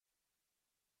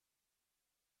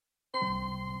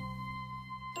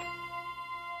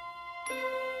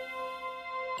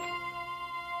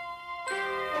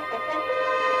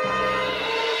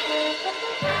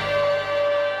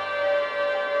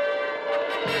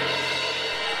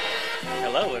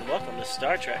Hello and welcome to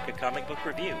Star Trek, a comic book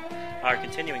review. Our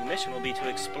continuing mission will be to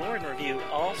explore and review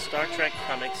all Star Trek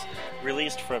comics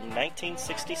released from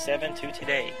 1967 to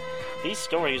today. These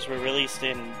stories were released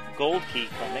in Gold Key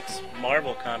Comics,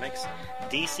 Marvel Comics,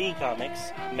 DC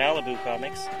Comics, Malibu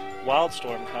Comics,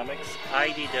 Wildstorm Comics,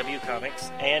 IDW Comics,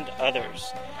 and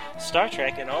others. Star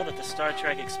Trek and all that the Star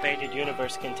Trek Expanded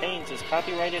Universe contains is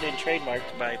copyrighted and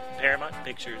trademarked by Paramount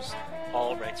Pictures.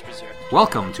 All rights reserved.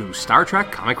 Welcome to Star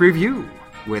Trek Comic Review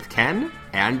with Ken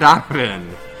and Donovan.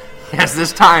 Yes,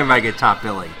 this time I get top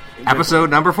billing. Episode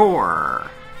number 4.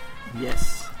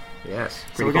 Yes.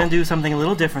 So we're going to do something a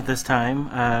little different this time.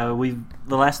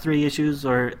 The last 3 issues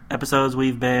or episodes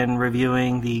we've been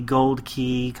reviewing the Gold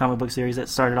Key comic book series that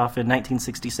started off in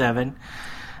 1967.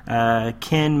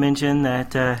 Ken mentioned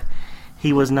that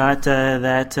he was not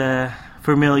that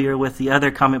familiar with the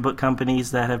other comic book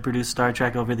companies that have produced Star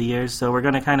Trek over the years, so we're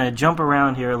going to kind of jump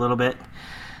around here a little bit.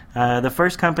 The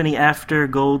first company after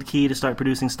Gold Key to start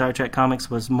producing Star Trek comics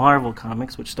was Marvel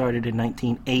Comics, which started in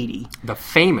 1980. The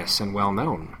famous and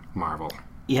well-known Marvel.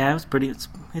 Yeah,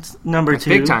 it's number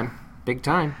 2. Big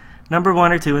time. Number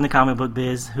 1 or 2 in the comic book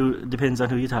biz, who depends on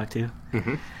who you talk to.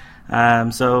 Mm-hmm.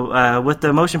 So with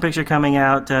the motion picture coming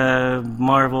out,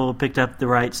 Marvel picked up the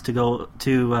rights to go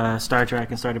to Star Trek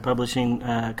and started publishing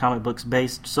comic books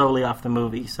based solely off the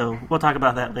movie. So we'll talk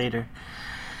about that later.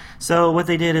 So what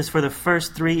they did is for the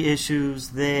first 3 issues,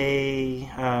 they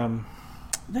redid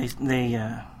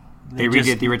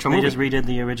the original movie. They just redid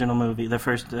the original movie, the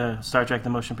first Star Trek the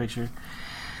motion picture.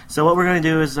 So what we're going to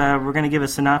do is we're going to give a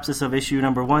synopsis of issue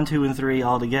number 1, 2, and 3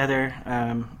 all together,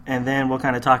 and then we'll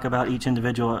kind of talk about each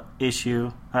individual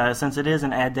issue. Since it is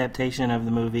an adaptation of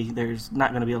the movie, there's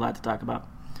not going to be a lot to talk about.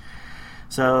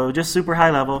 So just super high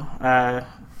level,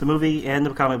 the movie and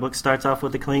the comic book starts off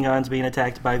with the Klingons being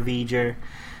attacked by V'ger.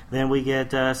 Then we get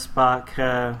Spock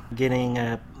getting,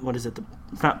 it's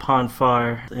not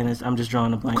Ponfar, and I'm just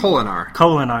drawing a blank.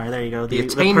 Kolinar, there you go. The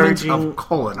attainment of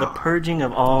Kolinar. The purging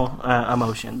of all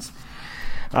emotions.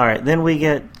 All right, then we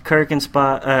get Kirk and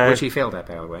Spock. Which he failed at,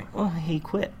 by the way. Well, he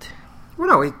quit. Well,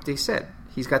 no, he said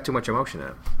he's got too much emotion in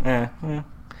him. Well.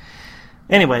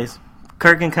 Anyways,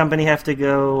 Kirk and company have to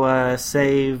go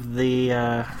save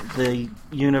the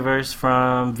universe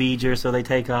from V'ger, so they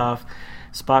take off.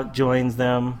 Spock joins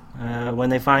them. When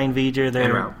they find V'ger,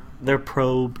 they're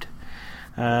probed.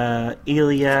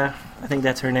 Ilia, I think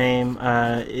that's her name,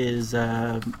 is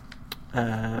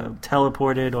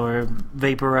teleported or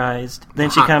vaporized. Then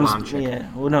she comes.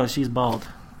 Yeah, well, no, she's bald.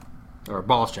 Or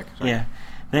balls chick. Sorry. Yeah.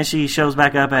 Then she shows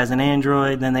back up as an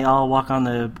android. Then they all walk on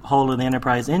the hull of the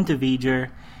Enterprise into V'ger,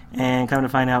 and come to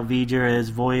find out V'ger is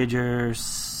Voyager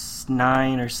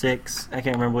 9 or 6. I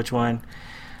can't remember which one.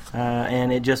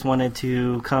 And it just wanted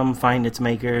to come find its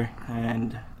maker,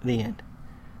 and the end.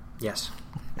 Yes.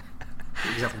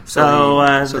 Exactly.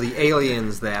 So the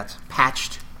aliens that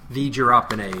patched V'ger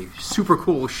up in a super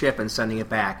cool ship and sending it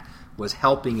back was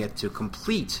helping it to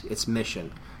complete its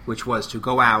mission, which was to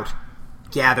go out,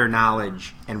 gather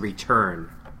knowledge, and return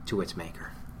to its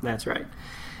maker. That's right.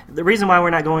 The reason why we're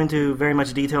not going into very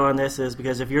much detail on this is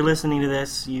because if you're listening to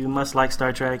this, you must like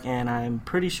Star Trek, and I'm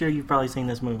pretty sure you've probably seen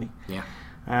this movie. Yeah.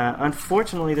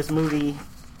 Unfortunately, this movie,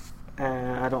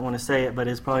 I don't want to say it, but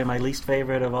it's probably my least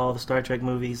favorite of all the Star Trek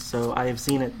movies, so I have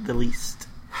seen it the least.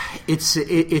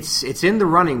 It's in the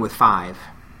running with 5.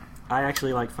 I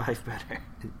actually like 5 better.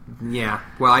 Yeah.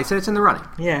 Well, I said it's in the running.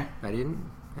 Yeah. I didn't.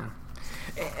 Yeah.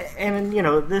 And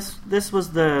this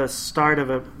was the start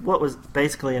of what was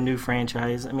basically a new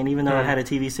franchise. I mean, even though it had a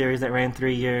TV series that ran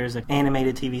 3 years, an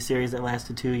animated TV series that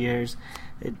lasted 2 years,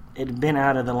 it had been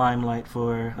out of the limelight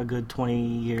for a good 20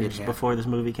 years before this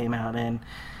movie came out, and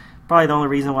probably the only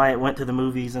reason why it went to the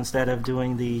movies instead of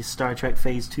doing the Star Trek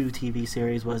Phase 2 TV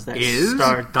series was that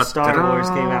Star Wars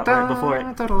came out right before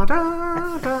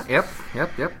it.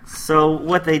 Yep. So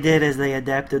what they did is they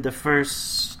adapted the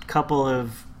first couple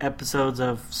of episodes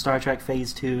of Star Trek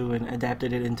Phase 2 and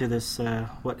adapted it into this,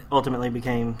 what ultimately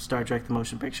became Star Trek the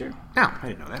Motion Picture. Oh, I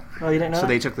didn't know that. Oh, you didn't know So that?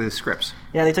 they took the scripts.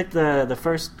 Yeah, they took the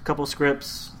first couple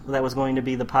scripts that was going to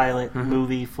be the pilot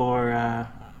movie for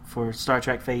Star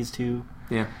Trek Phase 2.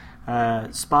 Yeah.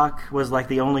 Spock was like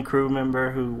the only crew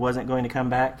member who wasn't going to come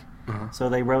back. So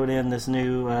they wrote in this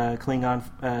new Klingon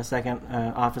second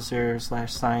officer /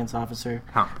 science officer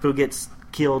who gets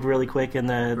killed really quick in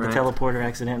the teleporter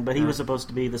accident, but he was supposed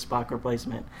to be the Spock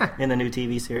replacement in the new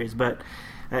TV series. But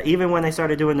even when they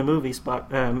started doing the movie,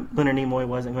 Leonard Nimoy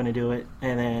wasn't going to do it,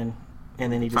 and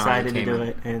then he decided to do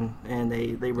it, and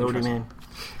they wrote him in.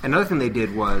 Another thing they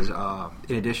did was,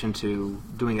 in addition to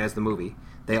doing it as the movie,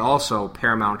 they also,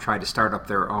 Paramount tried to start up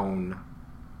their own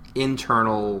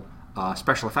internal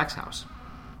special effects house.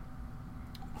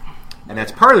 And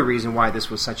that's part of the reason why this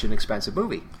was such an expensive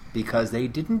movie, because they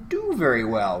didn't do very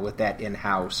well with that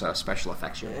in-house special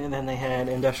effects unit. And then they had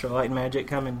Industrial Light and Magic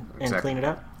come and clean it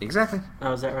up? Exactly.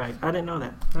 Oh, is that right? I didn't know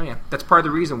that. Oh, yeah. That's part of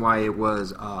the reason why it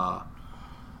was...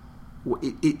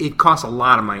 It cost a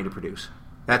lot of money to produce.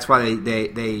 That's why they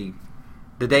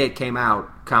the day it came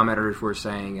out, commenters were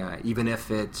saying even if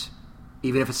it's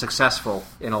successful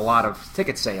in a lot of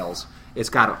ticket sales, it's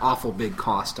got an awful big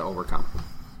cost to overcome.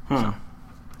 So.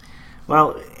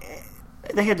 Well,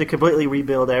 they had to completely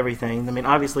rebuild everything. I mean,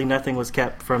 obviously nothing was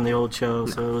kept from the old show,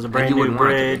 so it was a brand new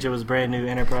bridge, it was a brand new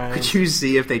Enterprise. Could you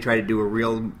see if they tried to do a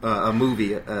real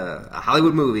movie, a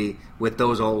Hollywood movie, with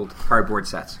those old cardboard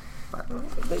sets?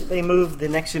 They moved the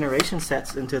Next Generation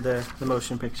sets into the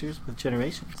motion pictures with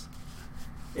Generations.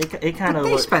 It kind of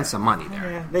they spent some money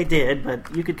there. Yeah, they did,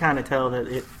 but you could kind of tell that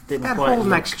it didn't that quite. That whole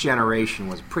Next Generation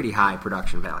was pretty high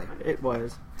production value. It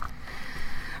was.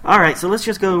 All right, so let's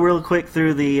just go real quick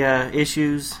through the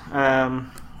issues.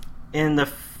 In the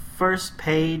first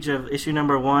page of issue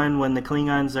number 1, when the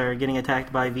Klingons are getting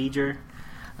attacked by V'ger,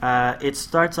 it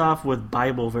starts off with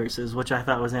Bible verses, which I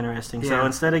thought was interesting. Yeah. So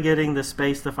instead of getting the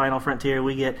space, the final frontier,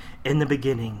 we get, in the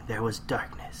beginning, there was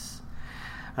darkness,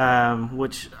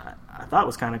 which I thought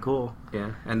was kind of cool.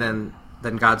 Yeah, and then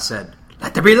God said,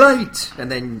 let there be light!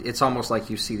 And then it's almost like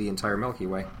you see the entire Milky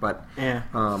Way. But yeah.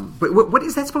 But what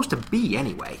is that supposed to be,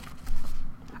 anyway?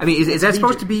 I mean, is that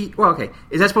supposed to be... Well, okay.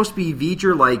 Is that supposed to be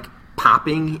V'ger, like,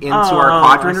 popping into our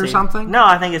quadrant or something? No,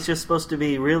 I think it's just supposed to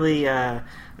be really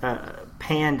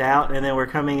panned out, and then we're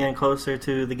coming in closer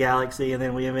to the galaxy, and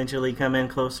then we eventually come in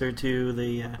closer to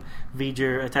the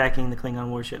V'ger attacking the Klingon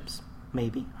warships.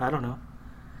 Maybe. I don't know.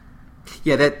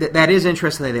 Yeah, that is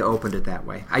interesting that they opened it that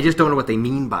way. I just don't know what they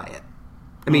mean by it.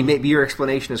 I mean, maybe your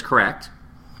explanation is correct.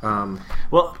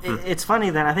 It's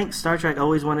funny that I think Star Trek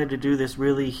always wanted to do this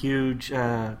really huge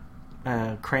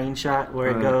crane shot where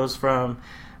it goes from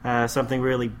something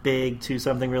really big to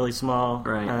something really small.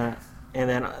 Right. And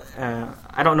then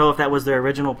I don't know if that was their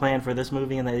original plan for this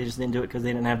movie and they just didn't do it because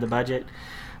they didn't have the budget.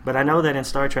 But I know that in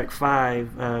Star Trek V,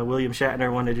 William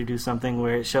Shatner wanted to do something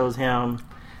where it shows him,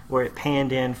 where it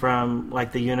panned in from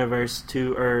like the universe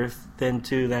to Earth, then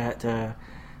to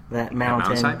that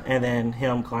mountain, and then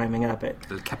him climbing up it.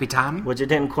 El Capitan? Which it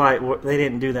didn't quite... They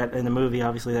didn't do that in the movie.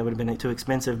 Obviously, that would have been too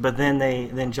expensive. But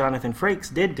then Jonathan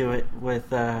Frakes did do it with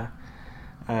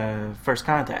First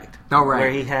Contact. Oh, right.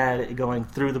 Where he had it going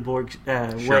through the Borg...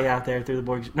 way out there through the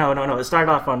Borg... No. It started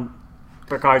off on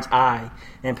Picard's eye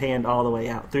and panned all the way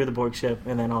out through the Borg ship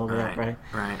and then all the way up, right?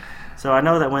 Right. So I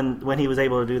know that when he was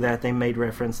able to do that, they made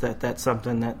reference that that's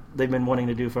something that they've been wanting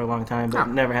to do for a long time, but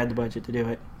never had the budget to do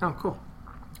it. Oh, cool.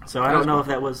 So I don't know if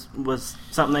that was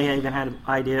something they even had an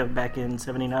idea of back in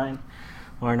 '79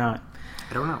 or not.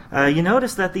 I don't know. You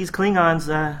notice that these Klingons,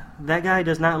 that guy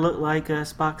does not look like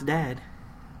Spock's dad.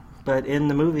 But in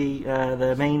the movie,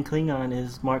 the main Klingon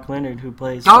is Mark Leonard, who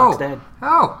plays Spock's dad.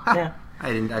 Oh, yeah.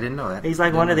 I didn't know that. He's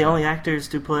like one of the only actors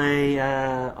to play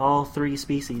all three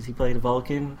species. He played a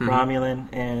Vulcan, Romulan,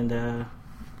 and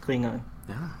Klingon.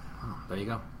 Yeah, there you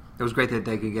go. It was great that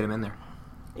they could get him in there.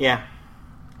 Yeah.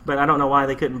 But I don't know why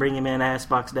they couldn't bring him in as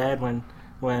Spock's dad when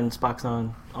Spock's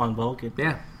on Vulcan.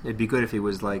 Yeah, it'd be good if he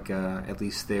was like at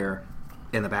least there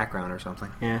in the background or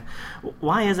something. Yeah.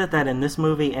 Why is it that in this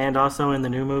movie and also in the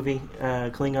new movie,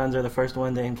 Klingons are the first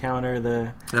one to encounter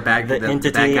the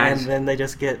entity, and then they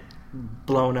just get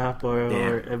blown up or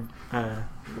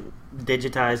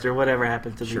digitized or whatever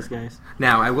happens to these guys?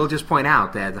 Now, I will just point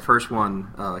out that the first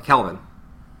one, Kelvin,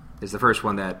 is the first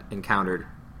one that encountered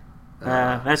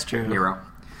that's true. Nero.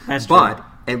 That's true.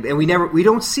 And we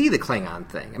don't see the Klingon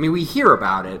thing. I mean, we hear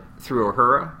about it through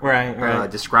Uhura, right.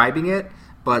 Describing it,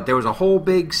 but there was a whole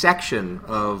big section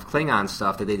of Klingon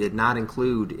stuff that they did not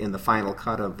include in the final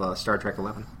cut of Star Trek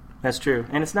 11. That's true,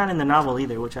 and it's not in the novel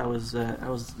either, which I was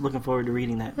looking forward to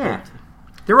reading that. Yeah.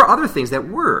 There were other things that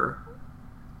were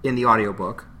in the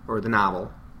audiobook or the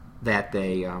novel that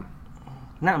they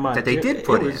not much that they did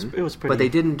put in. It was pretty, but they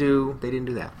didn't do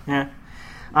that. Yeah.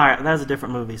 All right, that was a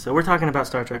different movie. So we're talking about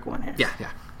Star Trek 1 here.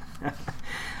 Yeah.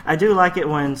 I do like it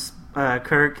when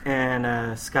Kirk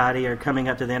and Scotty are coming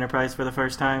up to the Enterprise for the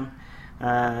first time.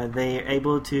 They're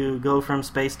able to go from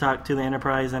space talk to the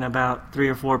Enterprise in about 3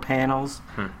 or 4 panels,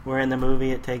 where in the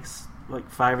movie it takes like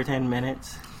 5 or 10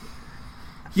 minutes.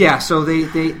 Yeah, so they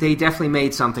definitely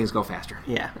made some things go faster.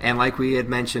 Yeah. And like we had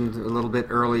mentioned a little bit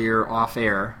earlier off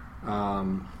air,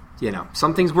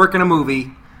 some things work in a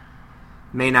movie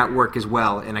may not work as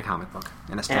well in a comic book,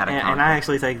 in a static comic book. And I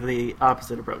actually take the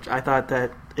opposite approach. I thought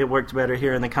that it worked better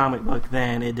here in the comic book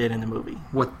than it did in the movie.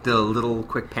 What, the little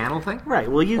quick panel thing? Right.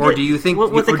 Well, do you think?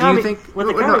 With the comic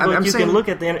book, you saying, can look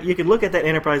at you can look at that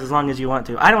Enterprise as long as you want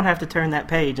to. I don't have to turn that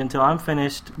page until I'm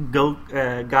finished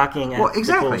gawking at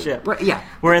the cool ship. Well, yeah.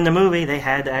 Where in the movie they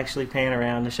had to actually pan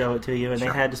around to show it to you, and they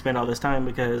had to spend all this time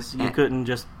because you couldn't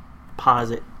just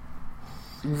pause it.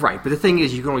 Right. But the thing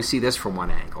is, you can only see this from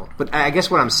one angle. But I guess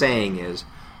what I'm saying is,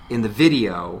 in the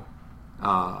video,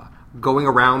 going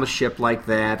around the ship like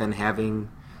that and having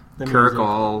Kirk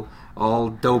all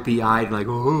dopey-eyed, like,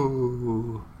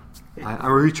 oh, I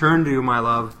return to you, my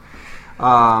love.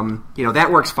 That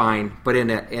works fine. But in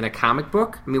a comic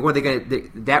book, I mean, what are they going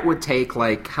to? That would take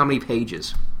like how many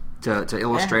pages to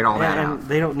illustrate all that out? And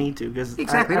they don't need to because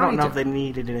I don't know if they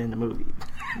needed it in the movie.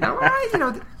 No,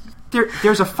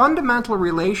 there's a fundamental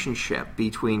relationship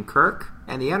between Kirk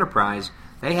and the Enterprise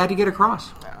they had to get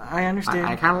across. I understand.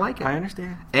 I kind of like it. I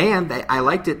understand. And I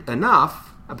liked it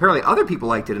enough, apparently other people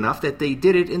liked it enough, that they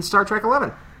did it in Star Trek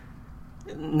 11.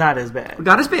 Not as bad.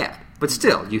 Not as bad. But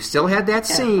still, you still had that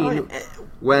scene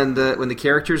when the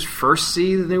characters first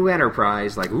see the new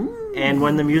Enterprise, like, ooh. And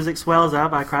when the music swells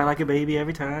up, I cry like a baby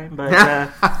every time.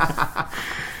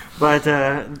 But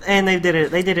and they did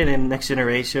it in Next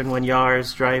Generation when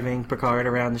Yar's driving Picard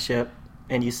around the ship,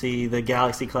 and you see the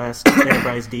Galaxy class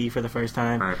Enterprise D for the first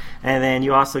time. Right. And then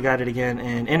you also got it again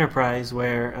in Enterprise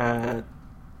where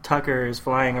Tucker is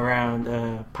flying around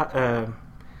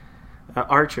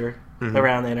Archer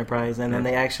around the Enterprise, and then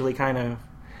they actually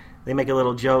they make a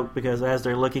little joke because as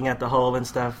they're looking at the hull and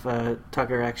stuff,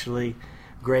 Tucker actually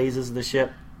grazes the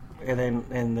ship. And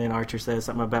then Archer says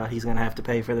something about he's going to have to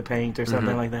pay for the paint or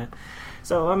something like that.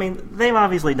 So, I mean, they've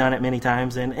obviously done it many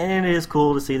times, and it is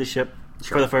cool to see the ship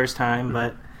for the first time,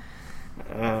 but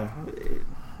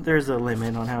there's a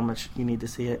limit on how much you need to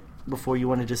see it before you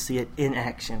want to just see it in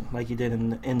action like you did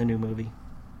in the new movie.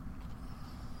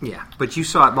 Yeah, but you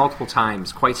saw it multiple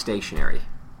times, quite stationary.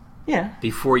 Yeah.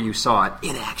 Before you saw it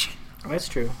in action. That's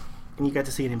true. And you got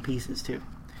to see it in pieces, too.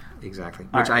 Exactly.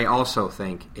 Which I also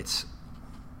think it's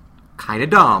kind of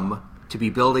dumb to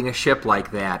be building a ship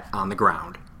like that on the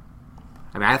ground.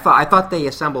 I mean, I thought they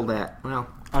assembled that. Well,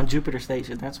 on Jupiter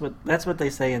Station. That's what they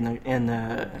say in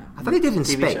the. I thought they did in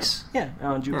TV space. Show. Yeah,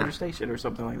 on Jupiter Station or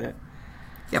something like that.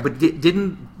 Yeah, but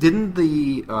didn't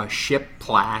the ship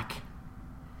plaque,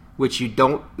 which you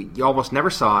almost never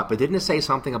saw it, but didn't it say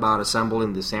something about assembled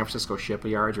in the San Francisco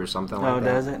shipyards or something like that?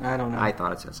 Oh, does it? I don't know. I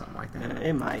thought it said something like that.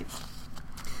 It might.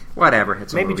 Whatever.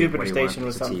 It's maybe Jupiter Station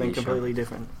was something completely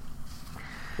different.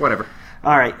 Whatever.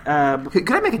 All right.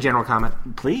 Could I make a general comment?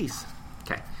 Please.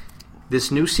 Okay.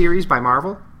 This new series by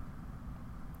Marvel.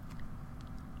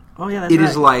 Oh yeah, that's right. It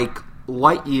is like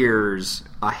light years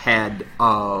ahead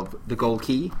of the Gold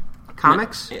Key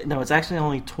comics. No, it's actually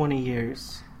only 20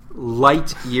 years.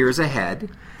 Light years ahead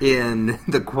in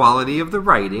the quality of the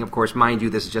writing. Of course, mind you,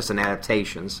 this is just an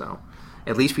adaptation, so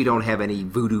at least we don't have any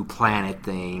Voodoo Planet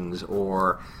things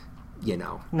or,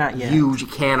 not yet,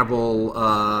 huge cannibal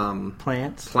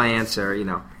plants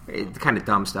or, kind of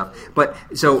dumb stuff. But,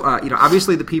 so,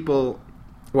 obviously the people,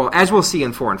 well, as we'll see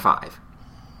in 4 and 5,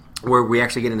 where we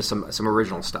actually get into some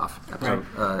original stuff,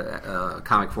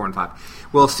 comic 4 and 5,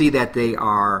 we'll see that they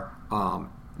are,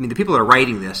 the people that are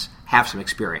writing this have some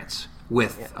experience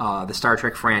with the Star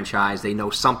Trek franchise. They know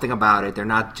something about it. They're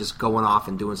not just going off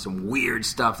and doing some weird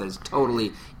stuff that is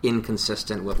totally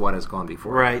inconsistent with what has gone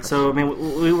before. Right. So,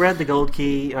 we read the Gold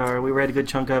Key, or we read a good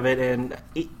chunk of it, and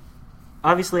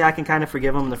obviously I can kind of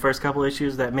forgive them the first couple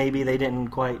issues that maybe they didn't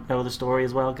quite know the story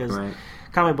as well, because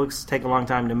comic books take a long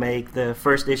time to make. The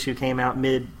first issue came out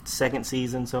mid-second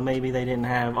season, so maybe they didn't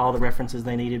have all the references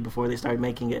they needed before they started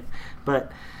making it.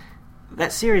 But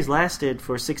that series lasted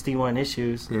for 61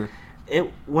 issues. Yeah.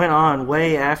 It went on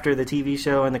way after the TV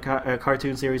show and the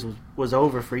cartoon series was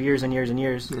over for years and years and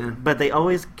years. Yeah. But they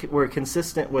always were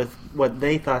consistent with what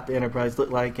they thought the Enterprise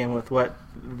looked like and with what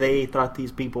they thought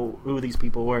who these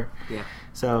people were. Yeah.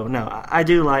 So, no, I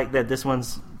do like that this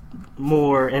one's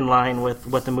more in line with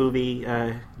what the movie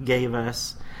gave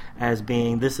us as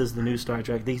being, this is the new Star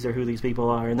Trek, these are who these people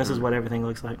are, and this is what everything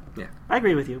looks like. Yeah. I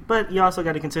agree with you. But you also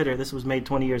got to consider this was made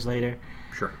 20 years later.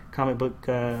 Sure. Comic book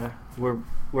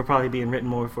were probably being written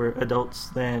more for adults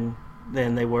than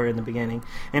they were in the beginning.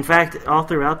 In fact, all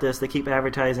throughout this, they keep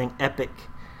advertising Epic,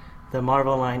 the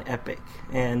Marvel line Epic,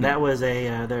 and that was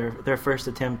their first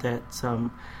attempt at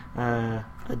some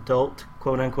adult,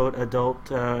 quote unquote adult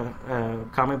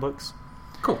comic books.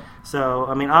 Cool. So,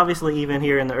 obviously, even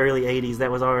here in the early 80s, that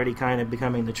was already kind of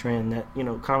becoming the trend that,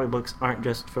 comic books aren't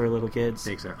just for little kids.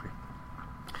 Exactly.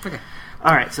 Okay.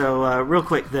 All right, so real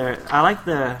quick, I like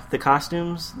the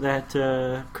costumes that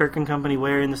Kirk and company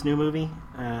wear in this new movie.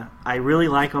 I really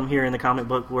like them here in the comic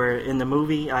book, where in the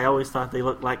movie I always thought they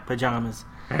looked like pajamas.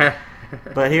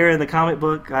 But here in the comic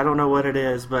book, I don't know what it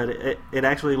is, but it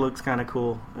actually looks kind of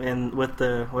cool. And with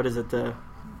the, the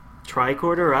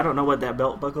tricorder, I don't know what that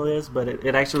belt buckle is, but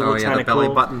it actually looks kind of cool. Oh, yeah, the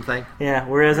belly button thing. Yeah,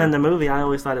 whereas in the movie, I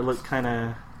always thought it looked kind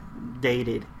of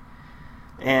dated.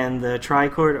 And the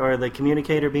tricorder, or the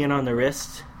communicator being on the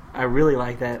wrist, I really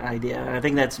like that idea. I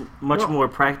think that's much more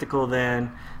practical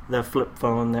than the flip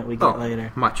phone that we get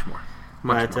later. Much more.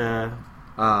 Much more.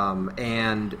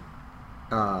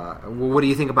 What do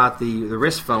you think about the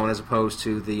wrist phone as opposed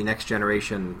to the next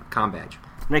generation comm badge?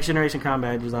 Next generation comm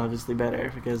badge is obviously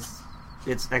better because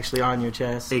it's actually on your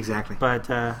chest. Exactly. But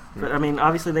I mean,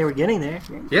 obviously they were getting there.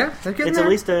 Yeah, they're getting it's there.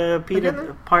 At least a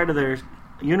part of their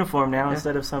uniform now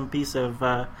instead of some piece of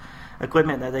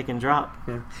equipment that they can drop.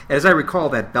 Yeah. As I recall,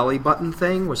 that belly button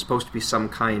thing was supposed to be some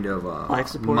kind of life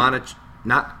support. I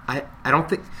don't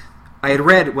think. I had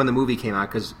read when the movie came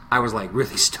out because I was like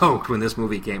really stoked when this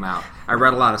movie came out. I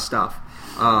read a lot of stuff,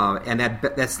 and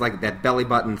that's like that belly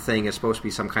button thing is supposed to be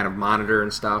some kind of monitor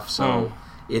and stuff. So.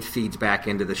 It feeds back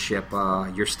into the ship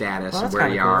your status and where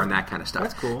you are and that kind of stuff.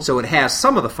 That's cool. So it has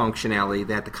some of the functionality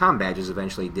that the comm badges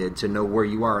eventually did to know where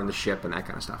you are in the ship and that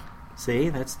kind of stuff. See,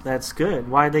 that's good.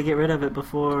 Why did they get rid of it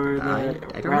before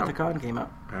the Wrath of Khan came out?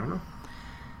 I don't know.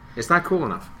 It's not cool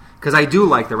enough. Because I do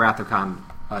like the Wrath of Khan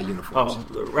uniforms. Oh,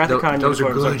 the Wrath of Khan those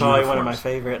uniforms are probably uniforms. one of my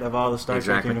favorite of all the Star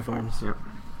Trek uniforms. Yep.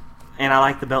 And I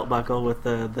like the belt buckle with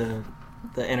the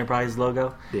Enterprise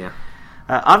logo. Yeah.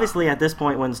 Obviously, at this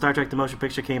point, when Star Trek: The Motion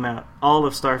Picture came out, all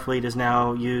of Starfleet is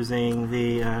now using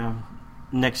the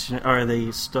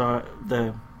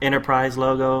the Enterprise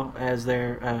logo as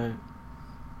their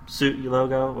suit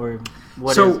logo, or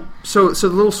what? So the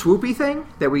little swoopy thing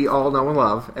that we all know and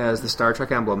love as the Star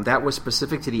Trek emblem, that was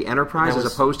specific to the Enterprise as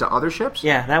opposed to other ships.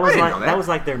 Yeah, that was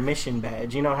like their mission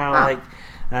badge. You know how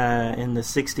in the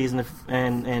 60s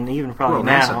and even probably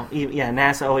now.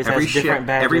 NASA always has different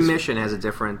badges. Every mission has a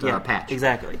different patch.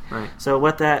 Exactly. Right. So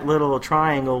what that little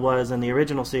triangle was in the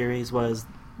original series was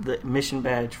the mission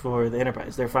badge for the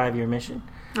Enterprise, their 5-year mission.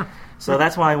 Oh. So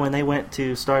that's why when they went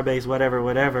to Starbase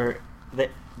whatever,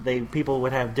 people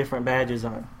would have different badges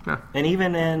on. Oh. And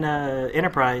even in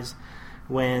Enterprise,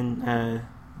 when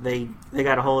they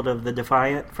got a hold of the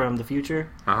Defiant from the future,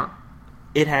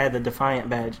 it had the Defiant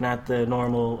badge, not the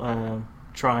normal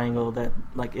triangle that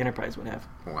like Enterprise would have.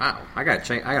 Wow, I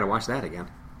gotta watch that again.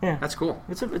 Yeah, that's cool.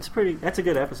 That's a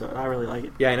good episode. I really like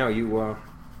it. Yeah, I know you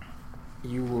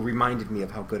reminded me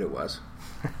of how good it was,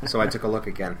 so I took a look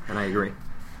again, and I agree.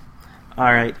 All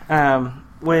right,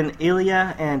 when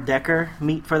Ilya and Decker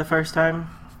meet for the first time,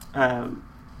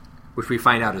 which we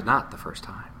find out is not the first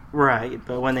time. Right,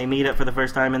 but when they meet up for the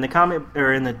first time in the comic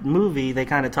or in the movie, they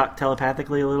kind of talk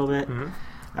telepathically a little bit. Mm-hmm.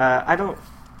 I don't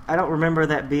remember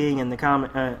that being in the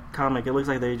comic. It looks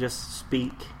like they just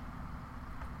speak.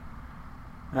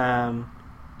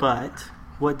 But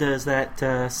what does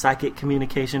that psychic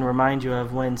communication remind you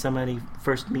of when somebody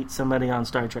first meets somebody on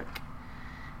Star Trek?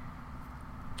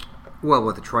 Well,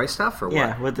 with the Troy stuff, or what?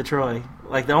 Yeah, with the Troy.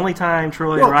 Like, the only time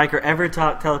Troy and Riker ever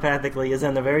talk telepathically is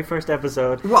in the very first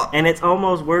episode, and it's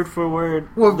almost word for word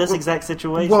this exact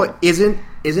situation. Well, isn't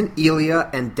Ilya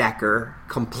and Decker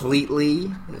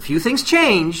completely... A few things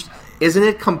changed. Isn't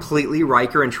it completely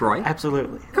Riker and Troy?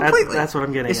 Absolutely. Completely. That's what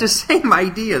I'm getting at. It's the same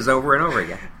ideas over and over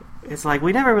again. It's like,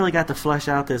 we never really got to flesh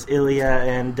out this Ilya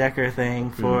and Decker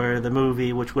thing for the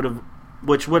movie, which would have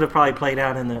probably played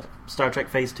out in the Star Trek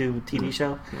Phase 2 TV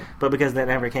show. Yeah. But because that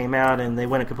never came out and they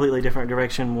went a completely different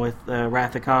direction with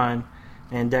Wrath of Khan,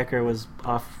 and Decker was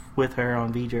off with her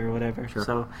on V'Ger or whatever. Sure.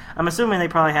 So I'm assuming they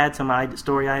probably had some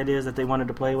story ideas that they wanted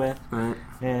to play with,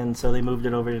 and so they moved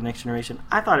it over to Next Generation.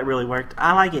 I thought it really worked.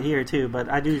 I like it here too, but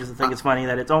I do just think it's funny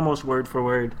that it's almost word for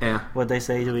word what they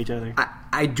say to each other.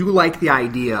 I do like the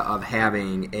idea of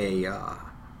having a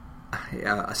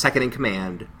second in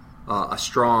command, a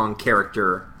strong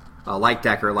character like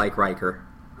Decker, like Riker,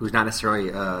 who's not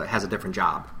necessarily has a different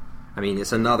job. I mean,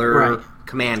 it's another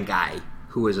command guy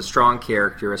who is a strong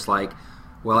character. It's like,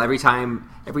 well, every time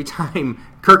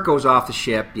Kirk goes off the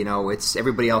ship, it's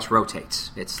everybody else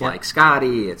rotates. It's like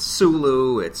Scotty, it's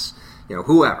Sulu, it's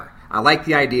whoever. I like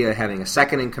the idea of having a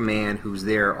second in command who's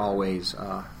there always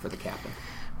for the captain.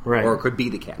 Right. Or could be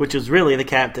the captain. Which is really the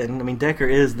captain. I mean, Decker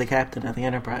is the captain of the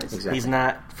Enterprise. Exactly. He's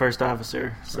not first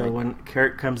officer. So when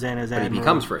Kirk comes in as Admiral... But he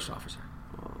becomes first officer.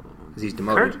 Because he's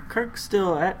demoted. Kirk's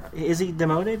still... Is he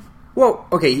demoted? Well,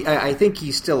 okay, I think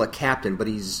he's still a captain, but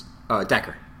he's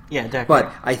Decker. Yeah, Decker.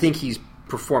 But I think he's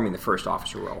performing the first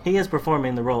officer role. He is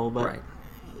performing the role, but Right.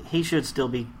 he should still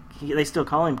be... They still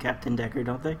call him Captain Decker,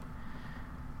 don't they?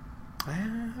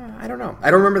 I don't know. I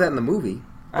don't remember that in the movie.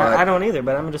 I don't either,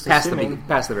 but I'm just assuming.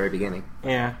 Past the very beginning.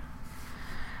 Yeah.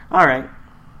 All right.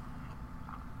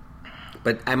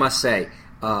 But I must say,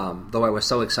 though I was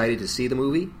so excited to see the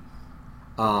movie,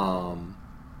 and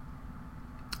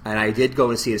I did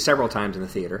go and see it several times in the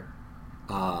theater,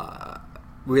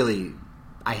 really,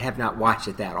 I have not watched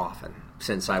it that often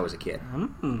since I was a kid.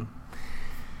 Mm-hmm.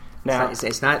 Now,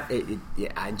 it's not.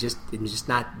 I'm just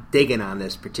not digging on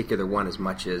this particular one as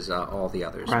much as all the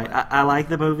others. Right. I like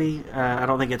the movie. I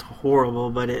don't think it's horrible,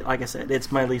 but like I said,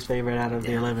 it's my least favorite out of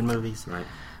the 11 movies. Right.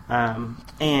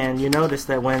 And you notice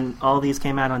that when all these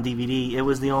came out on DVD, it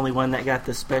was the only one that got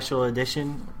the special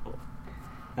edition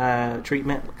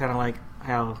treatment, kind of like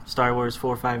how Star Wars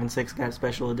 4, 5, and 6 got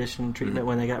special edition treatment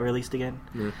when they got released again.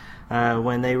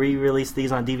 When they re-released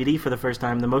these on DVD for the first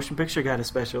time, the motion picture got a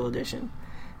special edition.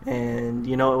 And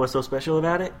you know what was so special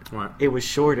about it? What? It was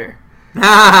shorter. So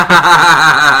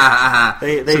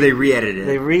they re-edited it.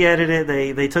 They re-edited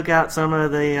it. They took out some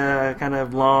of the kind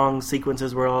of long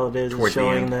sequences where all it is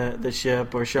showing the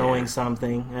ship or showing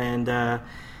something, and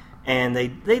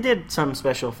they did some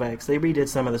special effects. They redid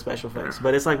some of the special effects,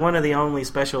 but it's like one of the only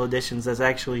special editions that's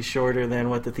actually shorter than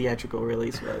what the theatrical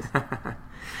release was.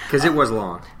 Because it was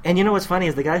long. And you know what's funny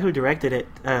is the guy who directed it,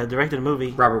 directed a movie.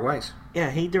 Robert Weiss. Yeah,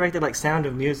 he directed like Sound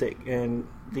of Music and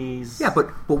these. Yeah, but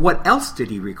what else did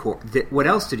he record? What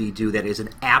else did he do that is an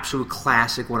absolute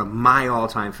classic, one of my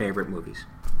all-time favorite movies?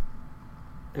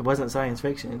 It wasn't science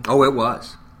fiction. Oh, it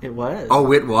was. It was.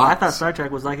 Oh, it was. I thought Star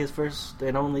Trek was like his first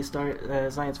and only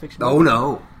science fiction movie. Oh,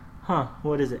 no. Huh,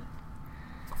 what is it?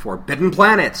 Forbidden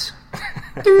Planets.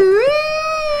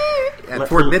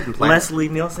 Forbidden Planets. Leslie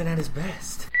Nielsen at his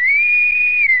best.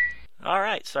 All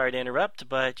right, sorry to interrupt,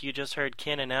 but you just heard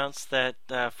Ken announce that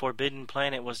Forbidden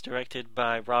Planet was directed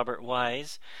by Robert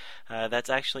Wise. That's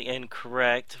actually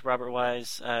incorrect. Robert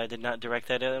Wise did not direct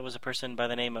that. It was a person by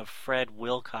the name of Fred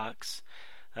Wilcox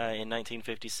in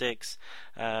 1956.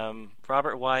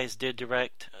 Robert Wise did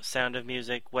direct Sound of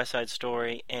Music, West Side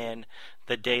Story, and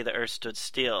The Day the Earth Stood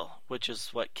Still, which is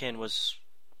what Ken was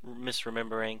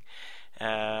misremembering.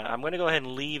 I'm going to go ahead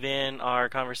and leave in our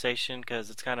conversation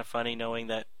because it's kind of funny knowing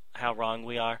that how wrong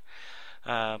we are.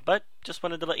 But just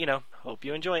wanted to let you know. Hope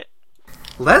you enjoy it.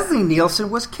 Leslie Nielsen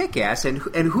was kick-ass, and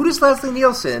who does Leslie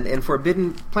Nielsen in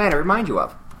Forbidden Planet remind you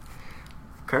of?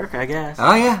 Kirk, I guess.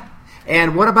 Oh, yeah.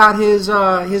 And what about his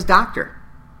doctor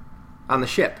on the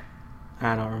ship?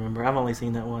 I don't remember. I've only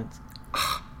seen that once.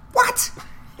 What?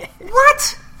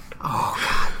 What?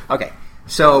 Oh, God. Okay.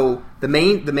 So the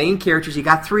main characters, you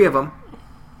got three of them.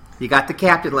 You got the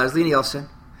captain, Leslie Nielsen.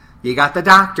 You got the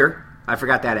doctor. I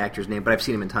forgot that actor's name, but I've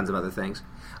seen him in tons of other things.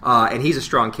 And he's a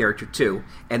strong character, too.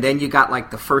 And then you got, like,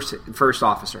 the first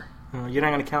officer. You're not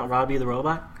going to count Robbie the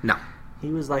robot? No. He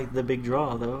was, like, the big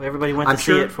draw, though. Everybody went to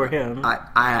see it for him.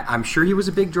 I'm sure he was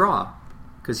a big draw,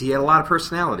 because he had a lot of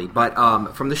personality. But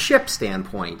from the ship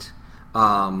standpoint,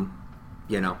 the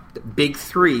big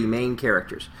three main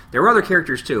characters. There were other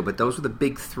characters, too, but those were the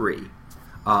big three.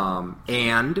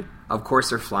 And, of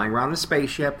course, they're flying around in a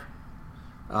spaceship.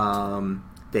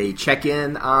 They check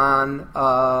in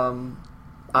on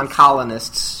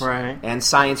colonists and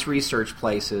science research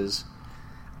places.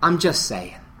 I'm just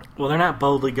saying. Well, they're not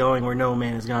boldly going where no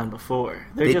man has gone before.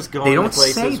 They're just going to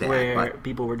places where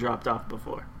people were dropped off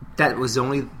before. We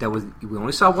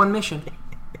only saw one mission.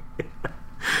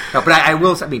 No, but I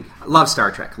love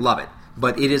Star Trek, love it.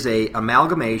 But it is a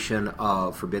amalgamation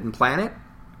of Forbidden Planet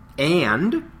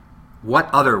and what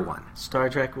other one? Star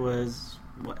Trek was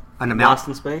what? Lost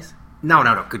in Space? No,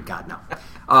 good God, no.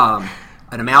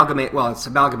 An amalgamate. Well, it's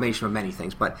an amalgamation of many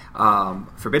things, but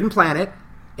Forbidden Planet.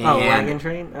 And Wagon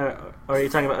Train? Or are you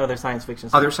talking about other science fiction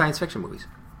stuff? Other science fiction movies.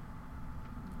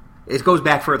 It goes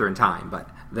back further in time, but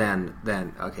then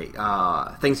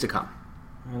Things to Come.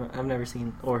 I've never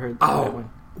seen or heard that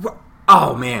one.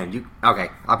 Oh man, okay?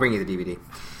 I'll bring you the DVD.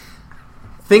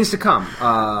 Things to Come.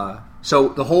 So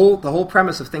the whole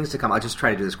premise of Things to Come. I'll just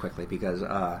try to do this quickly because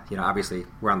obviously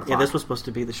we're on the clock. Yeah, this was supposed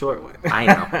to be the short one. I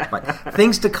know, but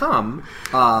Things to Come.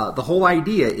 The whole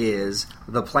idea is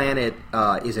the planet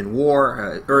is in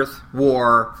war, Earth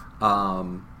war.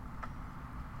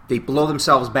 They blow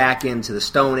themselves back into the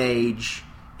Stone Age,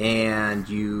 and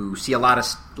you see a lot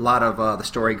of the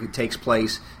story takes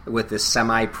place with this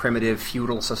semi-primitive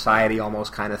feudal society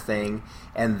almost kind of thing,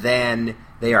 and then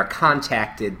they are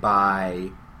contacted by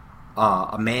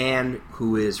a man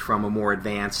who is from a more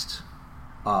advanced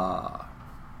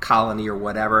colony or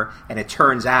whatever, and it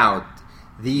turns out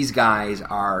these guys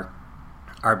are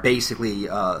are basically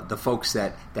the folks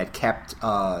that kept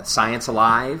science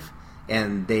alive,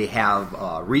 and they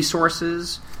have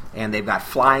resources, and they've got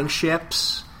flying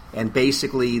ships, and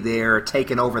basically they're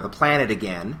taking over the planet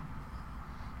again.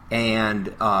 And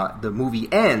the movie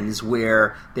ends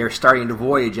where they're starting to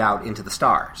voyage out into the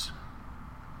stars.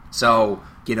 So,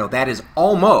 that is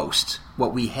almost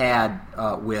what we had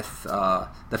with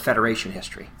the Federation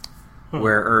history,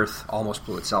 where Earth almost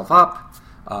blew itself up,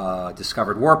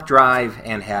 discovered warp drive,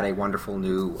 and had a wonderful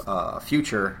new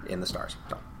future in the stars.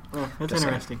 So, that's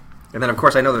interesting. And then, of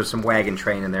course, I know there's some wagon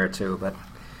train in there, too, but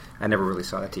I never really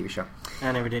saw that TV show.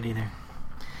 I never did either.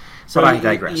 So but I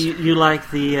digress. You like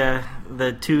the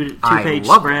two-page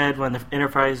spread when the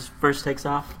Enterprise first takes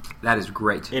off? That is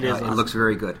great. It is awesome. It looks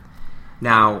very good.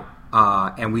 Now,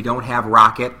 and we don't have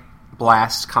rocket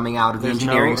blasts coming out of the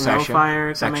engineering section. No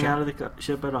fire coming out of the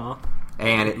ship at all.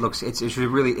 And it looks it's a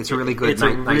really good it's a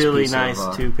really nice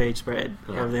of, 2-page spread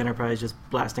of the Enterprise just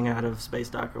blasting out of space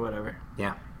dock or whatever.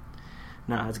 Yeah.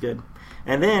 No, it's good.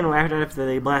 And then after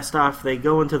they blast off, they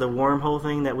go into the wormhole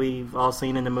thing that we've all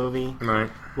seen in the movie, right?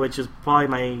 Which is probably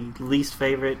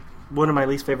one of my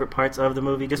least favorite parts of the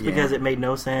movie, just because it made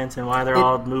no sense and why they're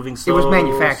all moving so. It was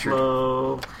manufactured.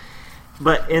 Slow.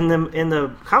 But in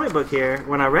the comic book here,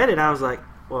 when I read it, I was like,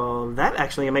 well, that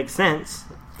actually makes sense.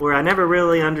 Where I never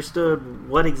really understood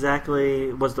what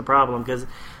exactly was the problem, because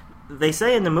they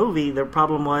say in the movie the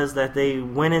problem was that they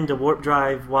went into warp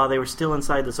drive while they were still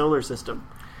inside the solar system.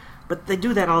 But they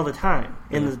do that all the time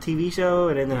in the TV show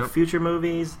and in the future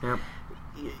movies. Yep.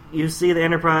 You see the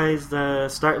Enterprise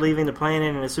start leaving the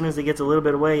planet, and as soon as it gets a little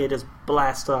bit away, it just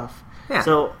blasts off. Yeah.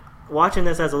 So watching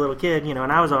this as a little kid,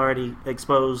 and I was already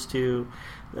exposed to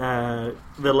the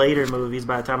later movies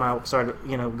by the time I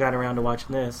got around to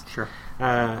watching this. Sure.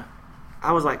 I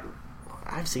was like,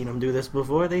 I've seen them do this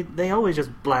before. They always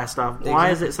just blast off. Exactly.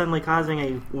 Why is it suddenly causing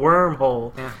a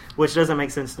wormhole? Yeah. Which doesn't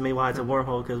make sense to me why it's a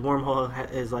wormhole, because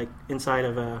wormhole is like inside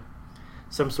of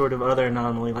some sort of other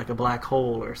anomaly, like a black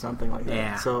hole or something like that.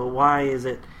 Yeah. So why is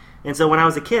it... And so when I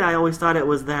was a kid, I always thought it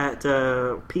was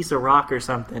that piece of rock or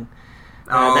something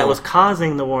that was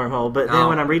causing the wormhole. But then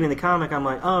when I'm reading the comic, I'm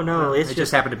like, oh no, it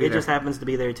just happened to be there. It just happens to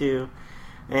be there too.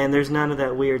 And there's none of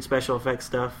that weird special effects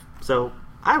stuff. So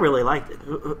I really liked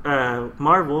it.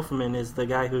 Marv Wolfman is the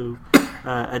guy who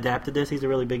adapted this. He's a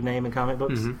really big name in comic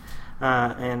books. Mm-hmm.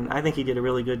 And I think he did a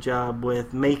really good job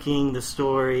with making the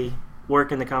story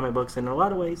work in the comic books. In a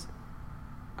lot of ways,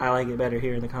 I like it better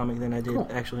here in the comic than I did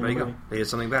actually in the movie. They did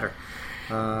something better.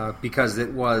 Because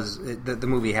the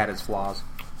movie had its flaws.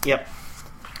 Yep.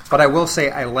 But I will say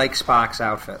I like Spock's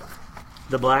outfit.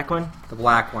 The black one? The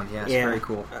black one, yes. Yeah. Very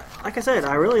cool. Like I said,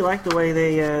 I really like the way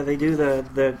they do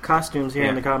the costumes here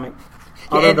in the comic.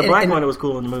 Although the black one was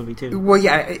cool in the movie, too. Well,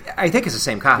 yeah, I think it's the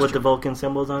same costume. With the Vulcan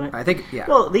symbols on it? I think, yeah.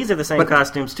 Well, these are the same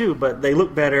costumes, too, but they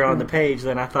look better on the page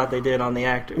than I thought they did on the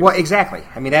actors. Well, exactly.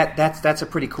 I mean, that's a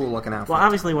pretty cool-looking outfit. Well,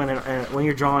 obviously, when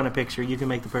you're drawing a picture, you can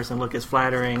make the person look as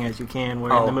flattering as you can,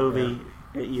 where in the movie,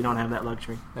 you don't have that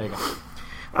luxury. There you go.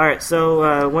 All right, so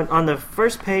on the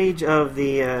first page of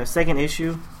the second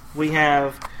issue, we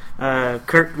have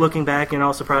Kirk looking back and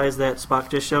all surprised that Spock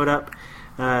just showed up.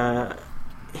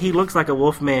 He looks like a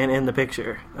Wolfman in the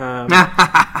picture.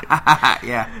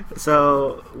 Yeah.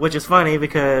 So, which is funny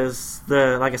because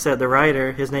like I said, the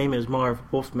writer, his name is Marv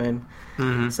Wolfman.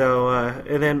 Mm-hmm. So,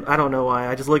 and then I don't know why.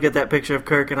 I just look at that picture of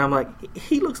Kirk and I'm like,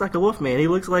 he looks like a Wolfman. He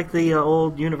looks like the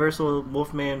old Universal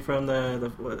Wolfman from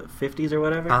the 50s or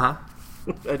whatever. Uh huh.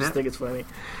 I just think it's funny.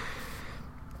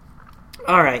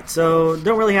 All right, so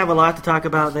don't really have a lot to talk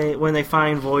about. When they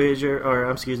find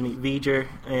V'ger,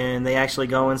 and they actually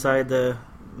go inside the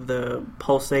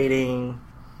pulsating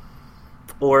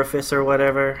orifice or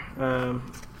whatever.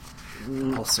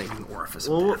 Pulsating orifice.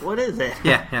 Well, what is it?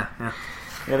 Yeah.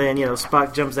 And then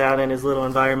Spock jumps out in his little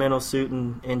environmental suit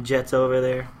and jets over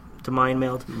there to mind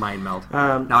meld.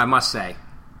 Now I must say,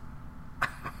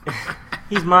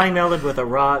 he's mind melded with a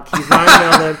rock. He's mind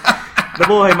melded. The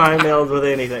boy mind melds with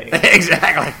anything.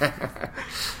 Exactly.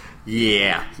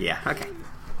 Yeah. Okay.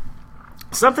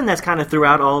 Something that's kind of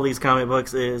throughout all these comic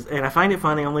books is, and I find it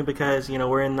funny only because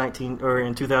we're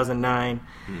in 2009,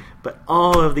 but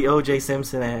all of the O.J.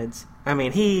 Simpson ads. I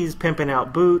mean, he's pimping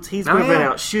out boots. He's pimping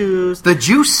out shoes. The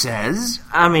juice says.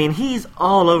 I mean, he's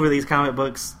all over these comic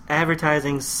books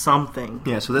advertising something.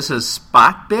 Yeah. So this is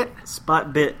Spot Bit.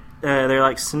 Spot Bit. They're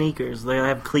like sneakers. They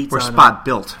have cleats on them. Or Spot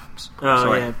Built.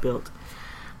 Oh, yeah, Built.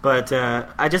 But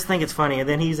I just think it's funny. And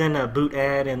then he's in a boot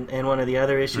ad in one of the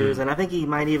other issues, and I think he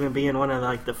might even be in one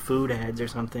of the food ads or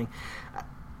something.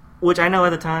 Which I know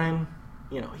at the time,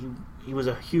 he was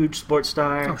a huge sports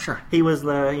star. Oh, sure. He was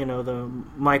the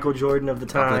Michael Jordan of the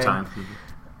time. Mm-hmm.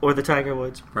 Or the Tiger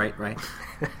Woods. Right.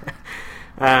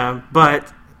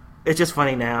 But it's just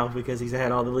funny now because he's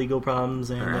had all the legal problems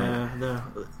and the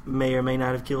may or may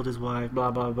not have killed his wife,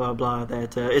 blah, blah, blah, blah.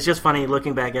 That it's just funny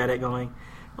looking back at it going,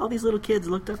 all these little kids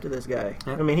looked up to this guy.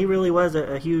 Yeah. I mean, he really was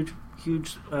a huge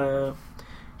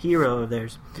hero of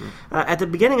theirs. At the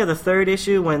beginning of the third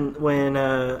issue, when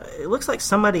it looks like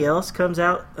somebody else comes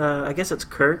out, I guess it's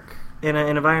Kirk in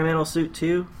an environmental suit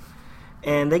too,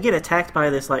 and they get attacked by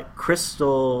this like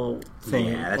crystal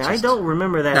thing. Yeah, I don't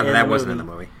remember that. No, that wasn't in the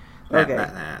movie. Okay.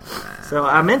 So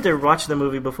I meant to watch the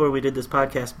movie before we did this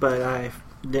podcast, but I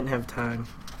didn't have time.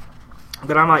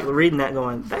 But I'm like reading that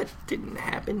going, that didn't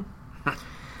happen.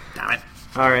 Damn it.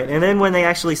 All right, and then when they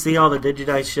actually see all the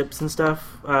digitized ships and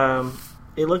stuff,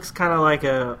 it looks kind of like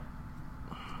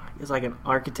it's like an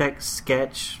architect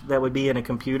sketch that would be in a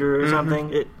computer or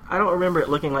something. I don't remember it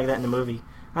looking like that in the movie.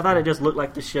 I thought it just looked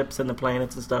like the ships and the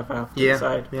planets and stuff out the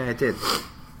side. Yeah, it did.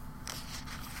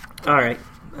 All right.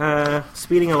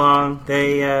 Speeding along,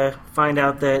 they find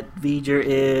out that V'ger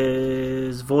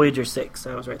is Voyager 6.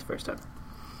 I was right the first time.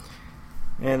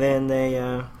 And then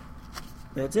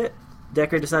that's it.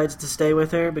 Decker decides to stay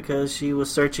with her because she was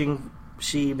searching,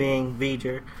 she being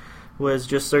V'ger, was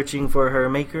just searching for her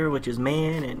maker, which is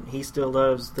man, and he still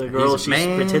loves the girl she's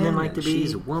pretending like to be.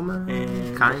 She's a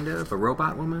woman, kind of, a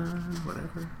robot woman,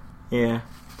 whatever. Yeah.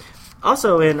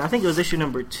 Also, in I think it was issue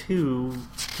number 2,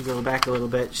 to go back a little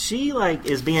bit, she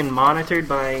is being monitored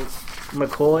by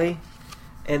McCoy,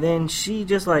 and then she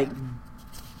just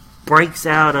breaks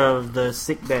out of the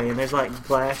sick bay, and there's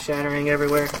glass shattering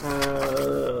everywhere.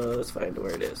 Let's find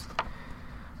where it is.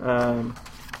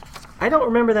 I don't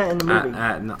remember that in the movie.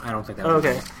 No, I don't think that was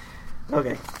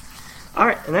Okay. All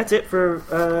right, and that's it for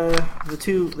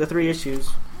the 3 issues.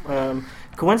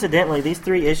 Coincidentally, these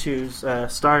 3 issues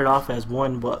started off as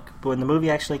one book, but when the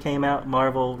movie actually came out,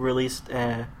 Marvel released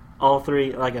all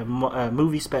 3 like a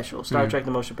movie special, Star Trek: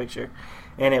 The Motion Picture,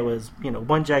 and it was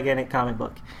one gigantic comic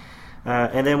book.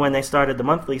 And then when they started the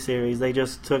monthly series, they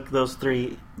just took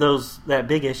that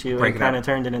big issue and kind of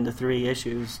turned it into 3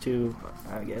 issues to,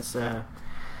 I guess,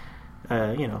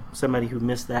 somebody who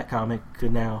missed that comic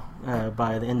could now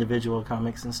buy the individual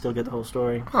comics and still get the whole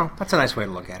story. Well, that's a nice way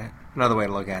to look at it. Another way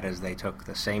to look at it is they took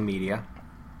the same media,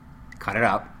 cut it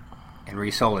up, and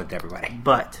resold it to everybody.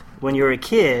 But when you were a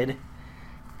kid,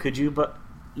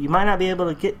 you might not be able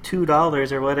to get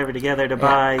 $2 or whatever together to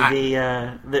buy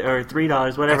or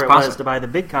 $3, whatever it was, to buy the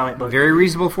big comic book. Very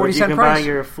reasonable 40-cent price. You can buy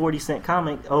your 40-cent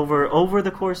comic over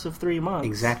the course of 3 months.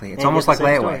 Exactly. It's almost like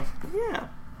layaway. Yeah.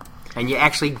 And you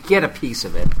actually get a piece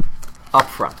of it up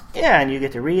front. Yeah, and you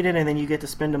get to read it, and then you get to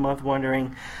spend a month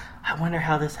wondering, I wonder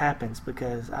how this happens,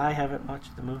 because I haven't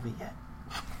watched the movie yet.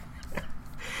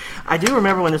 I do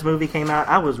remember when this movie came out.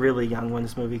 I was really young when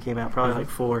this movie came out, probably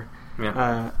 4.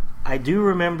 Yeah. I do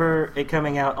remember it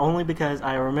coming out only because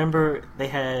I remember they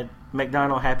had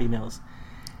McDonald's Happy Meals.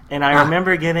 And I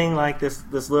remember getting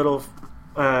this little,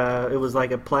 it was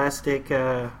like a plastic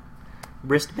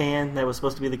wristband that was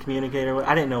supposed to be the communicator.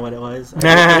 I didn't know what it was. It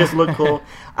just looked cool.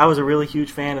 I was a really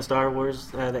huge fan of Star Wars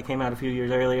that came out a few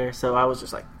years earlier, so I was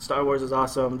just like, Star Wars is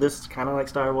awesome. This is kind of like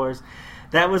Star Wars.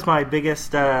 That was my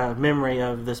biggest memory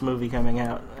of this movie coming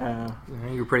out.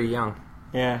 You were pretty young.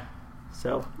 Yeah.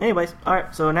 So, anyways, all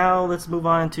right. So now let's move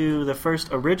on to the first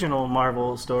original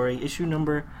Marvel story, issue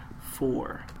number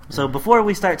 4. So before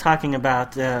we start talking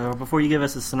about, or before you give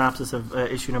us a synopsis of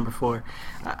issue number 4,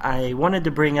 I wanted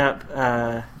to bring up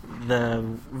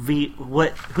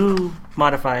who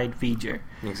modified V'ger.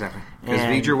 Exactly. Because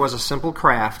V'ger was a simple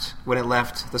craft when it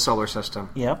left the solar system.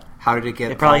 Yep. How did it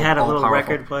get? It probably had a little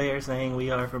record player saying "We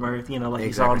are from Earth,"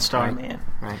 he's on Starman.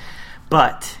 Right.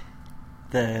 But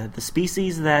the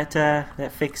species that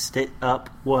fixed it up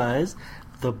was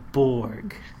the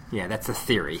Borg. Yeah, that's a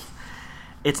theory.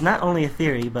 It's not only a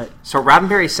theory, but... So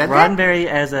Roddenberry said that? Roddenberry,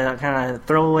 as a kind of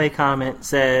throwaway comment,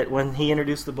 said when he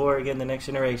introduced the Borg in The Next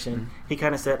Generation, he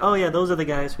kind of said, oh yeah, those are the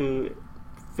guys who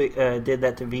did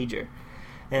that to V'ger.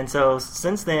 And so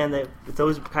since then, it's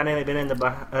always kind of been in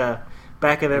the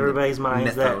back of everybody's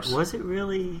minds that, was it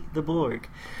really the Borg?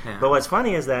 Yeah. But what's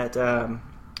funny is that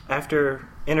after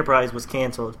Enterprise was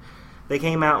canceled, they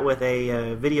came out with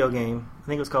a video game. I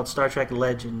think it was called Star Trek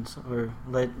Legends or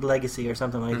Legacy or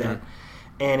something like that.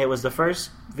 And it was the first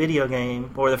video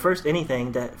game, or the first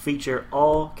anything, that featured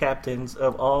all captains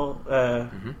of all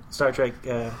Star Trek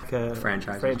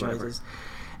franchises.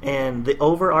 And the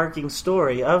overarching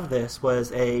story of this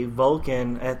was a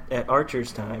Vulcan at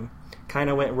Archer's time kind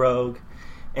of went rogue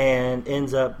and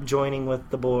ends up joining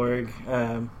with the Borg,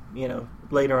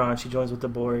 later on, she joins with the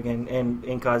Borg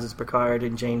and causes Picard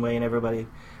and Janeway and everybody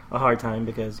a hard time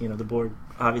because, the Borg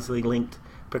obviously linked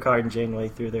Picard and Janeway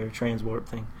through their transwarp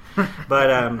thing.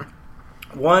 But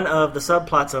one of the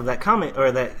subplots of that comic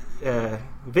or that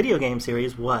video game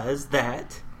series was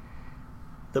that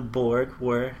the Borg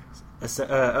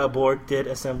a Borg did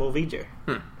assemble V'ger.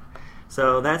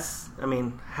 So that's,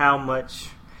 how much,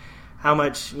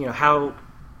 how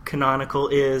canonical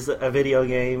is a video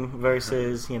game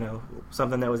versus,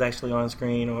 something that was actually on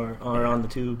screen or on the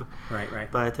tube.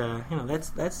 Right. But,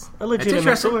 that's a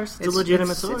legitimate source. It's a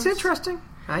legitimate source. It's interesting.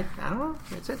 I don't know.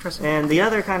 It's interesting. And the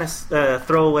other kind of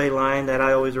throwaway line that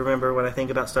I always remember when I think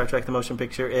about Star Trek the Motion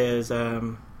Picture is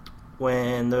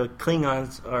when the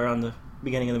Klingons are on the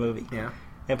beginning of the movie. Yeah.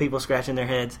 And people scratching their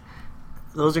heads.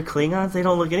 Those are Klingons? They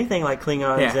don't look anything like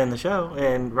Klingons in the show.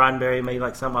 And Roddenberry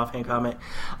made some offhand comment,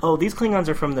 these Klingons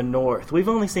are from the north. We've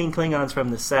only seen Klingons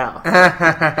from the south.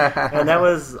 And that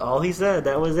was all he said.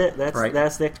 That was it.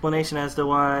 That's the explanation as to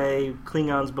why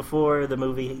Klingons before the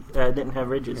movie didn't have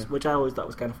ridges, which I always thought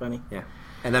was kind of funny. Yeah.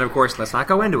 And then, of course, let's not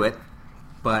go into it,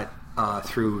 but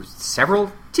through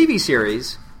several TV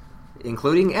series,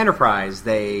 including Enterprise,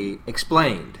 they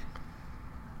explained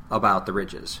about the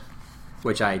ridges,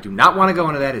 which I do not want to go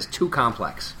into. That is too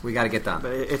complex. We got to get done.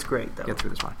 But it's great, though. Get through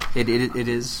this one. It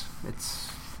is.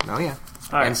 It's. Oh yeah.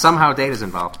 All right. And somehow Data's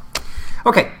involved.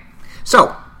 Okay,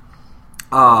 so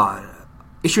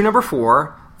issue number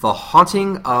 4, The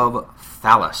Haunting of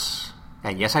Phallus.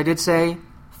 And yes, I did say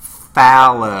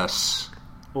phallus.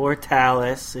 Or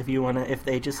Talus, if you want to. If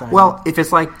they just sign. Well, if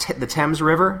it's like the Thames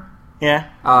River,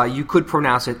 you could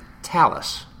pronounce it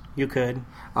Talus. You could.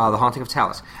 The Haunting of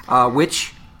Talus,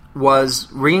 which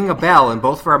was ringing a bell in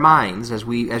both of our minds as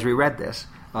we read this,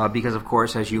 because of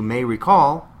course, as you may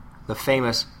recall, the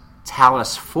famous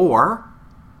Talus 4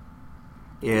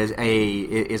 is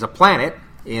a planet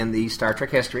in the Star Trek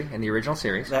history in the original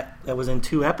series. That was in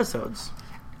 2 episodes.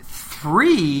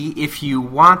 3, if you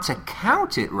want to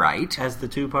count it right, as the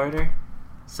 2-parter.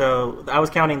 So I was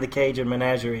counting the Cage and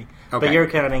Menagerie, okay. But you're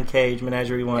counting Cage,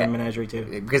 Menagerie 1, and Menagerie 2.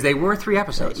 Because they were 3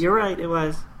 episodes. You're right, it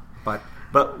was.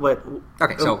 But what?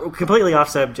 Okay, so completely off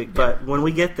subject. But when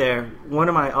we get there, one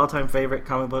of my all-time favorite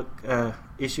comic book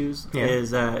issues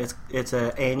is it's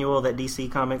an annual that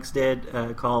DC Comics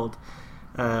did called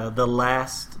The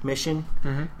Last Mission,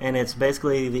 and it's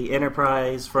basically the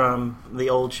Enterprise from the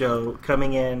old show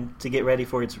coming in to get ready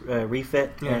for its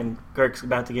refit, and Kirk's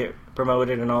about to get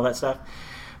promoted and all that stuff.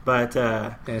 But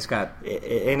and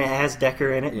it has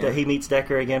Decker in it. Yeah. He meets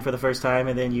Decker again for the first time,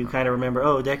 and then you kind of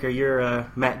remember, Decker, you're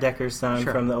Matt Decker's son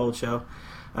from the old show.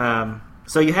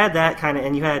 So you had that kind of,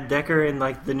 and you had Decker in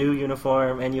the new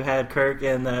uniform, and you had Kirk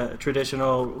in the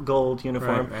traditional gold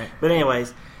uniform. Right. But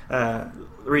anyways, the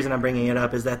reason I'm bringing it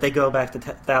up is that they go back to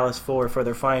Thalys 4 for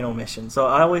their final mission. So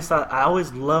I always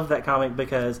loved that comic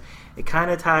because it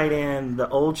kind of tied in the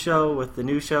old show with the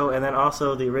new show, and then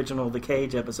also the original The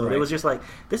Cage episode. Right. It was just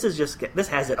this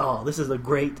has it all. This is a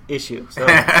great issue. So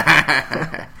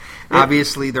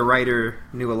obviously, the writer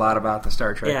knew a lot about the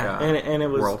Star Trek and it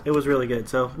was world. It was really good.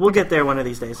 So we'll get there one of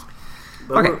these days.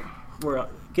 But okay, we're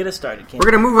get us started. Ken.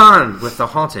 We're going to move on with The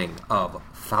Haunting of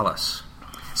Phallus.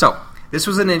 So this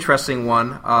was an interesting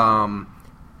one.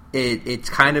 It's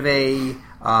kind of a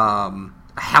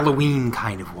Halloween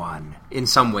kind of one in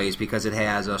some ways because it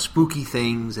has spooky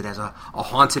things. It has a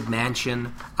haunted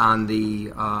mansion on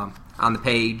the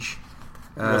page,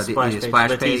 the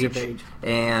splash teaser page,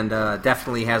 and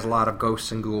definitely has a lot of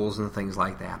ghosts and ghouls and things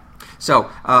like that. So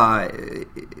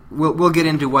we'll get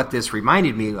into what this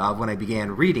reminded me of when I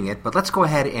began reading it. But let's go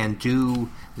ahead and do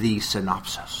the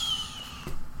synopsis.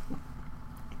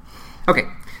 Okay,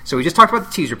 so we just talked about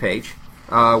the teaser page.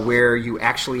 Where you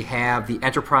actually have the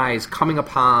Enterprise coming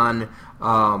upon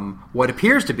what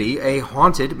appears to be a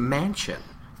haunted mansion,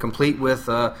 complete with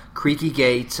creaky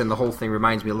gates, and the whole thing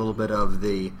reminds me a little bit of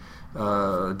the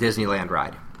Disneyland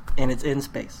ride. And it's in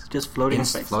space, just floating in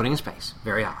space. Floating in space.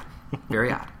 Very odd.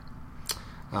 Very odd.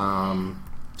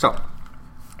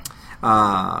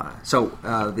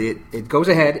 It goes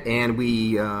ahead, and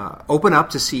we open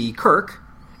up to see Kirk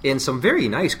in some very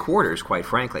nice quarters, quite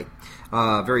frankly.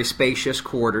 Very spacious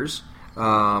quarters,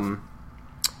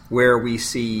 where we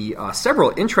see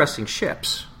several interesting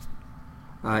ships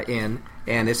in.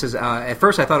 And this is at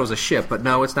first I thought it was a ship, but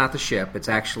no, it's not the ship. It's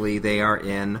actually they're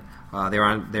on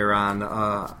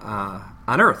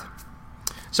Earth.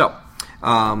 So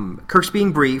Kirk's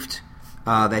being briefed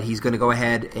that he's going to go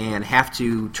ahead and have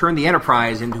to turn the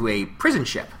Enterprise into a prison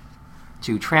ship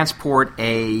to transport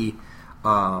a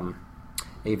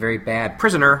very bad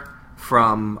prisoner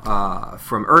from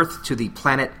Earth to the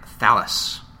planet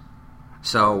Thalys.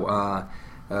 So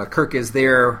Kirk is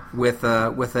there with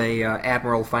a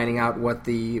admiral, finding out what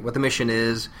the mission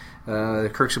is.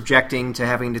 Kirk's objecting to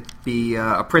having to be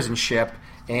a prison ship,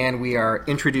 and we are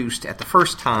introduced at the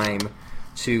first time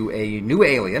to a new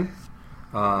alien,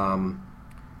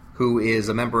 who is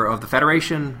a member of the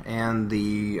Federation and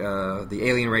the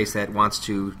alien race that wants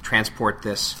to transport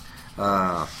this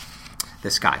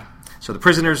guy. So the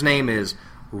prisoner's name is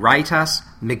Raitas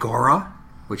Migora,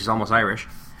 which is almost Irish,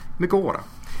 Migora.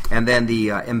 And then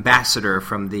the ambassador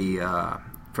from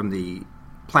the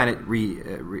planet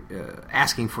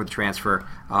asking for the transfer,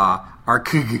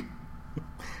 RKGG.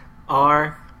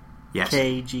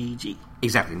 RKGG.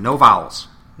 Exactly. No vowels.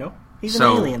 No. He's an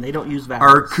alien. They don't use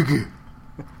vowels. RKGG.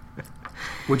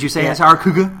 Would you say it's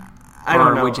RKGG? I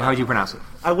don't know. How would you pronounce it?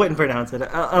 I wouldn't pronounce it.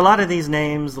 A lot of these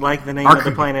names, like the name of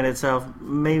the planet itself,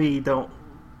 maybe don't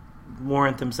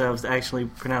warrant themselves to actually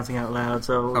pronouncing out loud.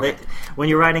 So when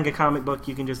you're writing a comic book,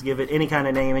 you can just give it any kind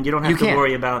of name, and you don't have to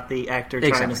worry about the actor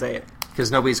trying to say it.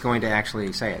 Because nobody's going to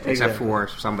actually say it, except for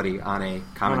somebody on a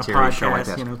commentary show like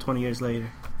this. 20 years later.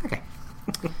 Okay.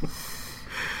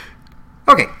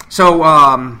 Okay,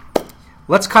 so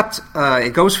let's cut.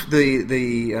 It goes.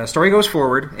 The story goes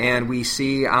forward, and we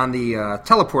see on the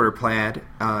teleporter pad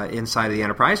inside of the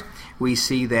Enterprise, we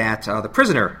see that the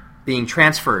prisoner being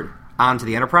transferred onto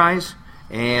the Enterprise,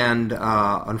 and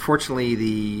unfortunately,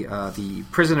 the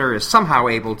prisoner is somehow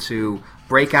able to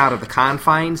break out of the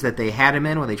confines that they had him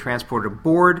in when they transported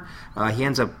aboard. He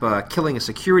ends up killing a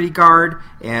security guard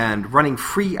and running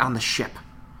free on the ship.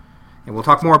 And we'll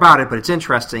talk more about it, but it's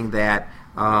interesting that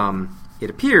it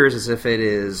appears as if it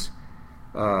is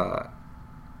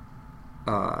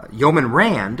Yeoman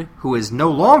Rand, who is no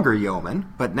longer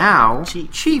Yeoman, but now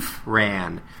Chief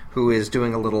Rand, who is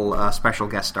doing a little special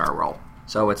guest star role.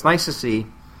 So it's nice to see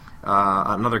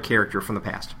another character from the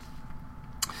past.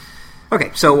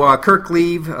 Okay, so Kirk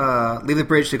leave the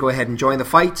bridge to go ahead and join the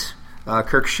fight.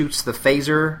 Kirk shoots the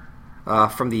phaser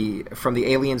from the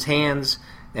alien's hands,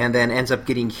 and then ends up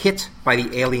getting hit by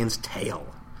the alien's tail.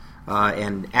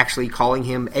 And actually calling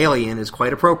him alien is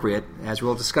quite appropriate, as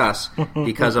we'll discuss,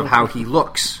 because of how he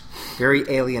looks. Very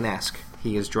alien-esque.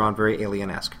 He is drawn very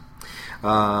alien-esque.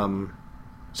 So,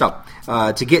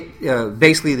 to get...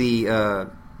 basically, the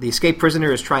escaped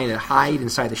prisoner is trying to hide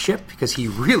inside the ship because he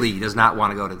really does not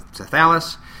want to go to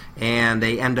Thalos. And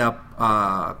they end up,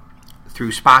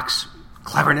 through Spock's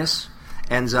cleverness,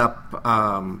 ends up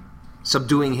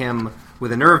subduing him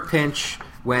with a nerve pinch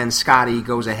when Scotty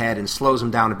goes ahead and slows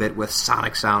him down a bit with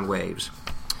sonic sound waves.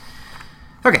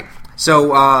 Okay,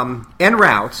 so en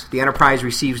route, the Enterprise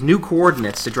receives new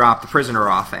coordinates to drop the prisoner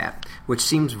off at, which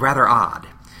seems rather odd.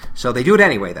 So they do it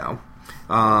anyway, though.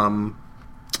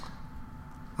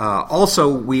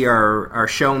 Also, we are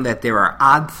shown that there are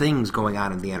odd things going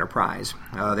on in the Enterprise.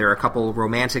 There are a couple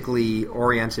romantically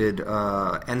oriented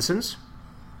ensigns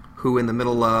who, in the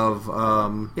middle of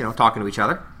talking to each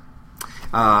other,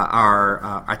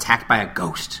 are attacked by a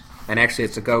ghost. And actually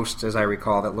it's a ghost, as I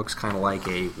recall, that looks kind of like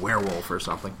a werewolf or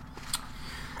something.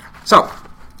 So,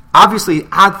 obviously,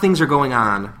 odd things are going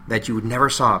on that you never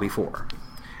saw before.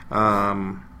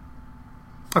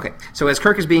 Okay, so as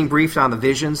Kirk is being briefed on the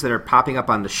visions that are popping up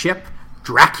on the ship,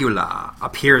 Dracula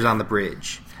appears on the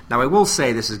bridge. Now, I will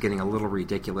say this is getting a little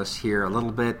ridiculous here a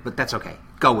little bit, but that's okay.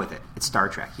 Go with it. It's Star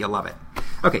Trek. You'll love it.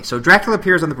 Okay, so Dracula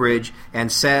appears on the bridge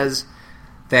and says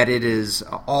that it is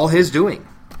all his doing.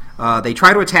 They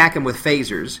try to attack him with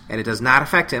phasers, and it does not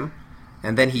affect him,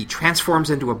 and then he transforms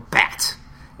into a bat,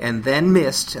 and then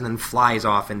mist, and then flies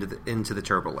off into the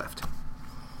turbolift.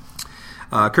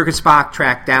 Kirk and Spock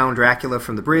track down Dracula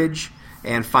from the bridge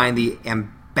and find the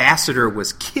ambassador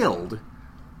was killed,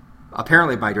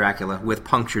 apparently by Dracula, with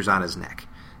punctures on his neck.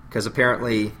 Because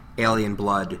apparently alien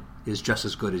blood is just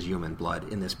as good as human blood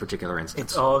in this particular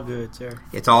instance. It's all good, sir.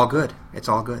 It's all good. It's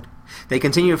all good. They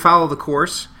continue to follow the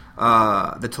course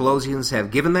the Talosians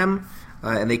have given them,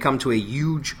 and they come to a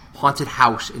huge haunted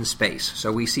house in space.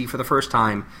 So we see for the first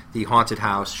time the haunted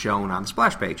house shown on the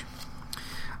splash page.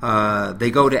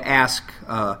 They go to ask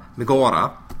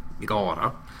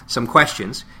Migora some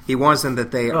questions. He warns them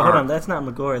that they are... hold on, that's not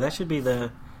Migora. That should be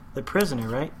the prisoner,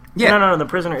 right? Yeah. No, the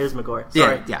prisoner is Migora.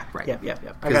 Sorry. Yeah, right. Yeah.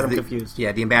 I got him confused.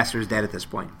 Yeah, the ambassador's dead at this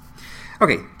point.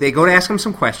 Okay, they go to ask him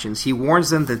some questions. He warns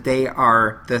them that they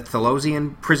are the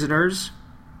Talosian prisoners,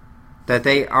 that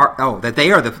they are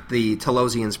the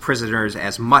Talosians' prisoners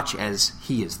as much as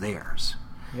he is theirs.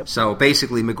 Yep. So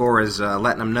basically, Migora's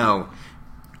letting them know,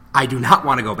 I do not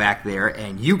want to go back there,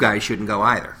 and you guys shouldn't go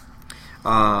either.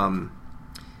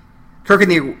 Kirk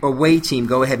and the away team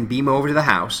go ahead and beam over to the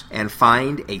house and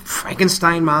find a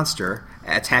Frankenstein monster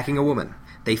attacking a woman.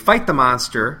 They fight the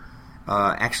monster.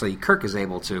 Actually, Kirk is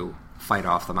able to fight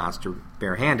off the monster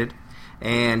barehanded,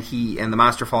 and the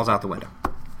monster falls out the window.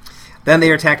 Then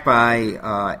they are attacked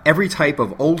by every type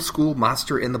of old-school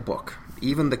monster in the book,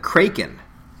 even the Kraken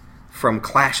from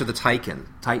Clash of the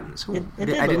Titans. Ooh, I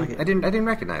didn't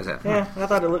recognize that. Yeah, I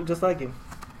thought it looked just like him.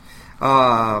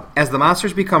 As the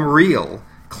monsters become real,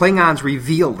 Klingons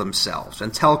reveal themselves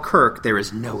and tell Kirk there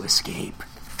is no escape.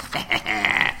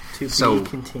 To be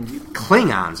continued.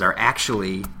 Klingons are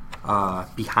actually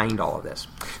behind all of this.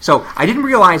 So I didn't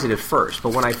realize it at first,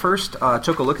 but when I first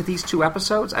took a look at these 2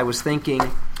 episodes, I was thinking,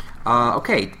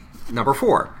 okay, number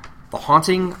 4, The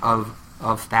Haunting of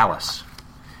Phallus.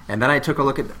 And then I took a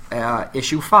look at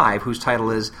issue 5, whose title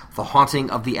is The Haunting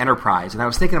of the Enterprise. And I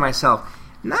was thinking to myself,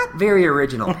 not very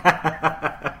original.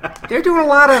 They're doing a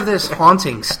lot of this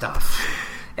haunting stuff.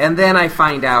 And then I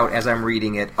find out as I'm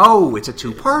reading it, oh, it's a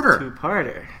 2-parter.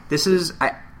 Two-parter. This is,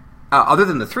 other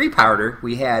than the 3-parter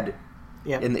we had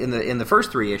in the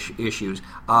first 3 issues,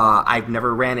 I've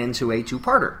never ran into a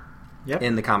 2-parter. Yep.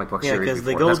 In the comic book series. Yeah, because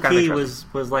the Gold Key was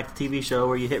like the TV show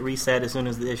where you hit reset as soon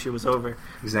as the issue was over.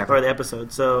 Exactly. Or the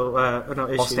episode. So,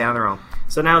 all stand on their own.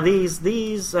 So now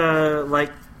these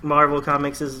like Marvel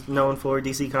Comics is known for,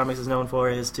 DC Comics is known for,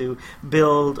 is to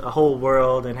build a whole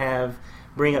world and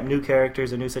bring up new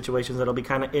characters and new situations that'll be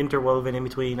kind of interwoven in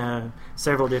between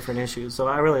several different issues. So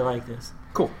I really like this.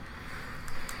 Cool.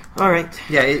 All right.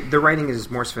 Yeah, the writing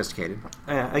is more sophisticated.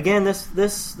 Again,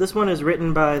 this one is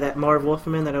written by that Marv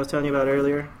Wolfman that I was telling you about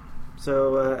earlier.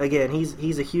 So again,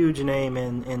 he's a huge name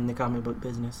in the comic book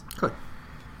business. Good.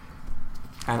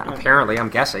 And apparently, I'm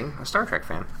guessing, a Star Trek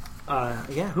fan.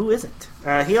 Yeah, who isn't?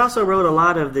 He also wrote a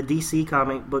lot of the DC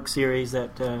comic book series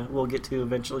that we'll get to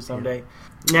eventually someday.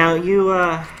 Yeah. Now,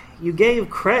 you gave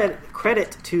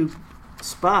credit to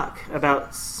Spock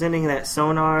about sending that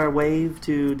sonar wave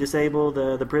to disable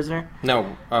the prisoner?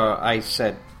 No, I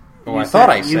said... Oh, you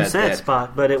said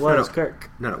Spock, but it was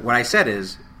Kirk. No. What I said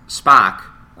is Spock...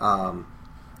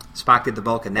 Spock did the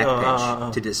Vulcan neck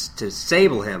pitch to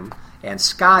disable him, and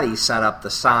Scotty set up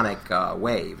the sonic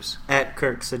waves. At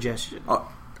Kirk's suggestion.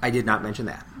 Oh, I did not mention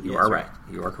that. You Yes, are right.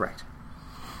 You are correct.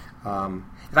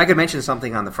 If I could mention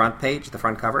something on the front page, the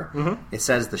front cover, it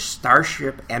says the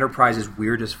Starship Enterprise's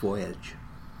weirdest voyage.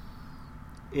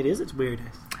 It is its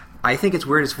weirdest. I think its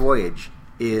weirdest voyage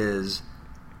is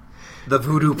the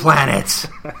Voodoo Planet.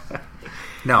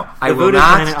 No, I will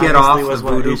not get off the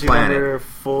Voodoo Planet.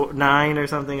 Number 9 or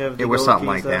something of the It was something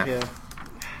like stuff, that.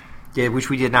 Yeah, which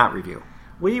we did not review.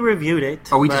 We reviewed it.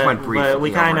 Oh, we just went briefly. But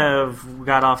we kind of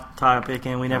got off topic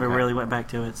and we never really went back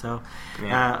to it. So,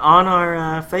 on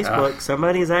our Facebook,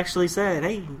 somebody's actually said,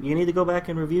 "Hey, you need to go back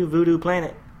and review Voodoo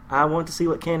Planet. I want to see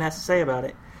what Ken has to say about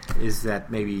it." Is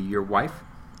that maybe your wife?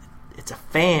 It's a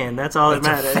fan. That's all that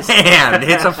matters.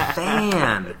 It's a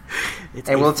fan.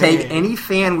 And we'll take any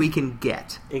fan we can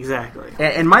get. Exactly.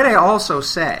 And might I also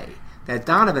say that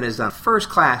Donovan has done a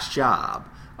first-class job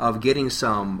of adding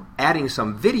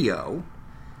some video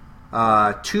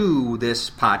to this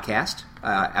podcast,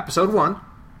 episode 1.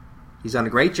 He's done a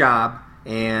great job,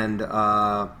 and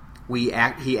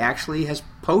he actually has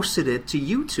posted it to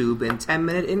YouTube in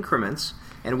 10-minute increments,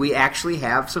 and we actually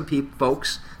have some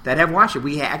folks that have watched it.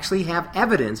 We actually have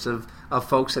evidence of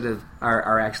folks that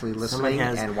are actually listening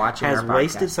and watching our podcast. Has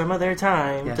wasted some of their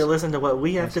time to listen to what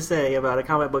we have to say about a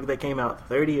comic book that came out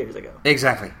 30 years ago.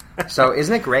 Exactly. So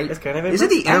isn't it great? It's kind of isn't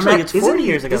the internet? Actually, it's 40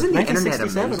 years ago. Isn't the internet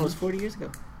 1967 amazing? was 40 years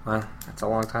ago. Well, that's a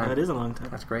long time. That is a long time.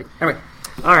 That's great. Anyway,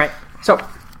 all right. So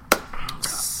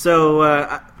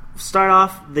start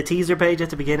off the teaser page at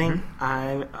the beginning.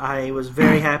 I was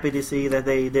very happy to see that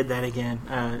they did that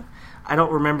again. I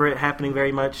don't remember it happening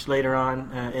very much later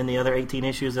on in the other 18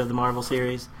 issues of the Marvel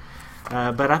series,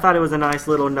 but I thought it was a nice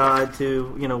little nod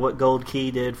to what Gold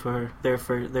Key did for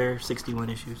their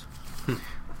 61 issues.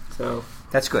 So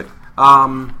that's good.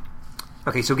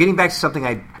 Okay, so getting back to something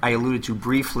I alluded to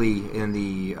briefly in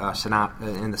the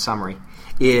in the summary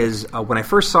is when I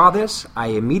first saw this, I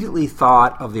immediately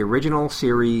thought of the original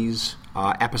series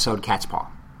episode Cat's Paw.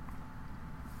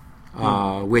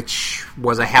 Which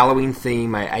was a Halloween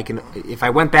theme. If I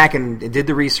went back and did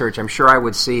the research, I'm sure I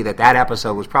would see that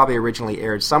episode was probably originally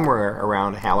aired somewhere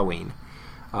around Halloween.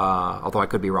 Although I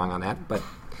could be wrong on that, but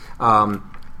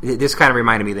this kind of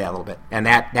reminded me of that a little bit. And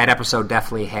that episode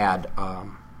definitely had a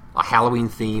Halloween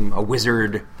theme, a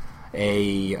wizard,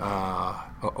 a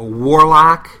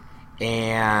warlock,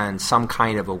 and some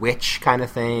kind of a witch kind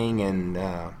of thing, and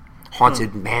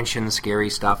haunted mansion, scary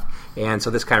stuff. And so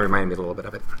this kind of reminded me a little bit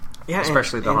of it. Yeah,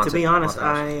 especially and to be honest,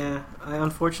 I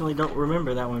unfortunately don't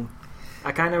remember that one.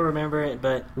 I kind of remember it,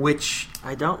 but which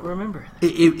I don't remember it.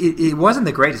 It wasn't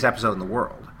the greatest episode in the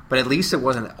world, but at least it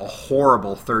wasn't a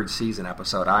horrible third season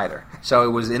episode either. So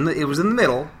it was in the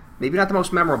middle, maybe not the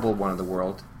most memorable one in the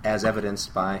world, as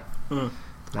evidenced by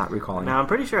not recalling. Now I'm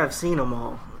pretty sure I've seen them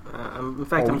all. I'm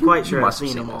quite sure I've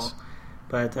seen them all.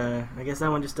 But I guess that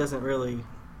one just doesn't really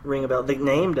ring a bell. The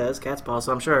name does, Cat's Paw,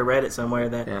 so I'm sure I read it somewhere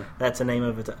that that's the name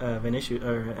of an issue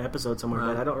or an episode somewhere,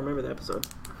 but I don't remember the episode.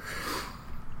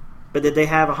 But did they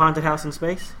have a haunted house in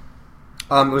space?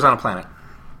 It was on a planet.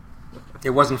 It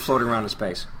wasn't floating around in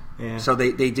space. Yeah. So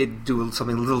they did do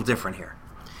something a little different here.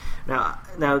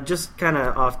 Now, just kind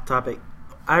of off topic,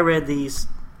 I read these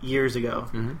years ago,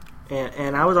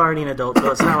 and I was already an adult, so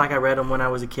it's not like I read them when I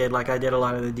was a kid like I did a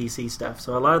lot of the DC stuff.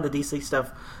 So a lot of the DC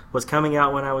stuff was coming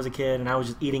out when I was a kid, and I was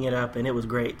just eating it up, and it was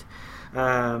great.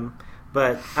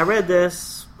 But I read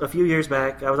this a few years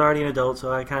back. I was already an adult,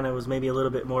 so I kind of was maybe a little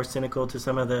bit more cynical to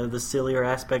some of the sillier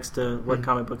aspects to what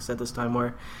comic books at this time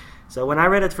were. So when I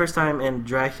read it the first time, and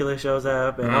Dracula shows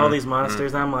up, and all these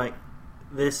monsters, I'm like,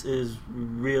 this is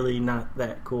really not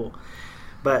that cool.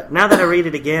 But now that I read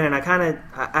it again, and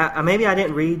I maybe I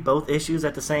didn't read both issues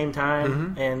at the same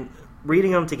time, and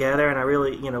reading them together, and I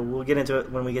really, we'll get into it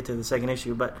when we get to the second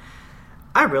issue, but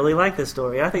I really like this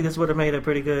story. I think this would have made a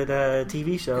pretty good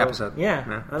TV show. Episode.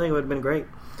 Yeah, I think it would have been great.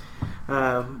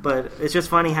 But it's just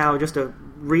funny how just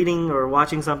reading or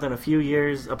watching something a few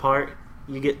years apart,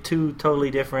 you get two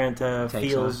totally different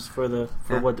feels for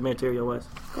what the material was.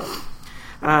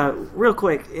 Real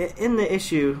quick, in the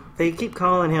issue, they keep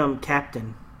calling him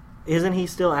Captain. Isn't he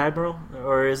still Admiral?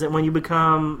 Or is it when you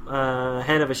become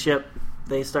head of a ship,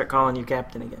 they start calling you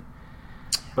Captain again?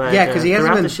 But, yeah, because he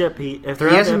hasn't been. The ship, he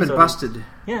hasn't been busted.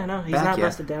 Yeah, no, he's not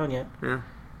busted down yet. Yeah.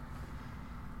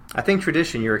 I think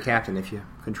tradition, you're a captain if you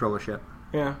control a ship.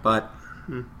 Yeah, but.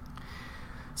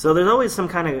 So there's always some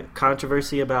kind of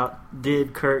controversy about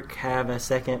did Kirk have a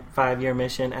second 5-year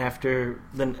mission after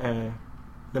the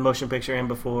motion picture and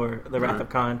before the Wrath of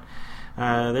Khan.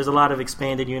 There's a lot of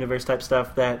expanded universe type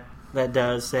stuff that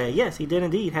does say yes, he did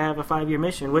indeed have a 5-year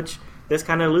mission, which this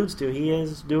kind of alludes to. He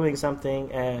is doing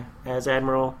something as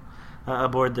Admiral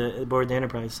aboard the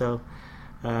Enterprise. So,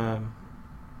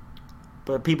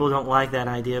 but people don't like that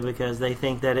idea because they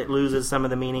think that it loses some of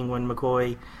the meaning when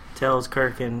McCoy tells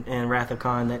Kirk and Wrath of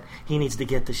Khan that he needs to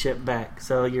get the ship back.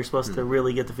 So you're supposed to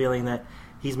really get the feeling that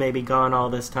he's maybe gone all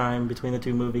this time between the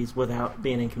two movies without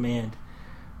being in command.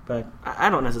 But I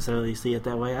don't necessarily see it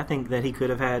that way. I think that he could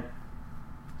have had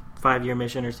 5-year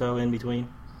mission or so in between.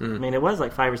 I mean, it was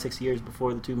like 5 or 6 years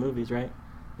before the two movies, right?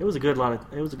 It was a good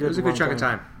chunk of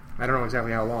time. I don't know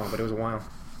exactly how long, but it was a while.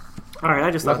 All right, I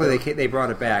just luckily they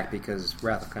brought it back because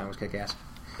Wrath of Khan was kick-ass.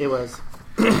 It was.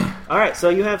 All right, so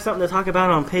you have something to talk about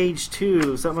on page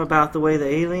 2, something about the way the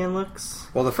alien looks?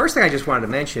 Well, the first thing I just wanted to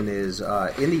mention is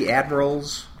in the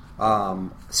Admiral's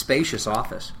spacious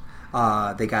office,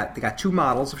 they got 2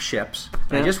 models of ships.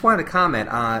 And I just wanted to comment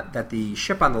on that the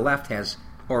ship on the left has,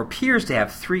 or appears to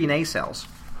have, 3 nacelles,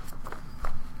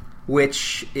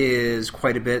 which is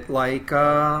quite a bit like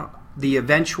the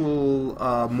eventual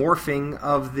morphing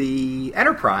of the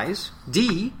Enterprise,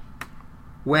 D,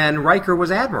 when Riker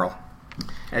was Admiral,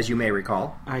 as you may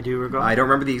recall. I do recall. I don't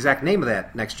remember the exact name of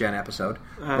that Next Gen episode,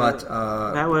 but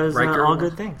that was Riker All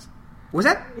Good Things. Was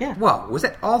that? Yeah. Well, was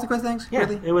that All the Good Things? Yeah.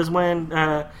 Really? It was when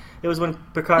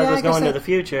Picard was going to the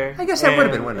future. I guess that would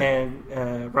have been one of them.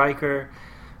 And Riker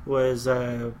was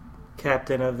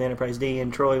captain of the Enterprise D,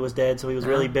 and Troy was dead, so he was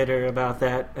really bitter about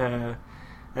that.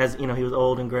 As he was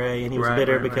old and gray, and he was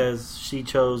bitter because she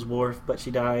chose Worf, but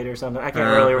she died or something. I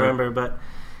can't really remember,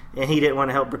 and he didn't want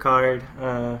to help Picard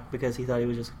because he thought he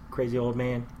was just a crazy old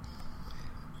man.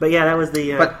 But yeah, that was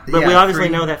the. But we obviously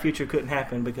know that future couldn't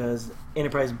happen because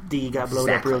Enterprise D got blown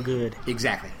up real good.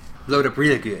 Exactly, blowed up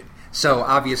really good. So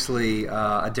obviously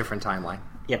a different timeline.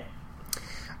 Yep.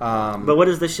 But what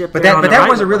is the ship? But that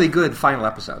was a really good final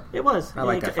episode. It was. I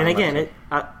like that. And again,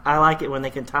 I like it when they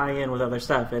can tie in with other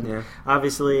stuff. And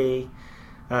obviously,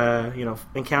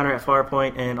 Encounter at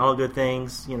Farpoint and All Good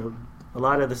Things. A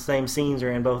lot of the same scenes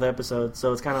are in both episodes,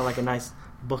 so it's kind of like a nice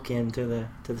bookend to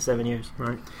the 7 years.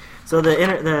 Right. So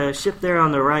the ship there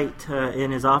on the right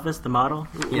in his office, the model.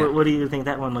 Yeah. What do you think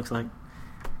that one looks like?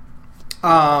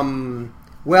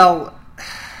 Well.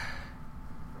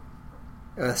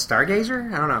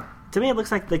 Stargazer? I don't know. To me, it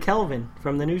looks like the Kelvin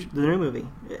from the new movie,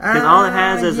 because all it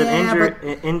has is an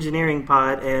engineering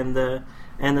pod and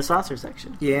the saucer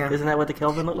section. Yeah, isn't that what the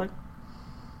Kelvin looked like?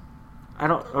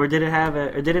 Or did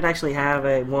it actually have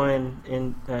a one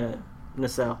in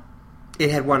nacelle? It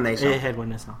had one nacelle. It had one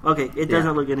nacelle. Okay, it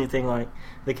doesn't look anything like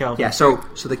the Kelvin. Yeah, so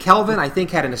the Kelvin, I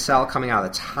think, had a nacelle coming out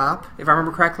of the top, if I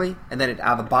remember correctly, and then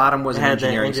out of the bottom was an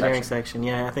engineering section.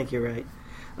 Yeah, I think you're right.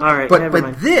 All right,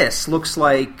 but this looks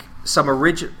like some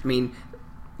original. I mean,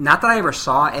 not that I ever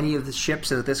saw any of the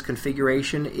ships of this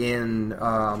configuration in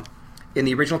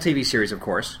the original TV series, of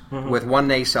course, with one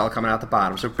nacelle coming out the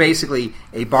bottom. So basically,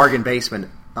 a bargain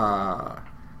basement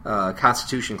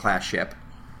Constitution class ship.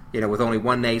 With only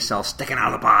one nacelle sticking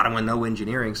out of the bottom with no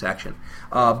engineering section.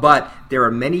 But there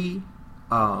are many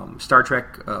Star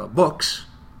Trek books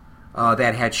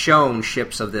that had shown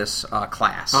ships of this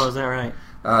class. Oh, is that right?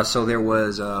 So there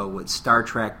was with Star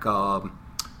Trek, not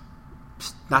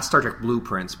Star Trek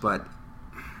Blueprints, but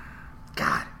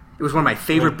God, it was one of my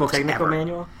favorite books technical ever.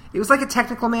 Manual? It was like a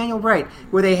technical manual, right?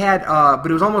 Where they had, but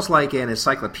it was almost like an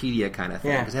encyclopedia kind of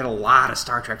thing, because it had a lot of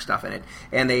Star Trek stuff in it,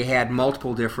 and they had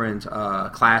multiple different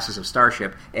classes of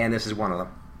starship, and this is one of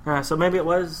them. So maybe it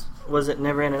was it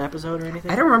never in an episode or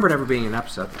anything? I don't remember it ever being an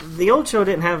episode. The old show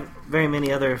didn't have very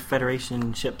many other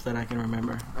Federation ships that I can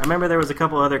remember. I remember there was a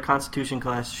couple other Constitution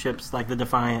class ships, like the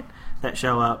Defiant, that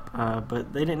show up,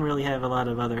 but they didn't really have a lot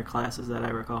of other classes that I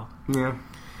recall. Yeah.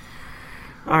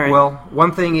 All right. Well,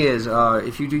 one thing is,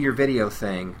 if you do your video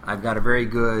thing, I've got a very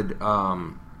good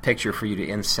picture for you to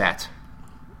inset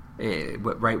right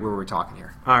where we're talking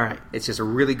here. All right. It's just a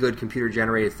really good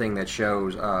computer-generated thing that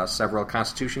shows several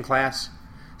Constitution-class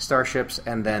starships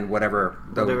and then whatever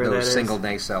those single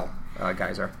nacelle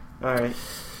guys are. All right.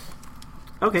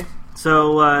 Okay.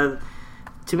 So,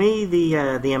 to me,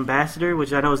 the Ambassador,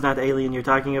 which I know is not the alien you're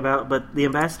talking about, but the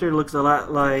Ambassador looks a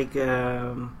lot like...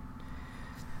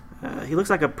 he looks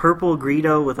like a purple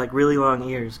Greedo with like really long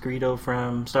ears. Greedo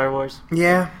from Star Wars.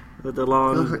 Yeah. With the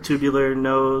long tubular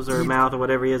nose or mouth or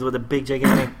whatever he is with the big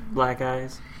gigantic black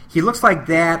eyes. He looks like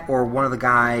that or one of the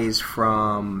guys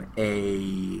from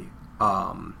a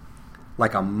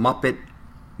like a Muppet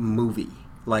movie.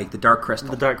 Like the Dark Crystal.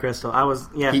 The Dark Crystal.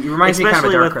 He reminds me kind of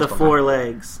a Dark Crystal. Especially with the 4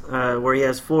 legs, where he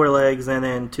has 4 legs and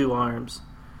then 2 arms.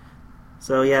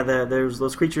 So yeah, there's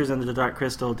those creatures in the Dark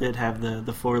Crystal did have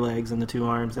the 4 legs and the 2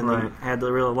 arms, and they had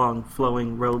the real long,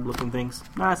 flowing robe-looking things.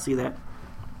 I see that.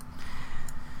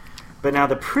 But now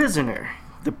the prisoner.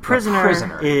 The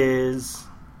prisoner is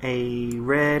a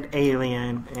red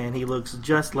alien, and he looks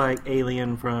just like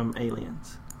Alien from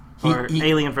Aliens.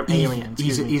 Alien from Aliens.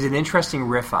 He's an interesting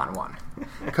riff on one.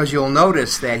 Because you'll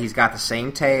notice that he's got the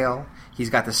same tail, he's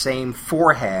got the same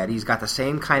forehead, he's got the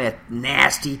same kind of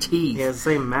nasty teeth. He has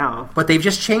the same mouth. But they've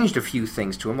just changed a few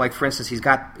things to him. Like, for instance, he's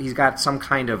got some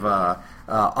kind of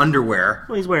underwear.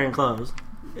 Well, he's wearing clothes.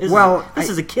 This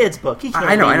is a kid's book. He can't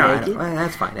be naked.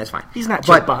 That's fine. He's not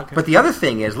Chewbacca. But the other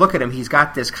thing is, look at him. He's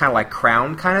got this kind of like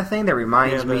crown kind of thing that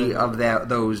reminds me of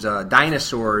those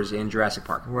dinosaurs in Jurassic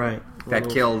Park. Right. That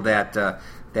killed that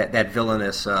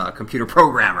villainous computer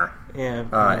programmer.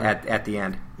 At the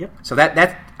end. Yep. So that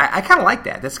I kind of like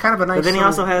that. That's kind of a nice. But then he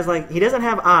also has he doesn't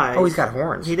have eyes. Oh, he's got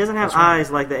horns. He doesn't have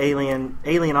eyes like the alien.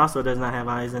 Alien also does not have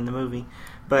eyes in the movie,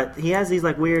 but he has these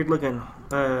weird looking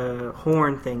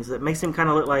horn things that makes him kind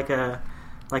of look like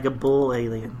a bull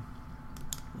alien.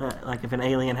 Like if an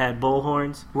alien had bull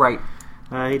horns. Right.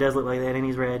 He does look like that, and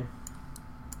he's red.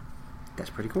 That's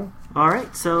pretty cool. All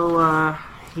right, so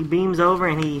he beams over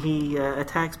and he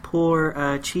attacks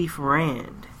poor Chief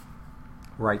Rand.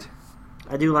 Right.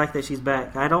 I do like that she's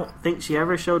back. I don't think she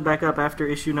ever showed back up after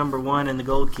issue number 1 and the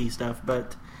Gold Key stuff,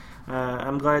 but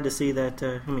I'm glad to see that.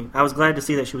 I was glad to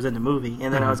see that she was in the movie,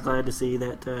 and then I was glad to see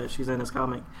that she's in this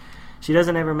comic. She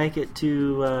doesn't ever make it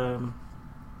to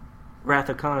Wrath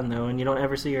of Khan, though, and you don't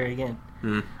ever see her again.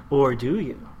 Mm. Or do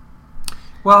you?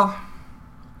 Well,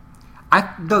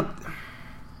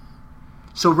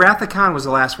 so Wrath of Khan was the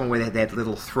last one where they had that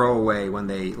little throwaway when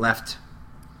they left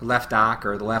Dock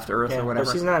or the left Earth or whatever.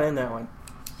 But she's not in that one.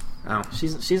 Oh,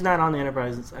 she's not on the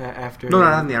Enterprise after. No,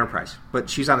 not on the Enterprise,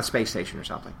 but she's on the space station or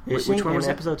something. Is she in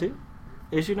episode 2?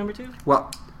 Issue number 2?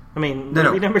 Well, I mean,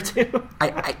 movie number 2.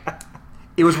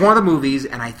 It was one of the movies,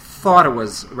 and I thought it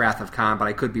was Wrath of Khan, but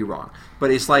I could be wrong. But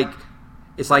it's like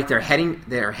they're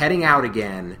heading out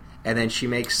again, and then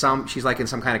she's like in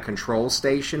some kind of control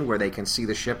station where they can see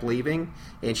the ship leaving,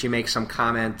 and she makes some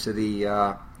comment to the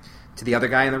other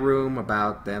guy in the room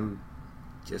about them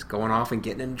just going off and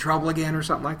getting in trouble again or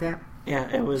something like that. Yeah,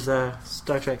 it was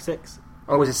Star Trek 6.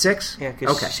 Oh, was it 6? Yeah,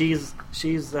 because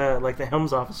she's like the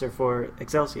Helms officer for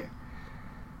Excelsior.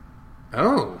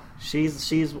 Oh.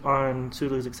 She's on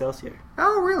Sulu's Excelsior.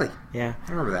 Oh, really? Yeah.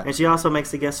 I remember that. And she also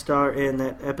makes a guest star in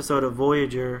that episode of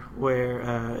Voyager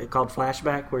where called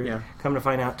Flashback, where come to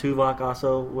find out Tuvok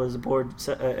also was aboard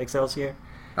Excelsior.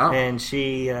 and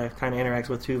she kind of interacts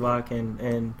with Tuvok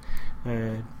and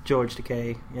George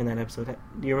Takei in that episode.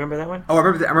 Do you remember that one? Oh, I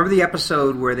remember the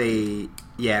episode where they...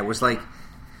 Yeah, it was like...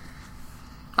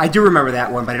 I do remember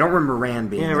that one, but I don't remember Rand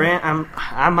being there. Rand,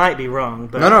 I might be wrong.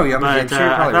 But, I'm sure you're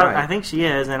probably right. I think she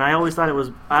is, and I always thought it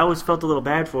was... I always felt a little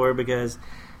bad for her because,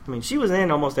 I mean, she was in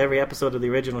almost every episode of the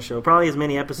original show, probably as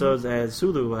many episodes as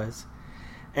Sulu was.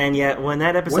 And yet, when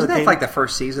that episode Wasn't that like the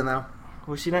first season, though?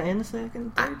 Was she not in the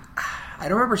second? Third? I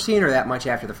don't remember seeing her that much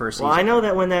after the first season. Well, I know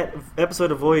that when that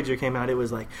episode of Voyager came out, it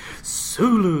was like,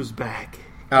 Sulu's back.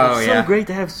 Oh, it's so great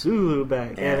to have Sulu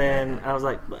back. Yeah. And then I was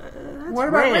like, that's what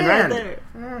about Rand? Right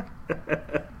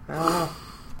there.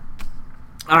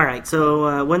 All right,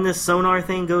 so when this sonar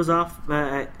thing goes off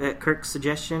at Kirk's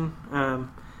suggestion,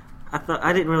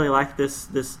 I didn't really like this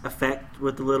effect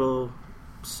with the little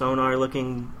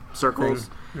sonar-looking circles.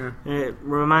 Yeah. It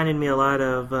reminded me a lot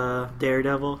of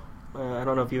Daredevil. I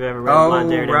don't know if you've ever read about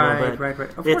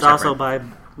Daredevil, but it's also by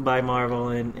Marvel,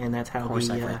 and that's how I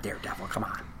read Daredevil. Come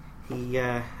on.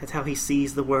 That's how he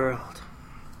sees the world.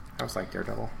 I was like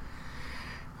Daredevil.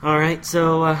 All right,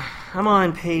 so I'm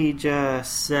on page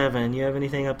 7. You have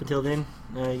anything up until then?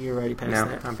 You're already past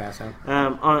that. No, I'm past that.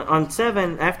 On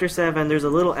 7, after 7, there's a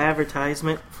little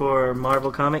advertisement for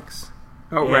Marvel Comics.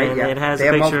 Oh, right, yeah. It has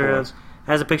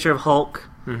a picture of Hulk.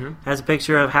 Mm-hmm. Has a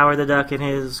picture of Howard the Duck and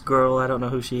his girl. I don't know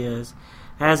who she is.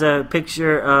 Has a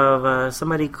picture of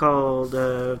somebody called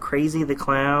Crazy the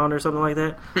Clown or something like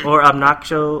that, or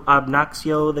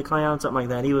Obnoxio the Clown, something like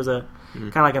that. He was a kind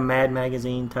of like a Mad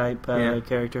Magazine type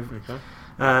character.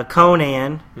 Okay.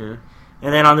 Conan,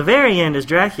 and then on the very end is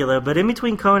Dracula. But in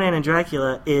between Conan and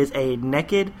Dracula is a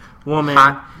naked woman,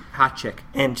 hot chick,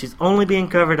 and she's only being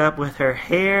covered up with her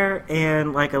hair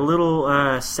and like a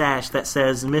little sash that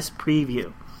says Miss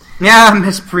Preview. Yeah,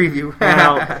 Miss Preview.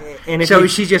 Now, and so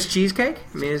is she just cheesecake?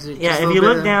 I mean, if you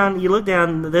look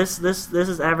down. This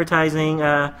is advertising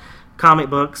comic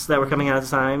books that were coming out at the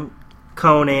time.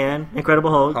 Conan,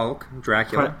 Incredible Hulk,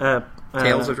 Dracula,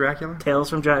 Tales of Dracula,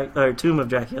 Tomb of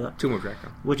Dracula,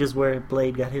 which is where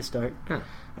Blade got his start. Huh.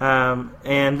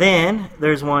 And then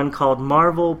there's one called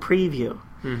Marvel Preview.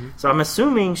 Mm-hmm. So I'm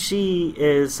assuming she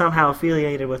is somehow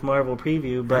affiliated with Marvel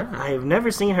Preview, but I have never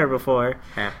seen her before.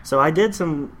 So I did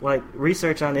some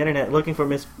research on the internet looking for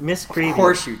Miss Preview. Of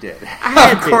course you did. I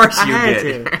had to.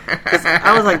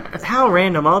 I was like, how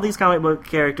random! All these comic book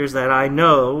characters that I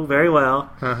know very well,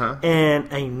 and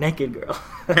a naked girl.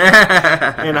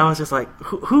 And I was just like,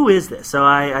 who is this? So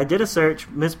I did a search,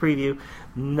 Miss Preview.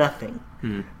 Nothing.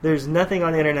 There's nothing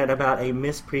on the internet about a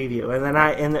Miss Preview. And then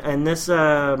in this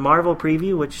Marvel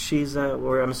Preview, which she's,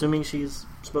 or I'm assuming she's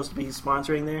supposed to be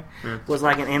sponsoring there, was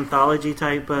like an anthology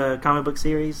type comic book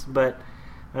series, but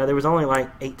there was only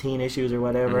like 18 issues or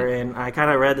whatever, and I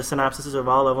kind of read the synopsises of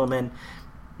all of them, and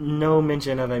no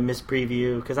mention of a Miss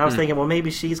Preview, because I was thinking, well, maybe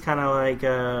she's kind of like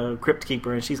a Crypt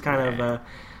Keeper, and she's kind of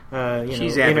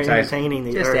she's entertaining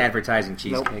the advertising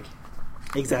cheesecake. Nope.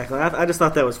 Exactly. I just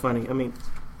thought that was funny. I mean,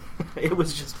 it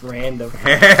was just random.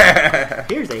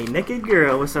 Here's a naked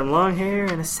girl with some long hair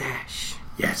and a sash.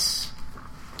 Yes.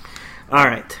 All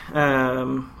right.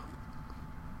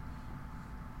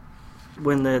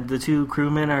 When the two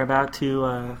crewmen are about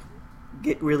to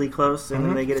get really close and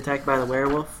then they get attacked by the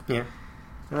werewolf. Yeah.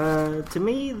 To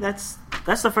me, that's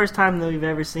the first time that we've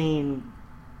ever seen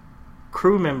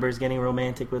crew members getting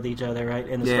romantic with each other, right?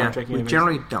 In the Star Trek universe. We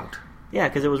generally don't. Yeah,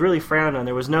 because it was really frowned on.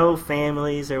 There was no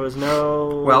families. There was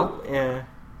no... Well,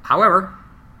 however...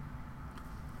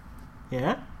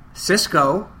 Yeah?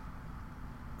 Cisco...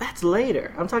 That's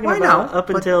later. I'm talking about up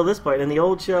until this point. In the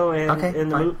old show and in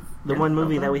the one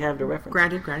movie that we have to reference.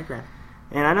 Granted.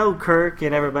 And I know Kirk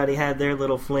and everybody had their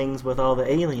little flings with all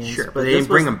the aliens. Sure, but they didn't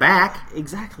bring them back.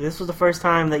 Exactly. This was the first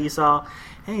time that you saw,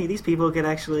 hey, these people could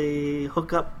actually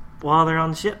hook up while they're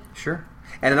on the ship. Sure.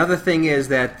 And another thing is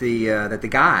that the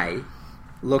guy...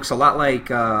 looks a lot like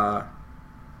Chekhov.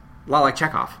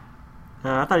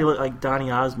 I thought he looked like Donny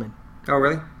Osmond. Oh,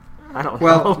 really? I don't know.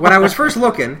 Well, when I was first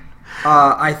looking,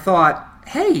 I thought,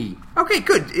 hey, okay,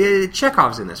 good.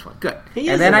 Chekhov's in this one. Good.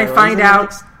 And then I find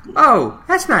out,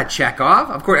 that's not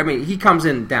Chekhov. Of course, I mean, he comes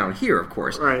in down here, of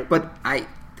course. Right. But I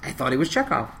thought he was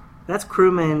Chekhov. That's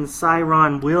crewman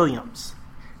Cyron Williams.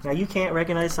 Now, you can't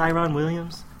recognize Cyron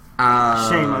Williams?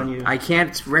 Shame on you. I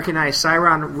can't recognize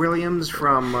Cyron Williams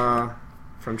from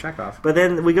Chekhov. But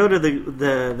then we go to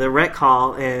the rec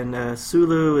hall, and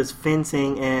Sulu is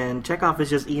fencing, and Chekhov is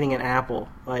just eating an apple,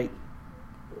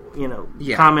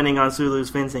 commenting on Sulu's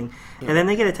fencing. Yeah. And then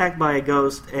they get attacked by a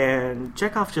ghost, and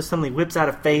Chekhov just suddenly whips out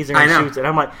a phaser and shoots it.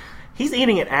 I'm like, He's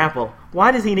eating an apple.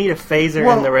 Why does he need a phaser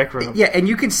in the rec room? Yeah, and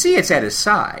you can see it's at his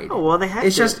side. Oh, well, they have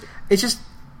It's just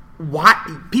why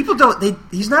people don't.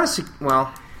 He's not a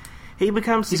well. He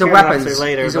becomes he's a weapons officer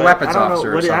later. He's a weapons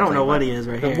officer. I don't know what he is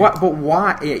right here. But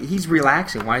why? He's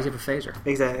relaxing. Why does he have a phaser?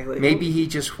 Exactly. Maybe he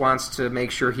just wants to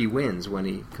make sure he wins when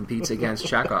he competes against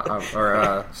Chekhov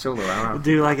or Sulu. I don't know.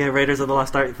 Do like a Raiders of the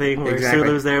Lost Ark thing where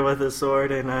Sulu's there with his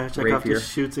sword and Chekhov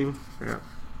just shoots him. Yeah.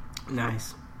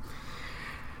 Nice.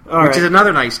 Which is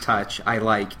another nice touch I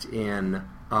liked in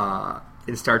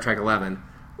Star Trek 11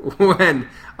 when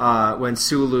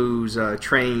Sulu's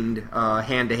trained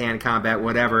hand-to-hand combat,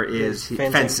 whatever, is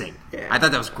fencing. Yeah. I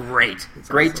thought that was great.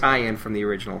 Great tie-in from the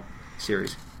original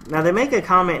series. Now they make a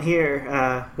comment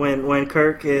here when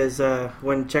Kirk is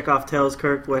when Chekhov tells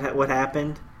Kirk what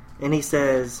happened, and he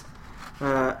says,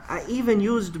 "I even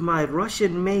used my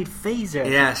Russian-made phaser."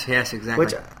 Yes, exactly.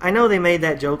 Which I know they made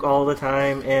that joke all the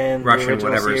time in Russian, the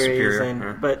original whatever, series,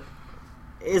 superior. but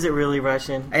is it really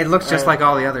Russian? It looks just like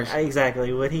all the others.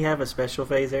 Exactly. Would he have a special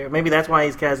phaser? Maybe that's why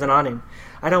he's casting on him.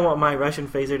 I don't want my Russian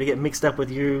phaser to get mixed up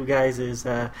with you guys'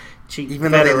 cheap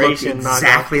Even though they look Federation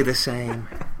exactly the same.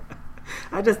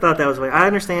 I just thought that was weird. I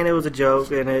understand it was a joke,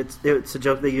 and it's a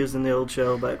joke they used in the old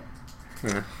show, but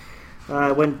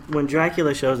when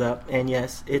Dracula shows up, and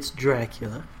yes, it's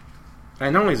Dracula.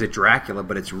 And not only is it Dracula,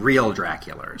 but it's real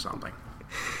Dracula or something.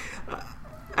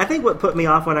 I think what put me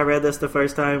off when I read this the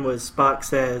first time was Spock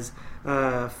says,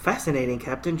 "Fascinating,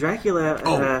 Captain.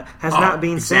 Dracula has not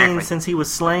been seen since he was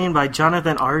slain by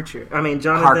Jonathan Harker.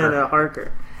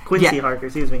 Quincy Harker,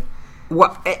 excuse me."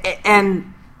 But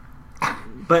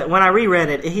when I reread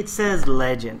it, it says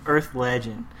legend, Earth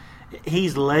legend.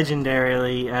 He's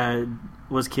legendarily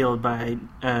was killed by.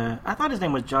 I thought his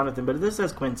name was Jonathan, but this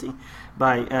says Quincy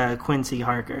by Quincy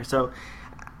Harker. So,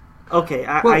 okay,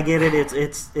 I get it.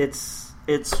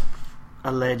 It's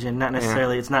a legend, not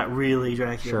necessarily. It's not really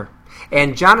Dracula. Sure.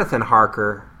 And Jonathan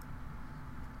Harker.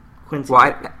 Quincy.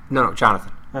 No,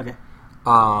 Jonathan. Okay.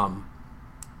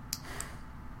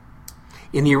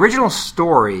 In the original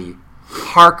story,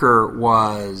 Harker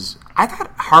was. I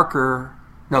thought Harker.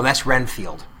 No, that's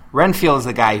Renfield. Renfield is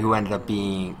the guy who ended up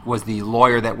was the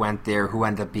lawyer that went there, who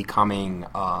ended up becoming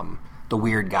the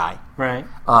weird guy. Right.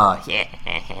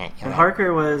 And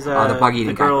Harker was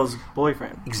the girl's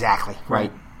boyfriend. Exactly.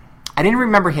 Right. I didn't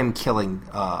remember him killing him.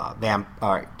 I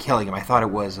thought it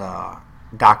was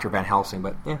Dr. Van Helsing,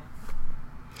 but yeah.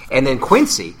 And then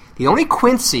Quincy. The only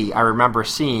Quincy I remember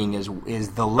seeing is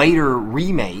the later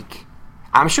remake.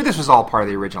 I'm sure this was all part of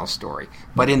the original story,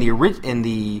 but in the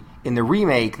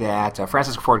remake that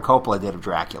Francis Ford Coppola did of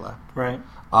Dracula, right?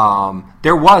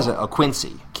 There was a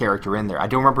Quincy character in there. I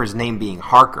don't remember his name being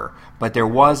Harker, but there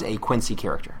was a Quincy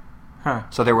character. Huh.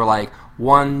 So there were like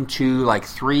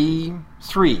three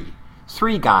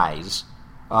guys,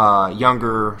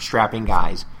 younger strapping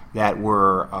guys that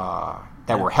were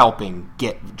helping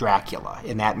get Dracula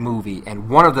in that movie, and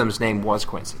one of them's name was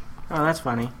Quincy. Oh, that's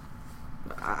funny.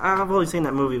 I've only seen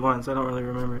that movie once. I don't really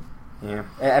remember it. Yeah,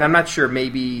 and I'm not sure.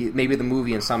 Maybe the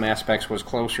movie in some aspects was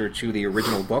closer to the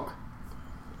original book.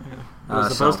 Yeah. It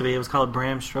was supposed to be. It was called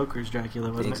Bram Stoker's Dracula,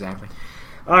 wasn't it? Exactly.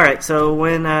 All right. So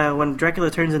when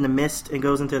Dracula turns into mist and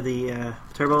goes into the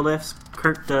turbo lifts,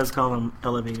 Kirk does call them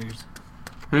elevators.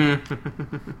 Yeah.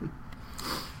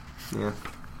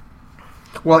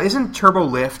 Well, isn't turbo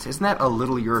lift? Isn't that a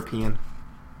little European?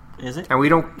 Is it? And we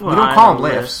don't call them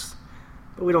lifts.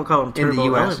 But we don't call them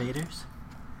turbo elevators.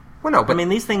 Well, no, but I mean,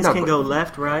 these things can go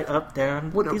left, right, up,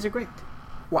 down. Well, these are great.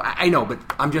 Well, I know, but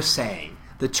I'm just saying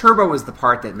the turbo is the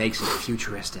part that makes it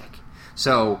futuristic.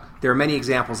 So there are many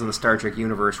examples in the Star Trek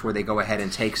universe where they go ahead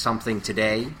and take something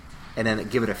today and then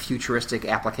give it a futuristic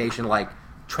application, like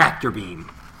tractor beam.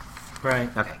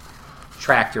 Right. Okay.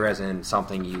 Tractor, as in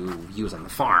something you use on the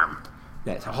farm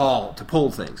to pull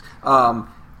things. So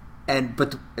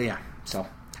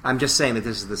I'm just saying that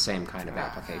this is the same kind of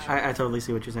application. I totally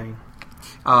see what you're saying.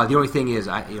 The only thing is,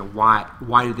 why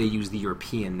did they use the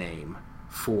European name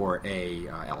for a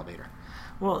elevator?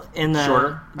 Well,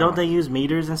 shorter? Don't they use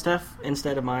meters and stuff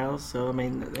instead of miles? So I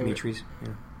mean, meters,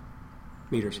 yeah.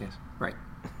 Meters, yes, right.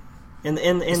 In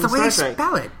it's the way they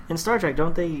spell it. In Star Trek,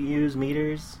 don't they use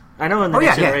meters? I know in the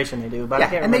Next Generation they do, but I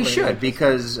can't remember. And they should,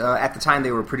 because at the time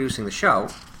they were producing the show,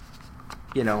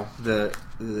 the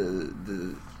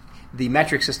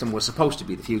metric system was supposed to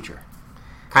be the future.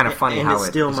 Kind of funny how it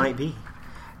still might be.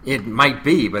 It might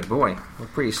be, but boy, we're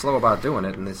pretty slow about doing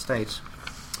it in the States.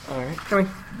 All right.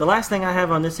 The last thing I have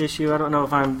on this issue, I don't know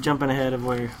if I'm jumping ahead of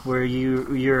where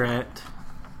you're at.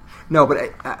 No,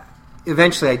 but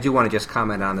eventually I do want to just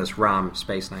comment on this ROM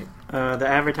Space Knight. The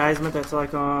advertisement that's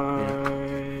like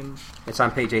on... It's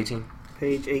on page 18.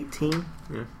 Page 18?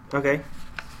 Yeah. Okay.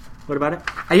 What about it?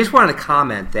 I just wanted to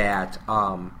comment that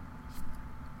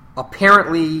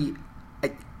apparently...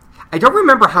 I don't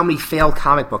remember how many failed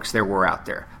comic books there were out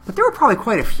there, but there were probably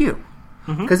quite a few.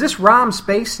 Because this ROM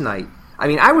Space Knight... I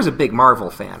mean, I was a big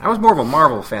Marvel fan. I was more of a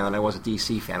Marvel fan than I was a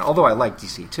DC fan, although I like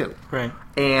DC too. Right.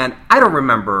 And I don't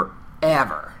remember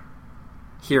ever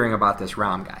hearing about this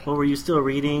ROM guy. Well, were you still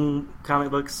reading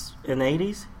comic books in the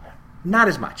 80s? Not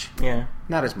as much. Yeah.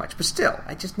 Not as much. But still,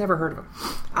 I just never heard of him.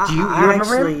 Do you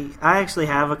remember him? I actually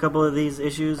have a couple of these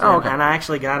issues, and I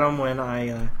actually got them when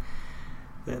I...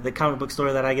 The comic book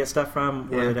store that I get stuff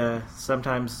from would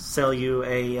sometimes sell you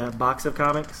a box of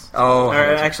comics. Oh. Or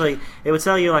actually, it would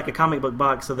sell you like a comic book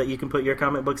box so that you can put your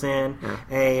comic books in,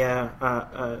 a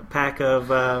pack of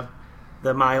the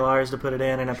Mylars to put it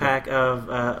in, and a pack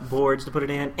of boards to put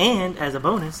it in, and as a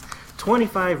bonus,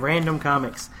 25 random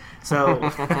comics. So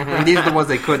and these are the ones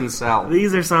they couldn't sell.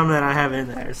 These are some that I have in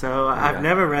there. So I've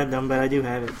never read them, but I do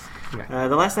have it. Okay.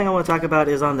 The last thing I want to talk about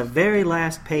is on the very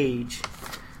last page.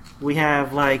 We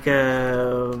have like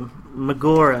Megora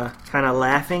kind of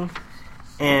laughing,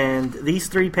 and these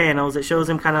 3 panels, it shows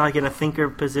him kind of like in a thinker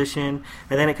position,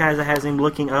 and then it kind of has him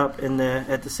looking up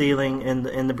at the ceiling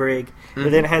in the brig,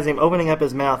 and then it has him opening up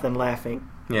his mouth and laughing.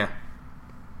 Yeah.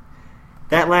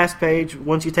 That last page,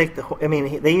 once you take they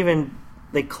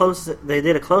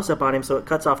did a close up on him, so it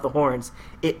cuts off the horns.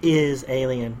 It is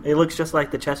Alien. It looks just like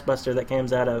the chest buster that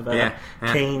comes out of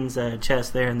Kane's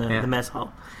chest there in the mess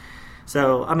hall.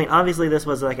 So, I mean, obviously this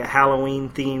was like a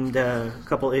Halloween-themed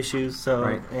couple issues, so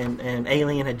right. and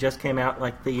Alien had just came out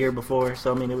like the year before,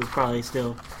 so I mean, it was probably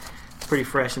still pretty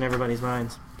fresh in everybody's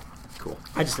minds. Cool.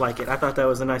 I just like it. I thought that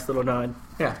was a nice little nod.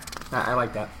 Yeah, I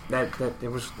like that. That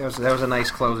was a nice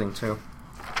closing, too.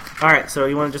 All right, so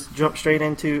you want to just jump straight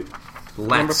into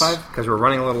number 5? Because we're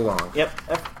running a little long. Yep.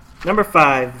 Number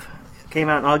 5 came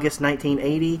out in August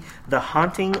 1980, The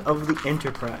Haunting of the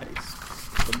Enterprise.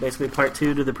 So basically part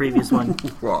 2 to the previous one.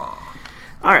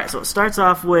 Alright, so it starts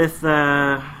off with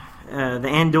the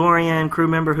Andorian crew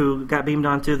member who got beamed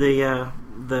onto the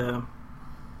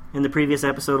in the previous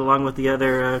episode along with the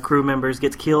other crew members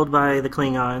gets killed by the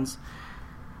Klingons.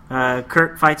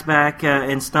 Kirk fights back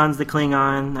and stuns the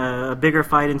Klingon. A bigger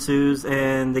fight ensues,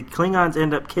 and the Klingons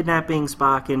end up kidnapping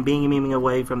Spock and beaming him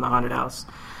away from the haunted house.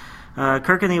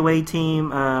 Kirk and the away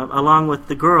team, along with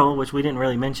the girl, which we didn't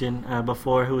really mention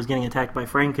before, who was getting attacked by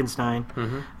Frankenstein.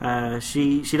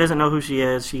 She doesn't know who she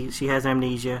is. She has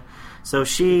amnesia. So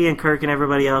she and Kirk and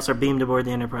everybody else are beamed aboard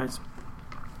the Enterprise.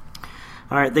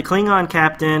 All right, the Klingon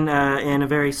captain, in a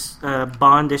very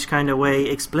Bondish kind of way,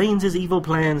 explains his evil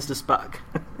plans to Spock,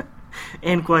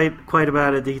 in quite a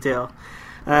bit of detail.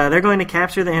 They're going to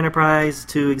capture the Enterprise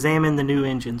to examine the new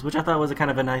engines, which I thought was a kind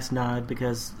of a nice nod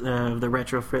because of the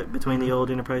retrofit between the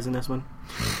old Enterprise and this one.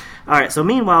 All right, so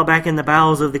meanwhile, back in the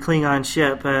bowels of the Klingon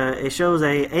ship, it shows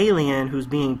a alien who's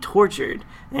being tortured,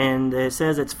 and it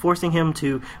says it's forcing him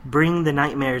to bring the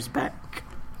nightmares back.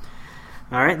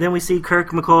 All right, then we see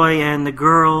Kirk, McCoy, and the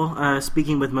girl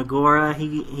speaking with Megora.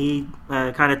 He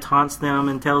kind of taunts them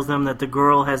and tells them that the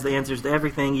girl has the answers to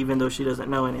everything, even though she doesn't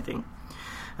know anything.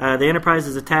 The Enterprise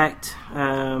is attacked,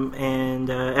 and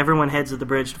everyone heads to the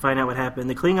bridge to find out what happened.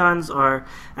 The Klingons are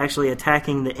actually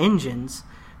attacking the engines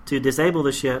to disable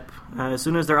the ship. As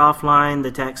soon as they're offline, the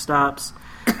attack stops.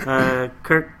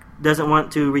 Kirk doesn't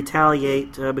want to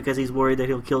retaliate because he's worried that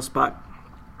he'll kill Spock.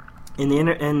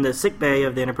 In the sick bay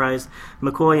of the Enterprise,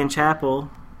 McCoy and Chapel,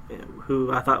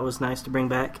 who I thought was nice to bring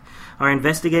back, are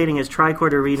investigating his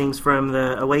tricorder readings from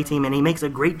the away team, and he makes a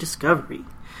great discovery.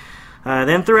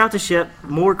 Then throughout the ship,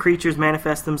 more creatures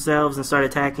manifest themselves and start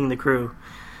attacking the crew.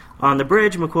 On the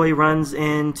bridge, McCoy runs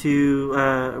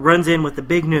in with the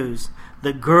big news.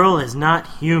 The girl is not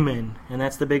human. And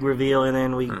that's the big reveal, and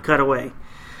then we cut away.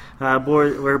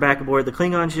 We're back aboard the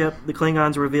Klingon ship. The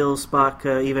Klingons reveal Spock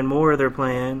even more of their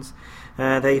plans.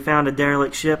 They found a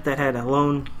derelict ship that had a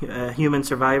lone human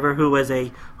survivor who was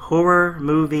a horror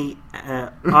movie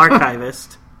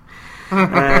archivist.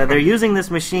 They're using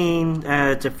this machine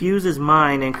to fuse his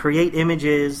mind and create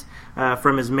images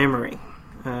from his memory.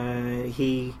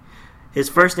 His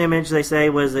first image, they say,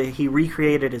 was he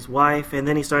recreated his wife, and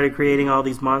then he started creating all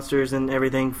these monsters and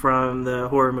everything from the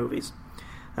horror movies.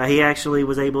 He actually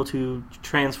was able to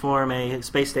transform a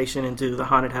space station into the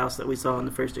haunted house that we saw in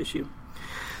the first issue.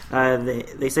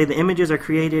 They say the images are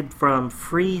created from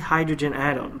free hydrogen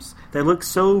atoms that look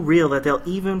so real that they'll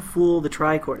even fool the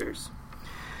tricorders.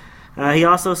 He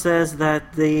also says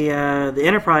that the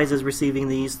Enterprise is receiving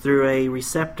these through a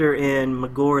receptor in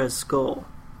Magora's skull.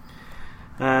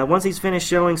 Once he's finished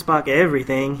showing Spock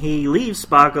everything, he leaves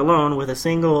Spock alone with a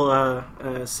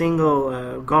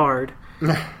single guard.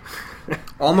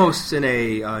 Almost in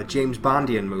a James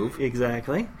Bondian move.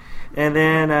 Exactly. And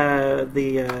then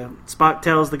Spock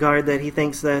tells the guard that he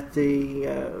thinks that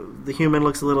the human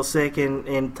looks a little sick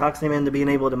and talks him into being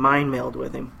able to mind meld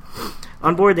with him.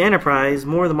 On board the Enterprise,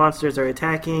 more of the monsters are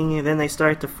attacking, and then they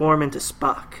start to form into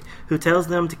Spock, who tells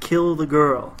them to kill the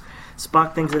girl.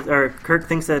 Kirk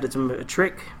thinks that it's a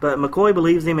trick, but McCoy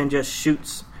believes him and just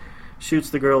shoots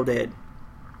the girl dead.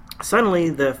 Suddenly,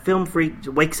 the film freak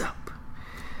wakes up.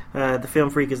 The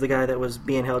film freak is the guy that was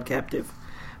being held captive.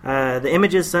 The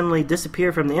images suddenly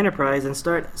disappear from the Enterprise and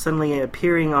start suddenly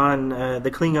appearing on the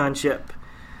Klingon ship.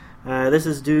 This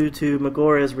is due to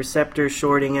Magora's receptor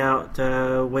shorting out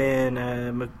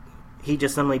when he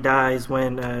just suddenly dies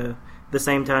when the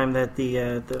same time that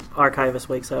the archivist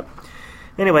wakes up.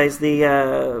 Anyways, the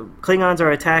Klingons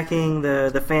are attacking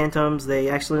the Phantoms. They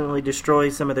accidentally destroy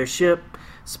some of their ship.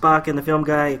 Spock and the film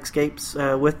guy escapes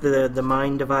with the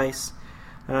mind device.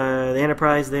 The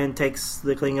Enterprise then takes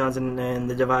the Klingons and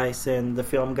the device and the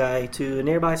film guy to a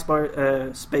nearby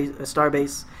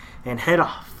starbase and head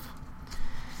off.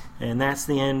 And that's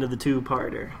the end of the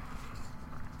two-parter.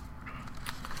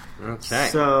 Okay.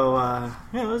 So,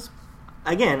 it was...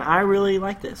 Again, I really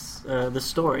like this, the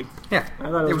story. Yeah,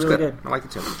 I thought it was really good. I liked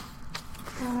it too.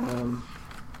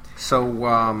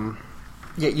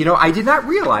 I did not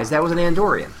realize that was an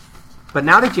Andorian. But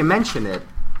now that you mention it,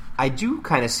 I do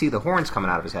kind of see the horns coming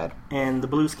out of his head. And the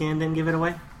blue skin didn't give it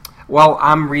away? Well,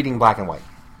 I'm reading black and white.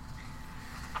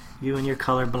 You and your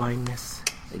color blindness.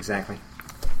 Exactly.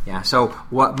 Yeah. So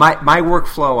what my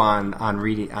workflow on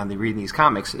reading these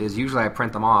comics is usually I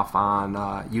print them off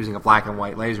on using a black and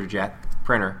white LaserJet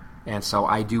printer, and so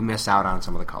I do miss out on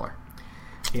some of the color.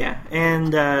 Yeah,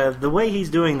 and the way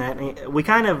he's doing that, we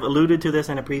kind of alluded to this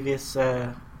in a previous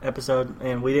episode,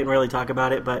 and we didn't really talk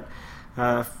about it, but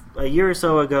a year or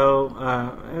so ago,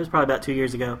 it was probably about 2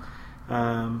 years ago,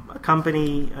 a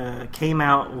company came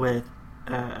out with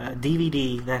a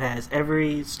DVD that has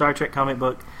every Star Trek comic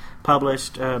book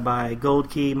published by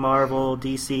Gold Key, Marvel,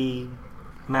 DC,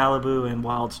 Malibu, and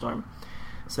Wildstorm.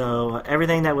 So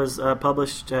everything that was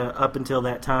published up until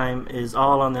that time is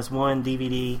all on this one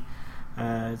DVD.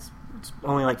 It's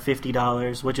only like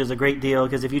 $50, which is a great deal,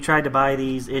 because if you tried to buy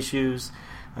these issues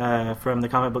from the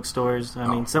comic book stores, I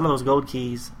mean, some of those Gold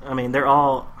Keys, I mean, they're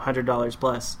all $100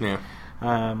 plus. Yeah.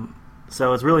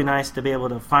 So it's really nice to be able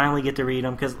to finally get to read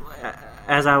them, because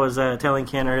as I was telling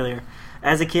Ken earlier,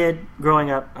 as a kid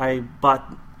growing up, I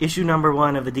bought issue number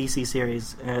 1 of the DC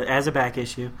series as a back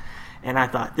issue, and I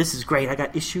thought, this is great, I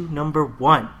got issue number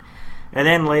 1. And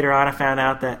then later on I found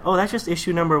out that, that's just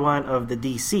issue number 1 of the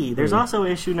DC. There's also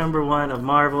issue number 1 of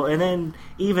Marvel, and then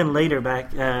even later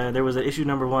back, there was an issue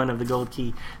number 1 of the Gold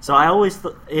Key. So I always,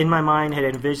 in my mind, had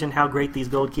envisioned how great these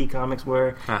Gold Key comics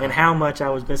were, and how much I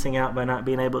was missing out by not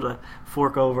being able to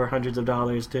fork over hundreds of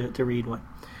dollars to read one.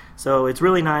 So it's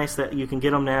really nice that you can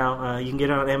get them now. You can get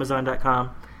it on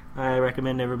Amazon.com. I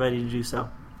recommend everybody to do so.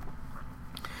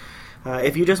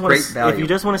 If you just want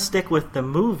to stick with the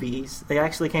movies, they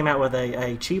actually came out with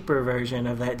a cheaper version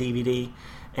of that DVD,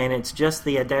 and it's just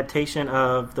the adaptation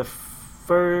of the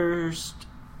first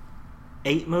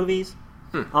 8 movies,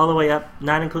 all the way up,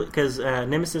 not include, because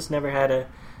Nemesis never had a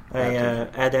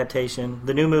adaptation.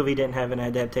 The new movie didn't have an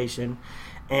adaptation,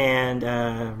 and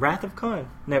Wrath of Khan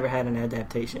never had an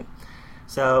adaptation.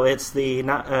 So it's the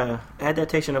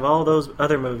adaptation of all those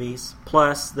other movies,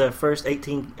 plus the first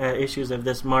 18 issues of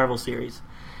this Marvel series.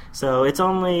 So it's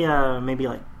only maybe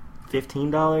like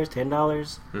 $15,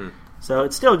 $10. So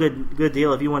it's still a good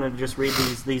deal if you want to just read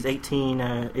these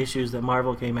 18 issues that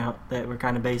Marvel came out that were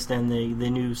kind of based in the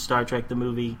new Star Trek the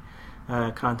movie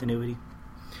continuity.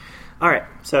 All right,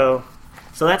 so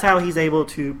that's how he's able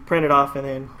to print it off and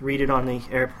then read it on the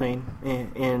airplane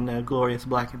in glorious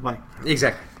black and white.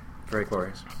 Exactly. Very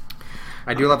glorious.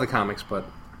 I do love the comics, but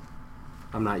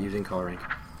I'm not using color ink.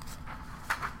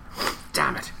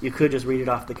 Damn it. You could just read it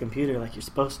off the computer like you're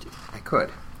supposed to. I could.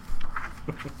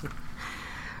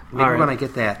 Maybe when I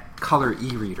get that color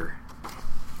e-reader.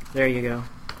 There you go.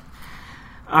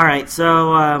 All right,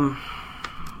 so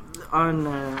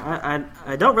I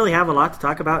don't really have a lot to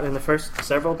talk about in the first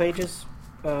several pages.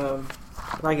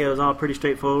 Like it was all pretty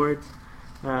straightforward.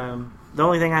 The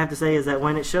only thing I have to say is that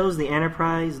when it shows the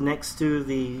Enterprise next to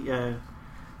the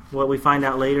what we find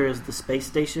out later is the space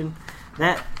station,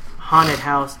 that haunted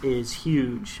house is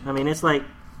huge. I mean, it's like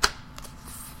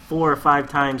 4 or 5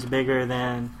 times bigger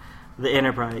than the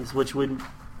Enterprise, which would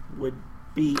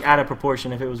be out of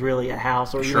proportion if it was really a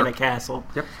house or even a castle.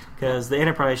 Yep. Because the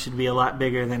Enterprise should be a lot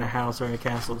bigger than a house or a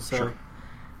castle. So, sure.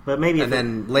 But maybe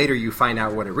then later you find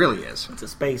out what it really is. It's a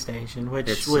space station,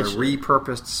 it's a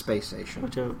repurposed space station.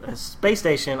 Which a space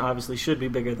station obviously should be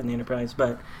bigger than the Enterprise,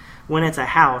 but when it's a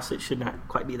house, it should not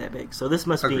quite be that big. So this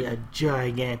must be a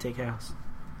gigantic house.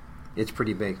 It's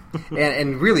pretty big,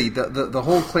 and really the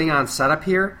whole Klingon setup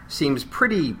here seems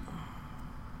pretty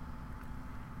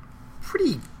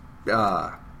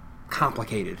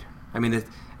complicated. I mean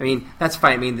that's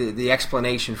fine. I mean the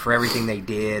explanation for everything they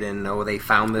did, and they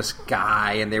found this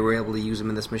guy, and they were able to use him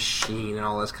in this machine, and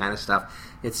all this kind of stuff.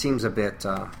 It seems a bit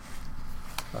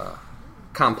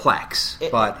complex,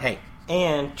 but hey.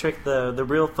 And trick the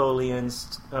real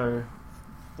Tholians, or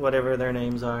whatever their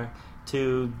names are,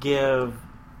 to give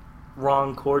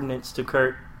wrong coordinates to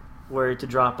Kirk where to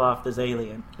drop off this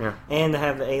alien. Yeah. And to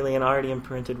have the alien already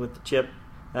imprinted with the chip.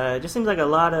 It just seems like a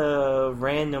lot of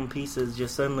random pieces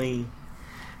just suddenly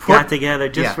got together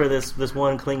just for this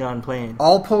one Klingon plan.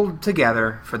 All pulled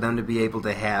together for them to be able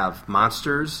to have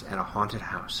monsters and a haunted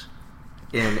house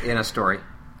in a story.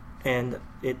 And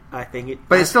I think it...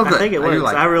 But it's still good. I think it works.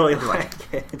 I really like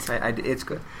it. It's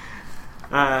good.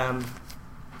 I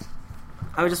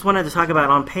just wanted to talk about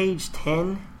on page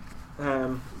 10,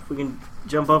 if we can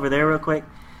jump over there real quick.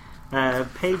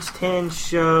 Page 10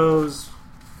 shows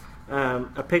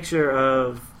a picture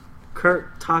of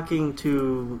Kirk talking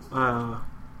to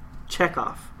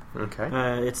Chekhov. Okay.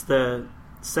 It's the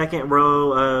second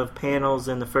row of panels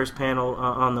and the first panel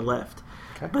on the left.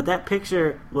 Okay. But that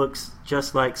picture looks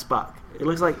just like Spock. It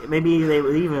looks like maybe they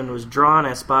even was drawn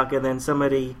as Spock, and then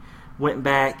somebody went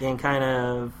back and kind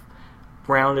of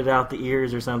rounded out the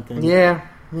ears or something. Yeah.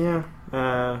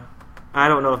 I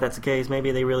don't know if that's the case.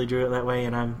 Maybe they really drew it that way,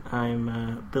 and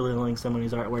I'm belittling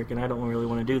somebody's artwork, and I don't really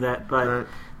want to do that. But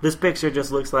this picture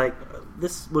just looks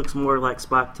more like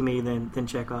Spock to me than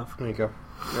Chekhov. There you go.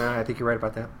 I think you're right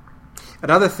about that.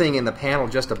 Another thing in the panel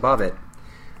just above it.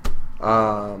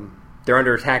 They're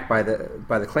under attack by the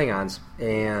Klingons,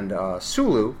 and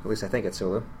Sulu, at least I think it's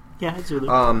Sulu. Yeah, it's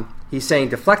Sulu. He's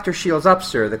saying, "Deflector shields up,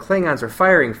 sir. The Klingons are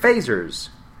firing phasers."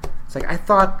 It's like I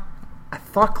thought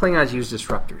Klingons use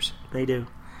disruptors. They do.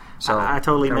 So I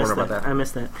totally missed that. I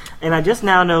missed that, and I just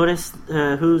now noticed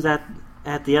who's at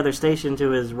the other station to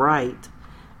his right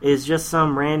is just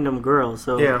some random girl.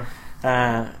 So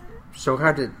yeah. So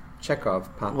how did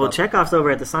Chekhov pop up? Well, Chekhov's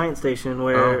over at the science station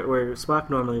where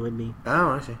Spock normally would be. Oh,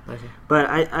 I see. But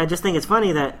I just think it's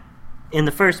funny that in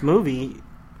the first movie,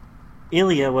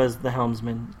 Ilya was the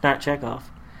helmsman, not Chekhov.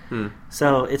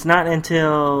 So it's not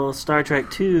until Star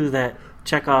Trek II that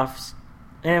Chekhov's...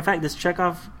 And in fact, does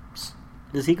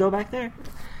he go back there?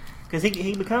 Because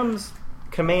he becomes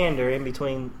commander in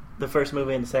between the first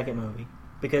movie and the second movie.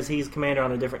 Because he's commander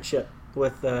on a different ship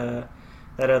with...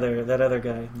 That other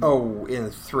guy. Oh,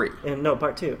 in 3. No,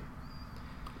 part 2.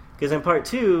 Because in part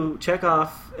 2,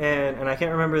 Chekhov and I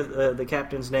can't remember the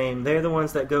captain's name. They're the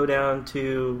ones that go down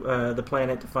to the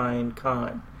planet to find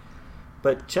Khan.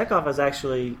 But Chekhov is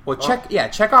actually... Well,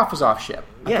 Chekhov was off ship.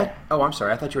 Yeah. I'm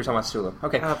sorry. I thought you were talking about Sulu.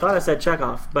 Okay. I thought I said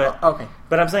Chekhov, but okay.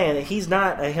 But I'm saying that he's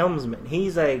not a helmsman.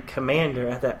 He's a commander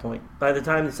at that point. By the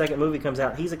time the second movie comes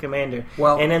out, he's a commander.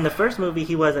 Well, and in the first movie,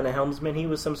 he wasn't a helmsman. He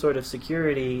was some sort of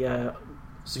security.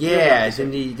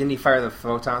 Didn't he fire the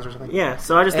photons or something? Yeah,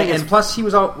 so I just think and plus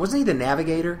wasn't he the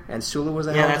navigator and Sulu was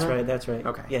the helmsman? Yeah, that's right.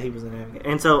 Okay. Yeah, he was the navigator.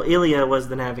 And so Ilya was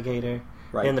the navigator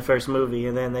in the first movie,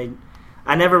 and then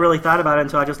I never really thought about it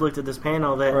until I just looked at this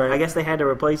panel that I guess they had to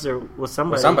replace her with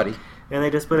somebody. And they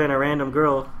just put in a random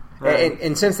girl.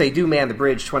 And since they do man the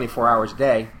bridge 24 hours a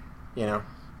day,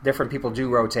 different people do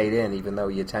rotate in, even though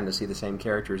you tend to see the same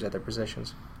characters at their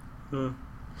positions.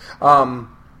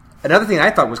 Another thing I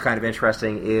thought was kind of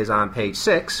interesting is on page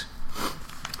 6,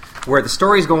 where the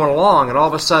story's going along, and all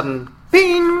of a sudden,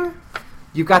 bing!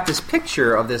 You've got this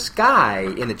picture of this guy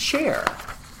in a chair.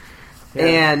 Yeah.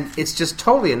 And it's just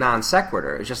totally a non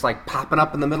sequitur. It's just like popping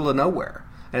up in the middle of nowhere.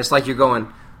 And it's like you're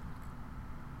going,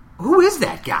 who is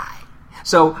that guy?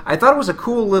 So I thought it was a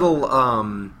cool little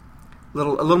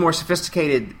more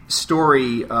sophisticated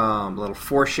story, little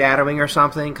foreshadowing or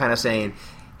something, kind of saying,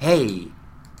 hey,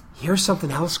 here's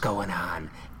something else going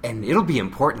on, and it'll be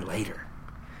important later.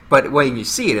 But when you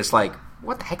see it, it's like,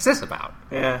 what the heck's this about?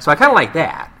 Yeah. So I kind of like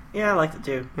that. Yeah, I liked it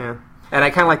too. Yeah. And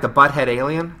I kind of like the butthead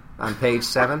alien on page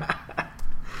 7.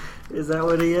 Is that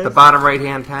what he is? The bottom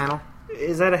right-hand panel.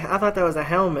 Is that I thought that was a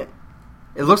helmet.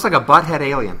 It looks like a butthead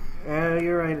alien.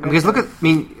 You're right. Because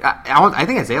I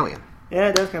think it's alien. Yeah,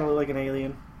 it does kind of look like an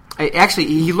alien. Actually,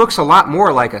 he looks a lot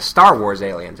more like a Star Wars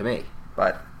alien to me.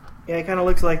 But Yeah, he kind of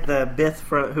looks like the Bith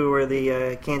who were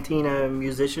the Cantina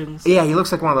musicians. Yeah, he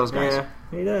looks like one of those guys. Yeah,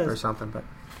 he does. Or something, but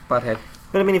butthead.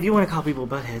 But I mean, if you want to call people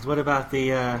buttheads, what about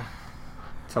the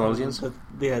Telosians?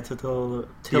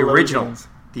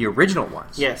 The original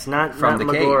ones. Yes, not from the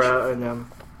Megora and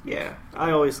them. Yeah,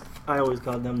 I always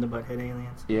called them the butthead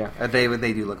aliens. Yeah, they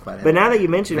do look butthead. But now that you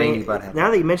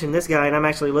mention this guy, and I'm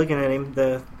actually looking at him,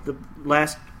 the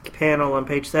last panel on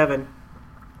page 7,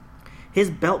 his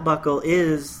belt buckle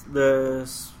is the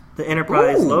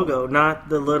Enterprise logo, not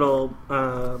the little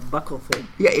buckle thing.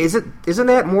 Yeah, isn't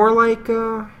that more like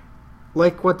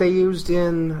what they used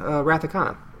in Wrath of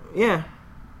Khan? Yeah.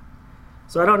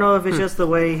 So I don't know if it's just the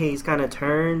way he's kind of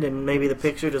turned, and maybe the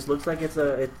picture just looks like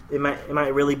it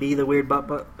might really be the weird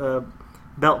belt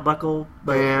buckle,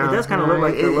 but it does kind of look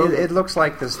like the logo. It looks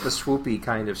like the swoopy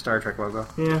kind of Star Trek logo.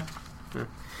 Yeah.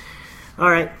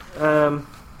 All right.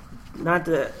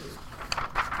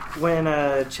 When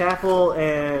Chapel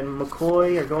and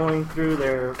McCoy are going through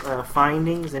their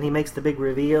findings, and he makes the big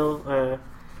reveal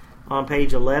on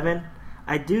page 11,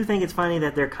 I do think it's funny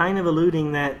that they're kind of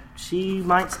alluding that she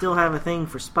might still have a thing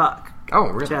for Spock. Oh,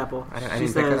 really? Chapel. I didn't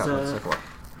pick that up.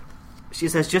 She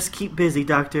says, "Just keep busy,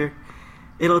 Doctor.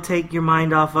 It'll take your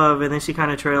mind off of," and then she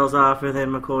kind of trails off, and then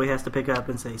McCoy has to pick up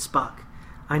and say, "Spock,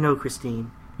 I know,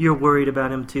 Christine. You're worried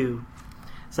about him, too."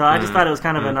 So I just thought it was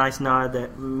kind of a nice nod that,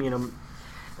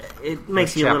 it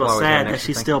makes you a little sad that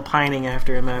she's still pining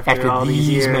after him after all these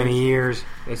years. Many years.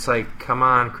 It's like, come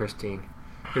on, Christine.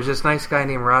 There's this nice guy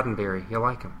named Roddenberry. You'll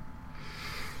like him.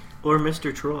 Or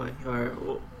Mr. Troy,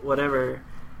 or whatever.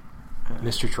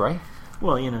 Mr. Troy?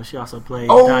 Well, she also played...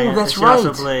 that's she right. She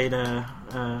also played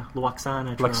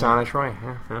Lwaxana Troy. Lwaxana Troy,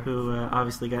 yeah. Who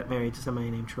obviously got married to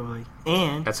somebody named Troy.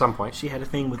 And... at some point. She had a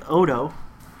thing with Odo.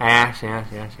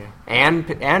 Yeah.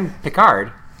 And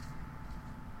Picard.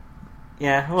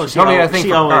 Yeah, well, she always...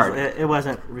 It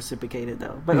wasn't reciprocated,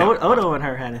 though. But no. Odo and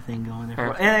her had a thing going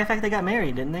there. And in fact, they got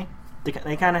married, didn't they?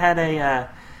 They kind of had a...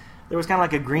 there was kind of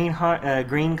like a green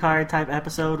card type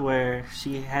episode where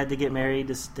she had to get married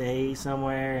to stay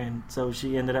somewhere, and so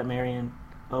she ended up marrying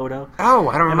Odo. Oh,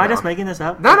 I don't remember. Am I just making this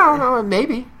up? No,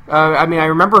 maybe. I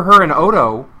remember her and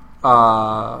Odo...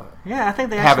 yeah, I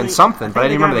think they having something, but I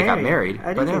didn't remember they got married.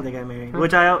 I didn't think they got married.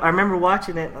 Which I remember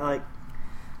watching it, like...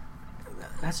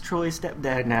 That's Troy's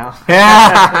stepdad now.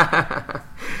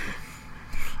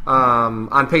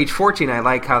 On page 14, I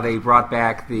like how they brought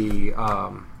back the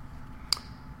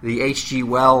H.G.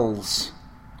 Wells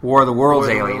War of the Worlds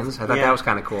aliens. I thought that was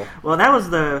kind of cool. Well, that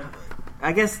was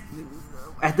I guess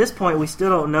at this point we still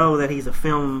don't know that he's a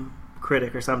film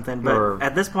critic or something. But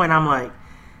at this point, I'm like,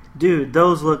 dude,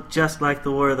 those look just like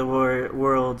the War of the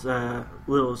Worlds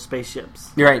little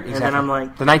spaceships. You're right, exactly. And then I'm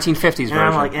like... the 1950s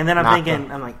version. And then I'm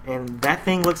thinking, and that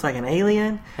thing looks like an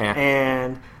alien,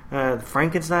 and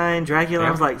Frankenstein, Dracula.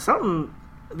 I was like,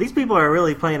 these people are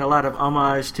really playing a lot of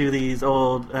homage to these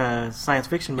old science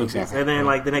fiction movies. Exactly. And then,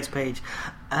 the next page,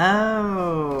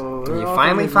 you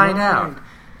finally find out.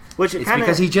 Which it's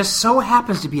because he just so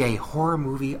happens to be a horror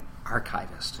movie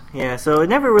archivist. Yeah, so it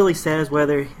never really says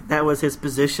whether that was his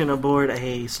position aboard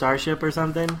a starship or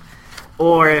something,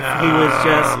 or if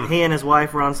he and his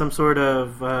wife were on some sort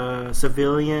of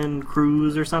civilian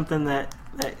cruise or something that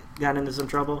got into some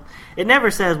trouble. It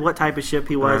never says what type of ship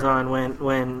he was on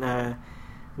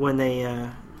when they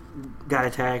got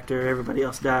attacked or everybody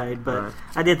else died, but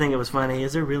I did think it was funny.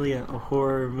 Is there really a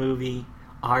horror movie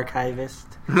archivist?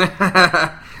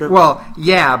 Well,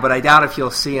 yeah, but I doubt if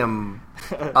you'll see him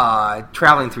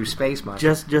traveling through space much.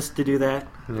 Just to do that.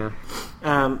 Yeah.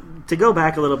 To go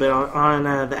back a little bit on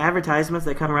the advertisements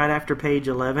that come right after page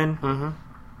 11,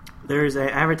 there's an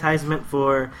advertisement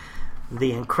for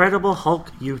the Incredible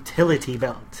Hulk utility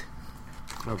belt.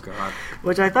 Oh God!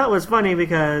 Which I thought was funny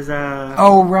because.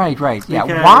 Right. Yeah.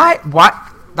 Why?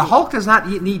 The Hulk does not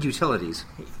need utilities.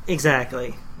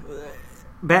 Exactly.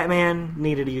 Batman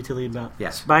needed a utility belt.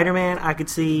 Yes. Spider-Man, I could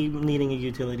see needing a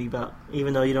utility belt,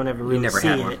 even though you don't ever really see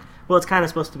it. Well, it's kind of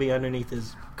supposed to be underneath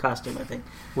his costume, I think.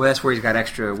 Well, that's where he's got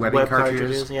extra webbing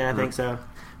cartridges. Yeah, I think so.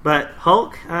 But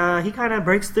Hulk, he kind of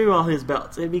breaks through all his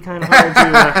belts. It'd be kind of hard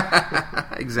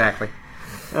to... Exactly.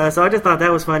 So I just thought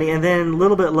that was funny. And then a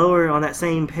little bit lower on that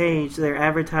same page, they're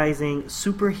advertising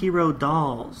superhero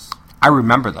dolls. I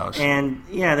remember those. And,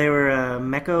 yeah, they were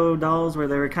Mecco dolls where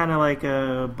they were kind of like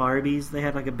Barbies. They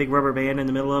had like a big rubber band in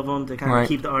the middle of them to kind of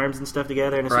keep the arms and stuff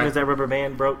together. And as soon as that rubber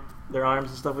band broke, their arms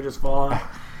and stuff would just fall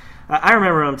off. I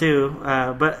remember them, too.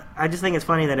 But I just think it's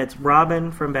funny that it's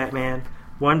Robin from Batman,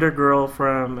 Wonder Girl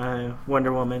from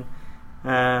Wonder Woman,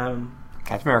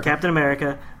 Captain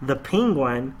America, the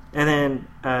Penguin, and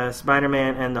then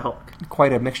Spider-Man and the Hulk.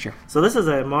 Quite a mixture. So this is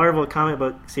a Marvel comic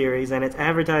book series, and it's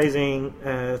advertising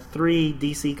 3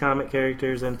 DC comic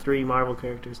characters and 3 Marvel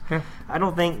characters. Yeah. I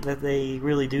don't think that they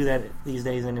really do that these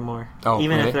days anymore.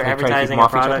 Even if they're advertising a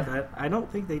product, I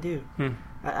don't think they do.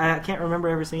 I can't remember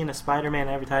ever seeing a Spider-Man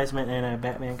advertisement in a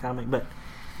Batman comic, but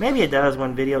maybe it does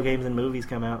when video games and movies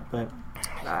come out, but...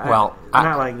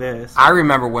 not like this. I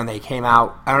remember when they came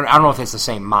out. I don't know if it's the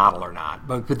same model or not,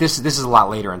 but this is a lot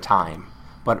later in time.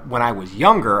 But when I was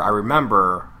younger, I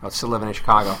remember. I was still living in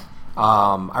Chicago.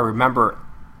 I remember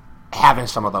having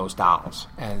some of those dolls,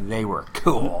 and they were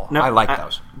cool. No, I liked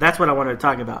those. That's what I wanted to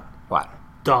talk about. What?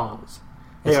 Dolls.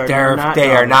 They are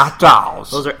not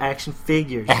dolls. Those are action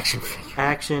figures.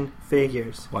 Action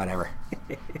figures. Whatever.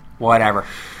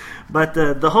 But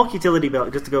the Hulk utility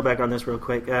belt. Just to go back on this real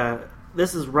quick.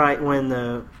 This is right when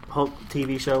the Hulk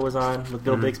TV show was on with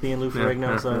Bill Bixby and Lou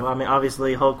Ferrigno. So, I mean,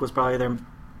 obviously, Hulk was probably their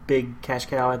big cash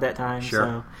cow at that time.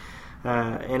 Sure. So,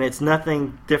 and it's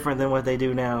nothing different than what they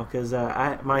do now. Because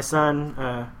my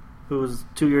son, who was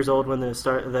 2 years old when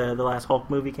the last Hulk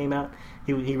movie came out,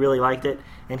 he really liked it.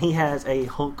 And he has a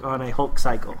Hulk on a Hulk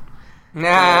cycle. So Hulk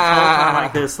on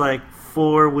like this,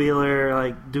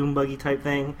 4-wheeler, dune buggy type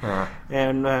thing.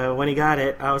 And when he got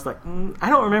it, I was like, I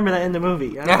don't remember that in the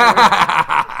movie.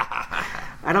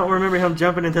 I don't remember him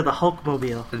jumping into the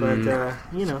Hulkmobile. But,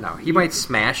 No, he might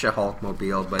smash a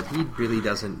Hulkmobile, but he really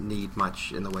doesn't need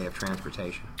much in the way of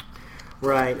transportation.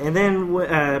 Right. And then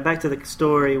back to the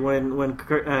story when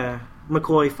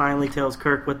McCoy finally tells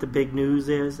Kirk what the big news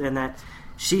is and that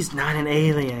she's not an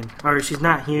alien, or she's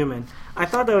not human. I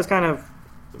thought that was kind of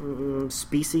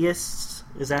speciest.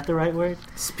 Is that the right word?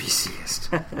 Speciest.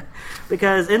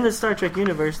 Because in the Star Trek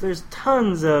universe, there's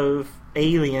tons of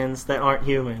aliens that aren't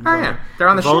humans. Oh, yeah. They're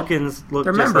on the Vulcans ship. Look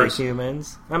They're just members. like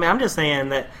humans. I mean, I'm just saying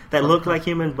that look like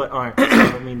humans but aren't. So,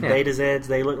 I mean, Beta Zeds,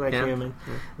 they look like humans.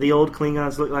 Yeah. The old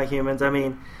Klingons look like humans. I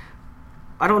mean,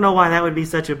 I don't know why that would be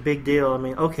such a big deal. I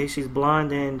mean, okay, she's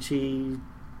blonde and she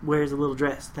wears a little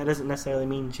dress. That doesn't necessarily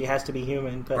mean she has to be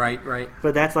human. But, right.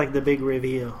 But that's like the big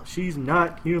reveal. She's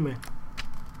not human.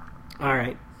 All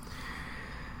right.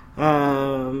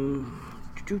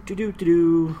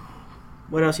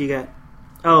 What else you got?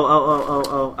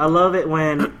 Oh! I love it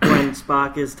when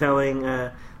Spock is telling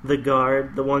the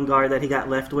one guard that he got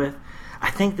left with, I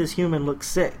think this human looks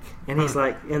sick, and he's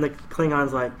like, and the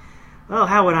Klingon's like, oh,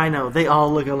 how would I know? They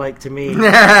all look alike to me.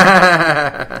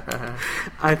 I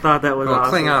thought that was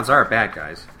awesome. Klingons are bad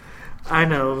guys. I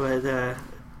know, but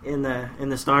in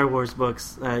the Star Wars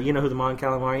books, you know who the Mon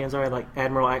Calamarians are? Like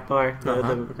Admiral Akbar,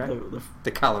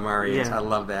 the Calamarians. Yeah. I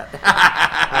love that.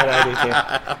 I do too.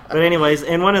 But anyways,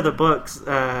 in one of the books,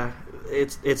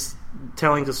 it's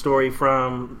telling the story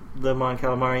from the Mon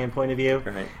Calamarian point of view,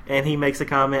 right. And he makes a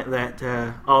comment that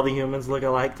all the humans look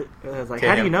alike. I was like,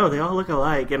 how do you know they all look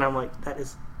alike? And I'm like,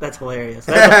 that's hilarious.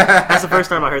 That's the first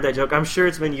time I heard that joke. I'm sure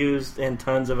it's been used in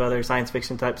tons of other science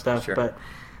fiction type stuff, sure. But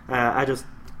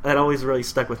that always really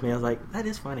stuck with me. I was like, that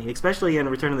is funny. Especially in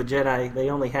Return of the Jedi, they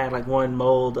only had like one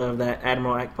mold of that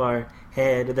Admiral Akbar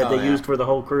head that they used for the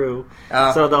whole crew.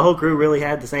 So the whole crew really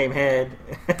had the same head.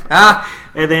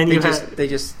 And then they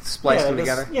just spliced them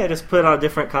together? Yeah, just put on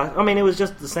different I mean, it was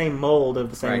just the same mold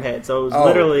of the same head. So it was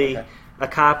literally a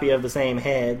copy of the same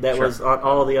head that was on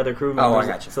all the other crew members. I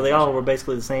got you. So they all were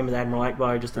basically the same as Admiral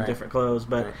Akbar, just in different clothes.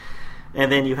 But and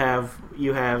then you have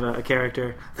a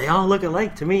character. They all look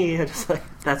alike to me. Just like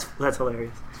that's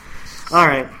hilarious. All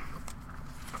right.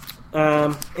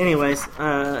 Anyways,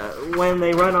 when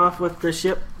they run off with the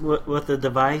ship with the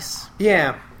device.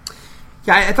 Yeah,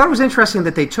 I thought it was interesting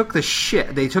that they took the ship.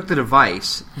 They took the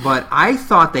device, but I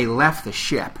thought they left the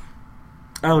ship.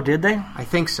 Oh, did they? I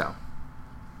think so.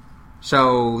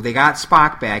 So they got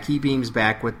Spock back. He beams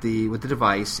back with the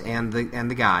device and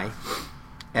the guy.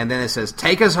 And then it says,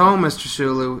 "Take us home, Mr.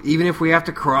 Sulu, even if we have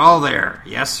to crawl there."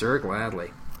 Yes, sir,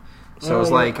 gladly. So it was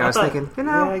like, I was thinking,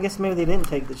 I guess maybe they didn't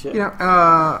take the ship.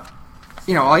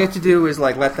 All you have to do is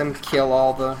like let them kill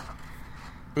all the.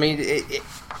 I mean,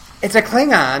 it's a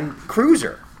Klingon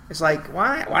cruiser. It's like,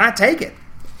 why not take it?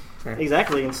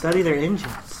 Exactly, and study their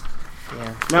engines.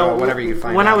 Yeah. Now, whatever you can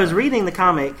find. When I was reading the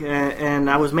comic, and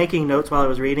I was making notes while I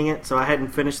was reading it, so I hadn't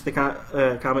finished the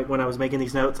comic when I was making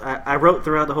these notes. I wrote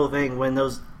throughout the whole thing when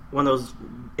those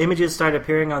images started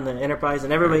appearing on the Enterprise,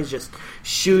 and everybody's just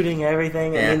shooting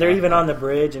everything. I mean, they're even on the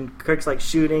bridge, and Kirk's like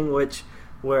shooting,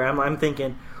 where I'm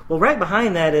thinking, well, right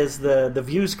behind that is the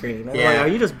view screen. Like, are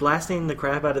you just blasting the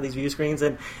crap out of these view screens?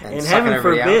 And heaven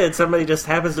forbid somebody just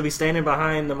happens to be standing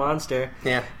behind the monster.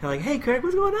 Yeah. And like, hey, Kirk,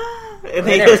 what's going on? And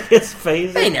he just gets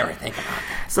phased. They never think about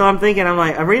that. So I'm thinking,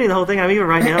 I'm reading the whole thing. I'm even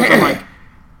writing it up. So I'm like,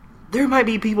 there might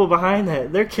be people behind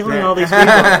that. They're killing all these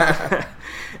people.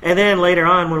 And then later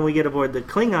on, when we get aboard the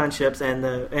Klingon ships,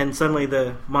 and suddenly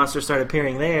the monsters start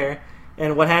appearing there,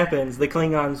 and what happens? The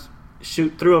Klingons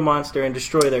shoot through a monster and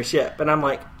destroy their ship. And I'm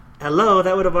like, hello,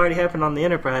 that would have already happened on the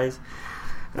Enterprise.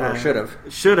 Should have.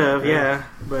 Should have, yeah.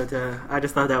 But I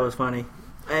just thought that was funny.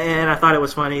 And I thought it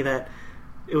was funny that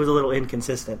it was a little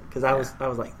inconsistent, because I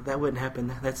was like, that wouldn't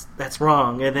happen. That's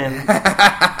wrong. And then, but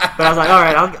I was like, all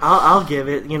right, I'll give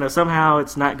it. You know, somehow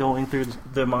it's not going through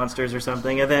the monsters or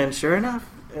something. And then, sure enough,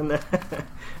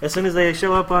 as soon as they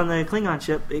show up on the Klingon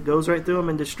ship, it goes right through them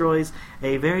and destroys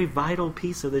a very vital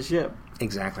piece of the ship.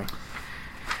 Exactly.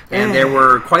 And there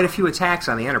were quite a few attacks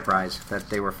on the Enterprise that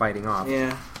they were fighting off.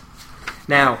 Yeah.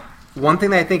 Now, one thing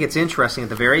that I think it's interesting at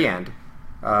the very end,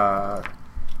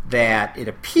 that it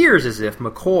appears as if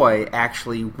McCoy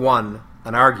actually won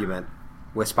an argument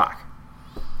with Spock.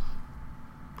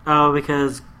 Oh,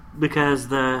 because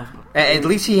the... At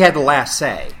least he had the last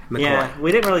say, McCoy. Yeah,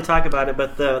 we didn't really talk about it,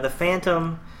 but the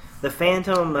Phantom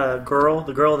girl,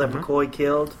 the girl that McCoy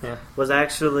killed, was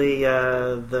actually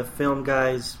the film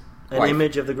guy's... An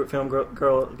image of the film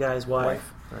girl guy's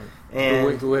wife. Right.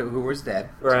 And who was dead.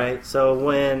 Right. So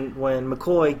when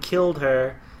McCoy killed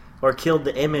her, or killed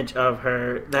the image of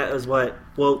her, that is what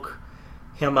woke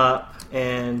him up,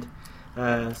 and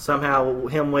somehow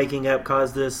him waking up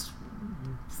caused this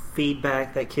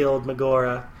feedback that killed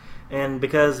Megora. And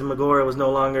because Megora was no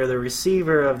longer the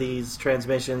receiver of these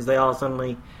transmissions, they all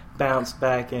suddenly bounced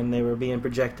back, and they were being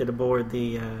projected aboard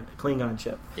the Klingon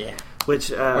ship. Yeah.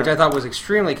 Which I thought was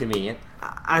extremely convenient.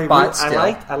 I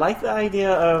like the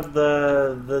idea of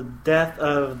the death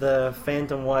of the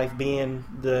Phantom wife being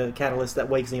the catalyst that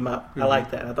wakes him up. I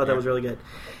like that. I thought that was really good.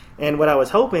 And what I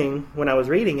was hoping when I was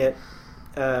reading it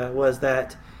was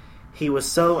that he was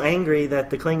so angry that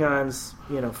the Klingons,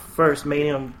 first made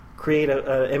him create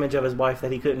an image of his wife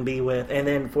that he couldn't be with, and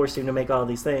then forced him to make all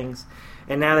these things.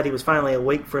 And now that he was finally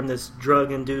awake from this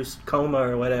drug-induced coma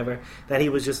or whatever, that he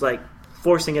was just like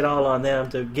forcing it all on them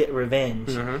to get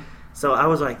revenge. So I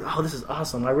was like, oh, this is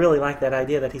awesome. I really like that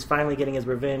idea that he's finally getting his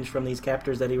revenge from these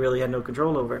captors that he really had no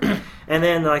control over. And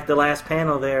then, like, the last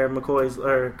panel there,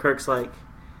 Kirk's like,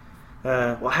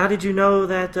 well, how did you know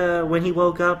that when he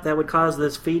woke up that would cause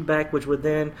this feedback, which would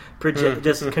then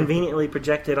just conveniently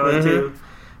project it onto...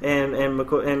 And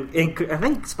McCoy, and I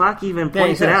think Spock even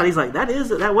points it out. He's like,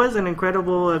 that was an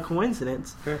incredible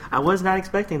coincidence. I was not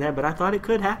expecting that, but I thought it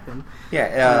could happen.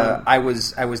 Yeah, I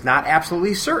was not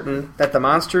absolutely certain that the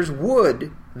monsters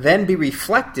would then be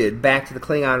reflected back to the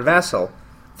Klingon vessel,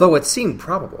 though it seemed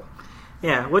probable.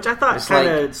 Yeah, which I thought kind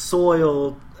of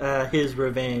soiled his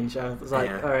revenge. I was like,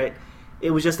 all right,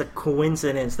 it was just a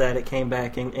coincidence that it came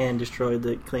back and destroyed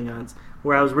the Klingons.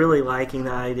 Where I was really liking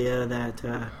the idea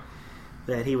that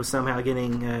he was somehow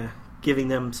giving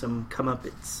them some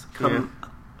comeuppance.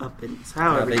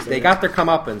 However, they got their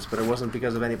comeuppance, but it wasn't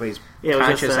because of anybody's conscious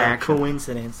it was just action.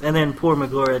 Coincidence. And then poor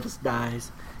Megora just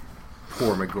dies.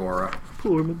 Poor Megora.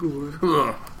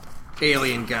 Ugh.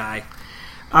 Alien guy.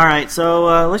 All right,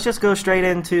 so let's just go straight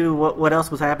into what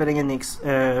else was happening in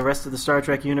the rest of the Star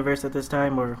Trek universe at this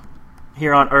time, or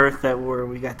here on Earth, where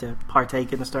we got to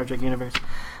partake in the Star Trek universe.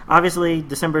 Obviously,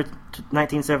 December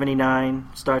 1979,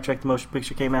 Star Trek the Motion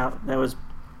Picture came out. That was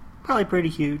probably pretty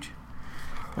huge.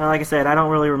 Like I said, I don't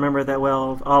really remember it that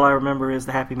well. All I remember is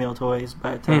the Happy Meal toys.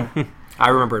 But I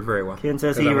remember it very well. Ken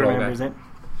says he remembers it.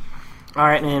 All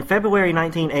right, and in February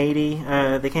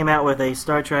 1980, they came out with a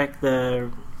Star Trek,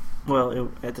 at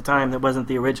the time, that wasn't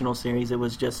the original series. It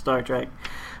was just Star Trek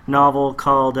novel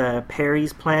called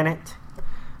Perry's Planet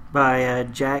by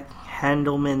Jack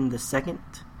Handelman II.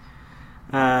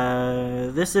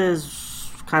 This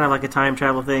is kind of like a time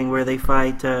travel thing where they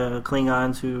fight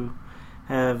Klingons who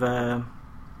have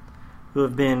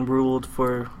been ruled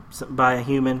by a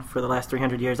human for the last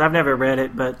 300 years. I've never read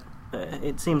it, but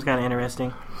it seems kind of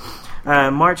interesting.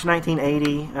 March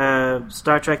 1980,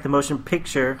 Star Trek the Motion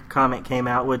Picture comic came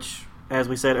out, which, as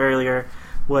we said earlier,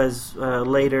 was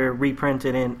later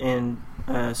reprinted in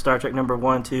Star Trek number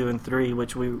 1, 2, and 3,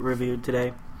 which we reviewed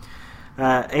today.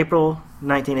 April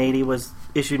 1980 was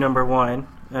issue number 1.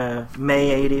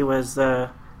 May 80 was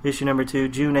issue number 2.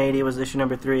 June 80 was issue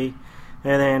number 3.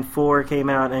 And then 4 came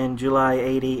out in July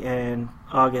 80, and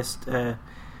August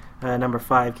number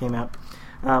 5 came out.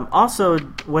 Also,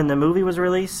 when the movie was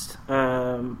released,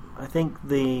 I think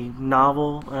the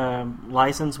novel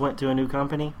license went to a new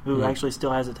company who actually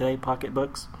still has it today, Pocket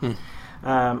Books.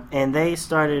 And they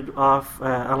started off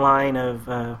a line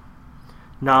of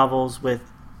novels with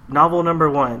novel number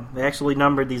 1. They actually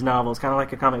numbered these novels, kind of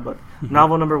like a comic book.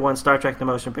 Novel number 1, Star Trek The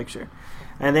Motion Picture.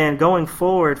 And then going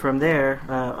forward from there,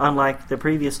 unlike the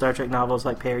previous Star Trek novels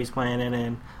like Perry's Planet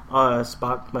and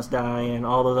Spock Must Die and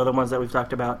all those other ones that we've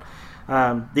talked about,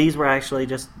 these were actually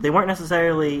they weren't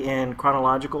necessarily in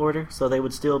chronological order, so they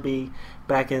would still be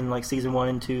back in like season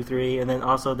 1, 2, 3, and then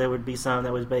also there would be some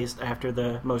that was based after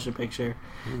the motion picture.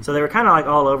 So they were kind of like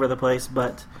all over the place,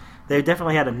 but they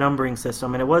definitely had a numbering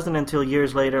system, and it wasn't until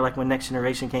years later, like when Next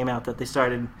Generation came out, that they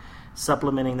started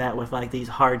supplementing that with like these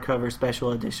hardcover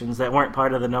special editions that weren't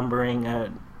part of the numbering,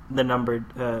 the numbered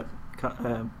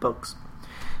books.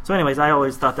 So anyways, I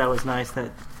always thought that was nice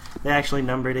that they actually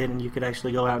numbered it, and you could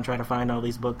actually go out and try to find all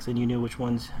these books, and you knew which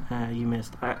ones you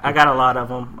missed. I got a lot of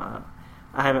them.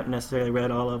 I haven't necessarily read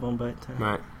all of them, but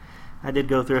right. I did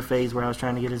go through a phase where I was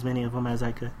trying to get as many of them as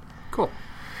I could. Cool.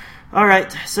 All right,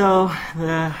 so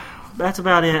that's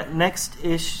about it. Next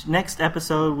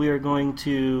episode, we are going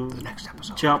to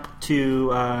jump to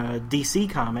DC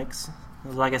Comics.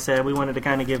 Like I said, we wanted to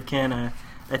kind of give Ken a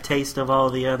taste of all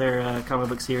the other comic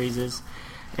book series.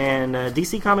 And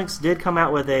DC Comics did come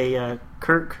out with a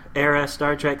Kirk-era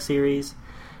Star Trek series,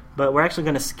 but we're actually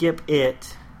going to skip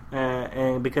it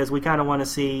and because we kind of want to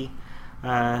see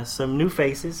some new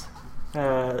faces,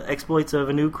 exploits of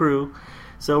a new crew.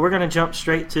 So we're going to jump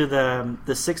straight to the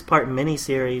 6-part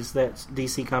miniseries that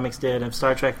DC Comics did of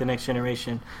Star Trek: The Next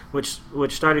Generation, which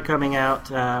started coming out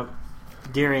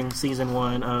during season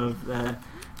 1 of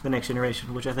The Next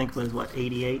Generation, which I think was,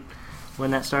 88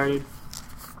 when that started.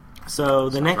 So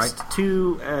the next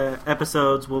 2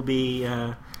 episodes will be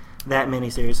that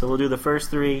miniseries. So we'll do the first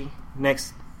 3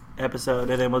 next episode,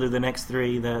 and then we'll do the next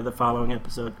 3 the following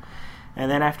episode.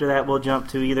 And then after that, we'll jump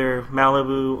to either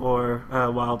Malibu or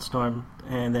Wildstorm,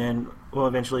 and then we'll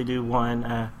eventually do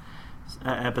one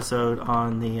episode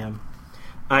on the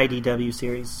IDW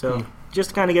series. So just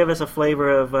to kind of give us a flavor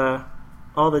of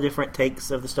all the different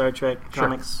takes of the Star Trek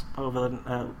comics over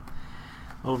the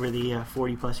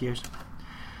 40-plus years.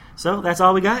 So that's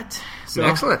all we got. So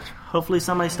excellent. Hopefully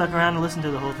somebody stuck around and listened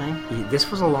to the whole thing. This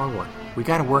was a long one. We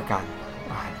got to work on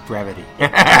brevity.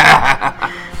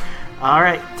 All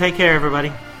right. Take care,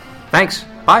 everybody. Thanks.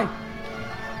 Bye.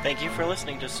 Thank you for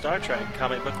listening to Star Trek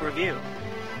Comic Book Review.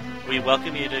 We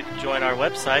welcome you to join our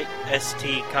website,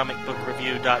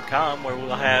 stcomicbookreview.com, where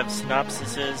we'll have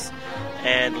synopsises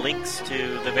and links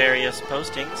to the various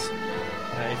postings.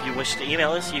 If you wish to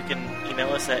email us, you can email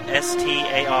us at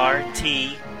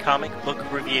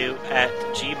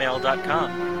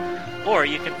startcomicbookrareview@gmail.com. Or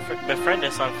you can befriend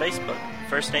us on Facebook.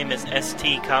 First name is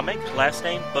ST Comic, last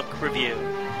name Book Review.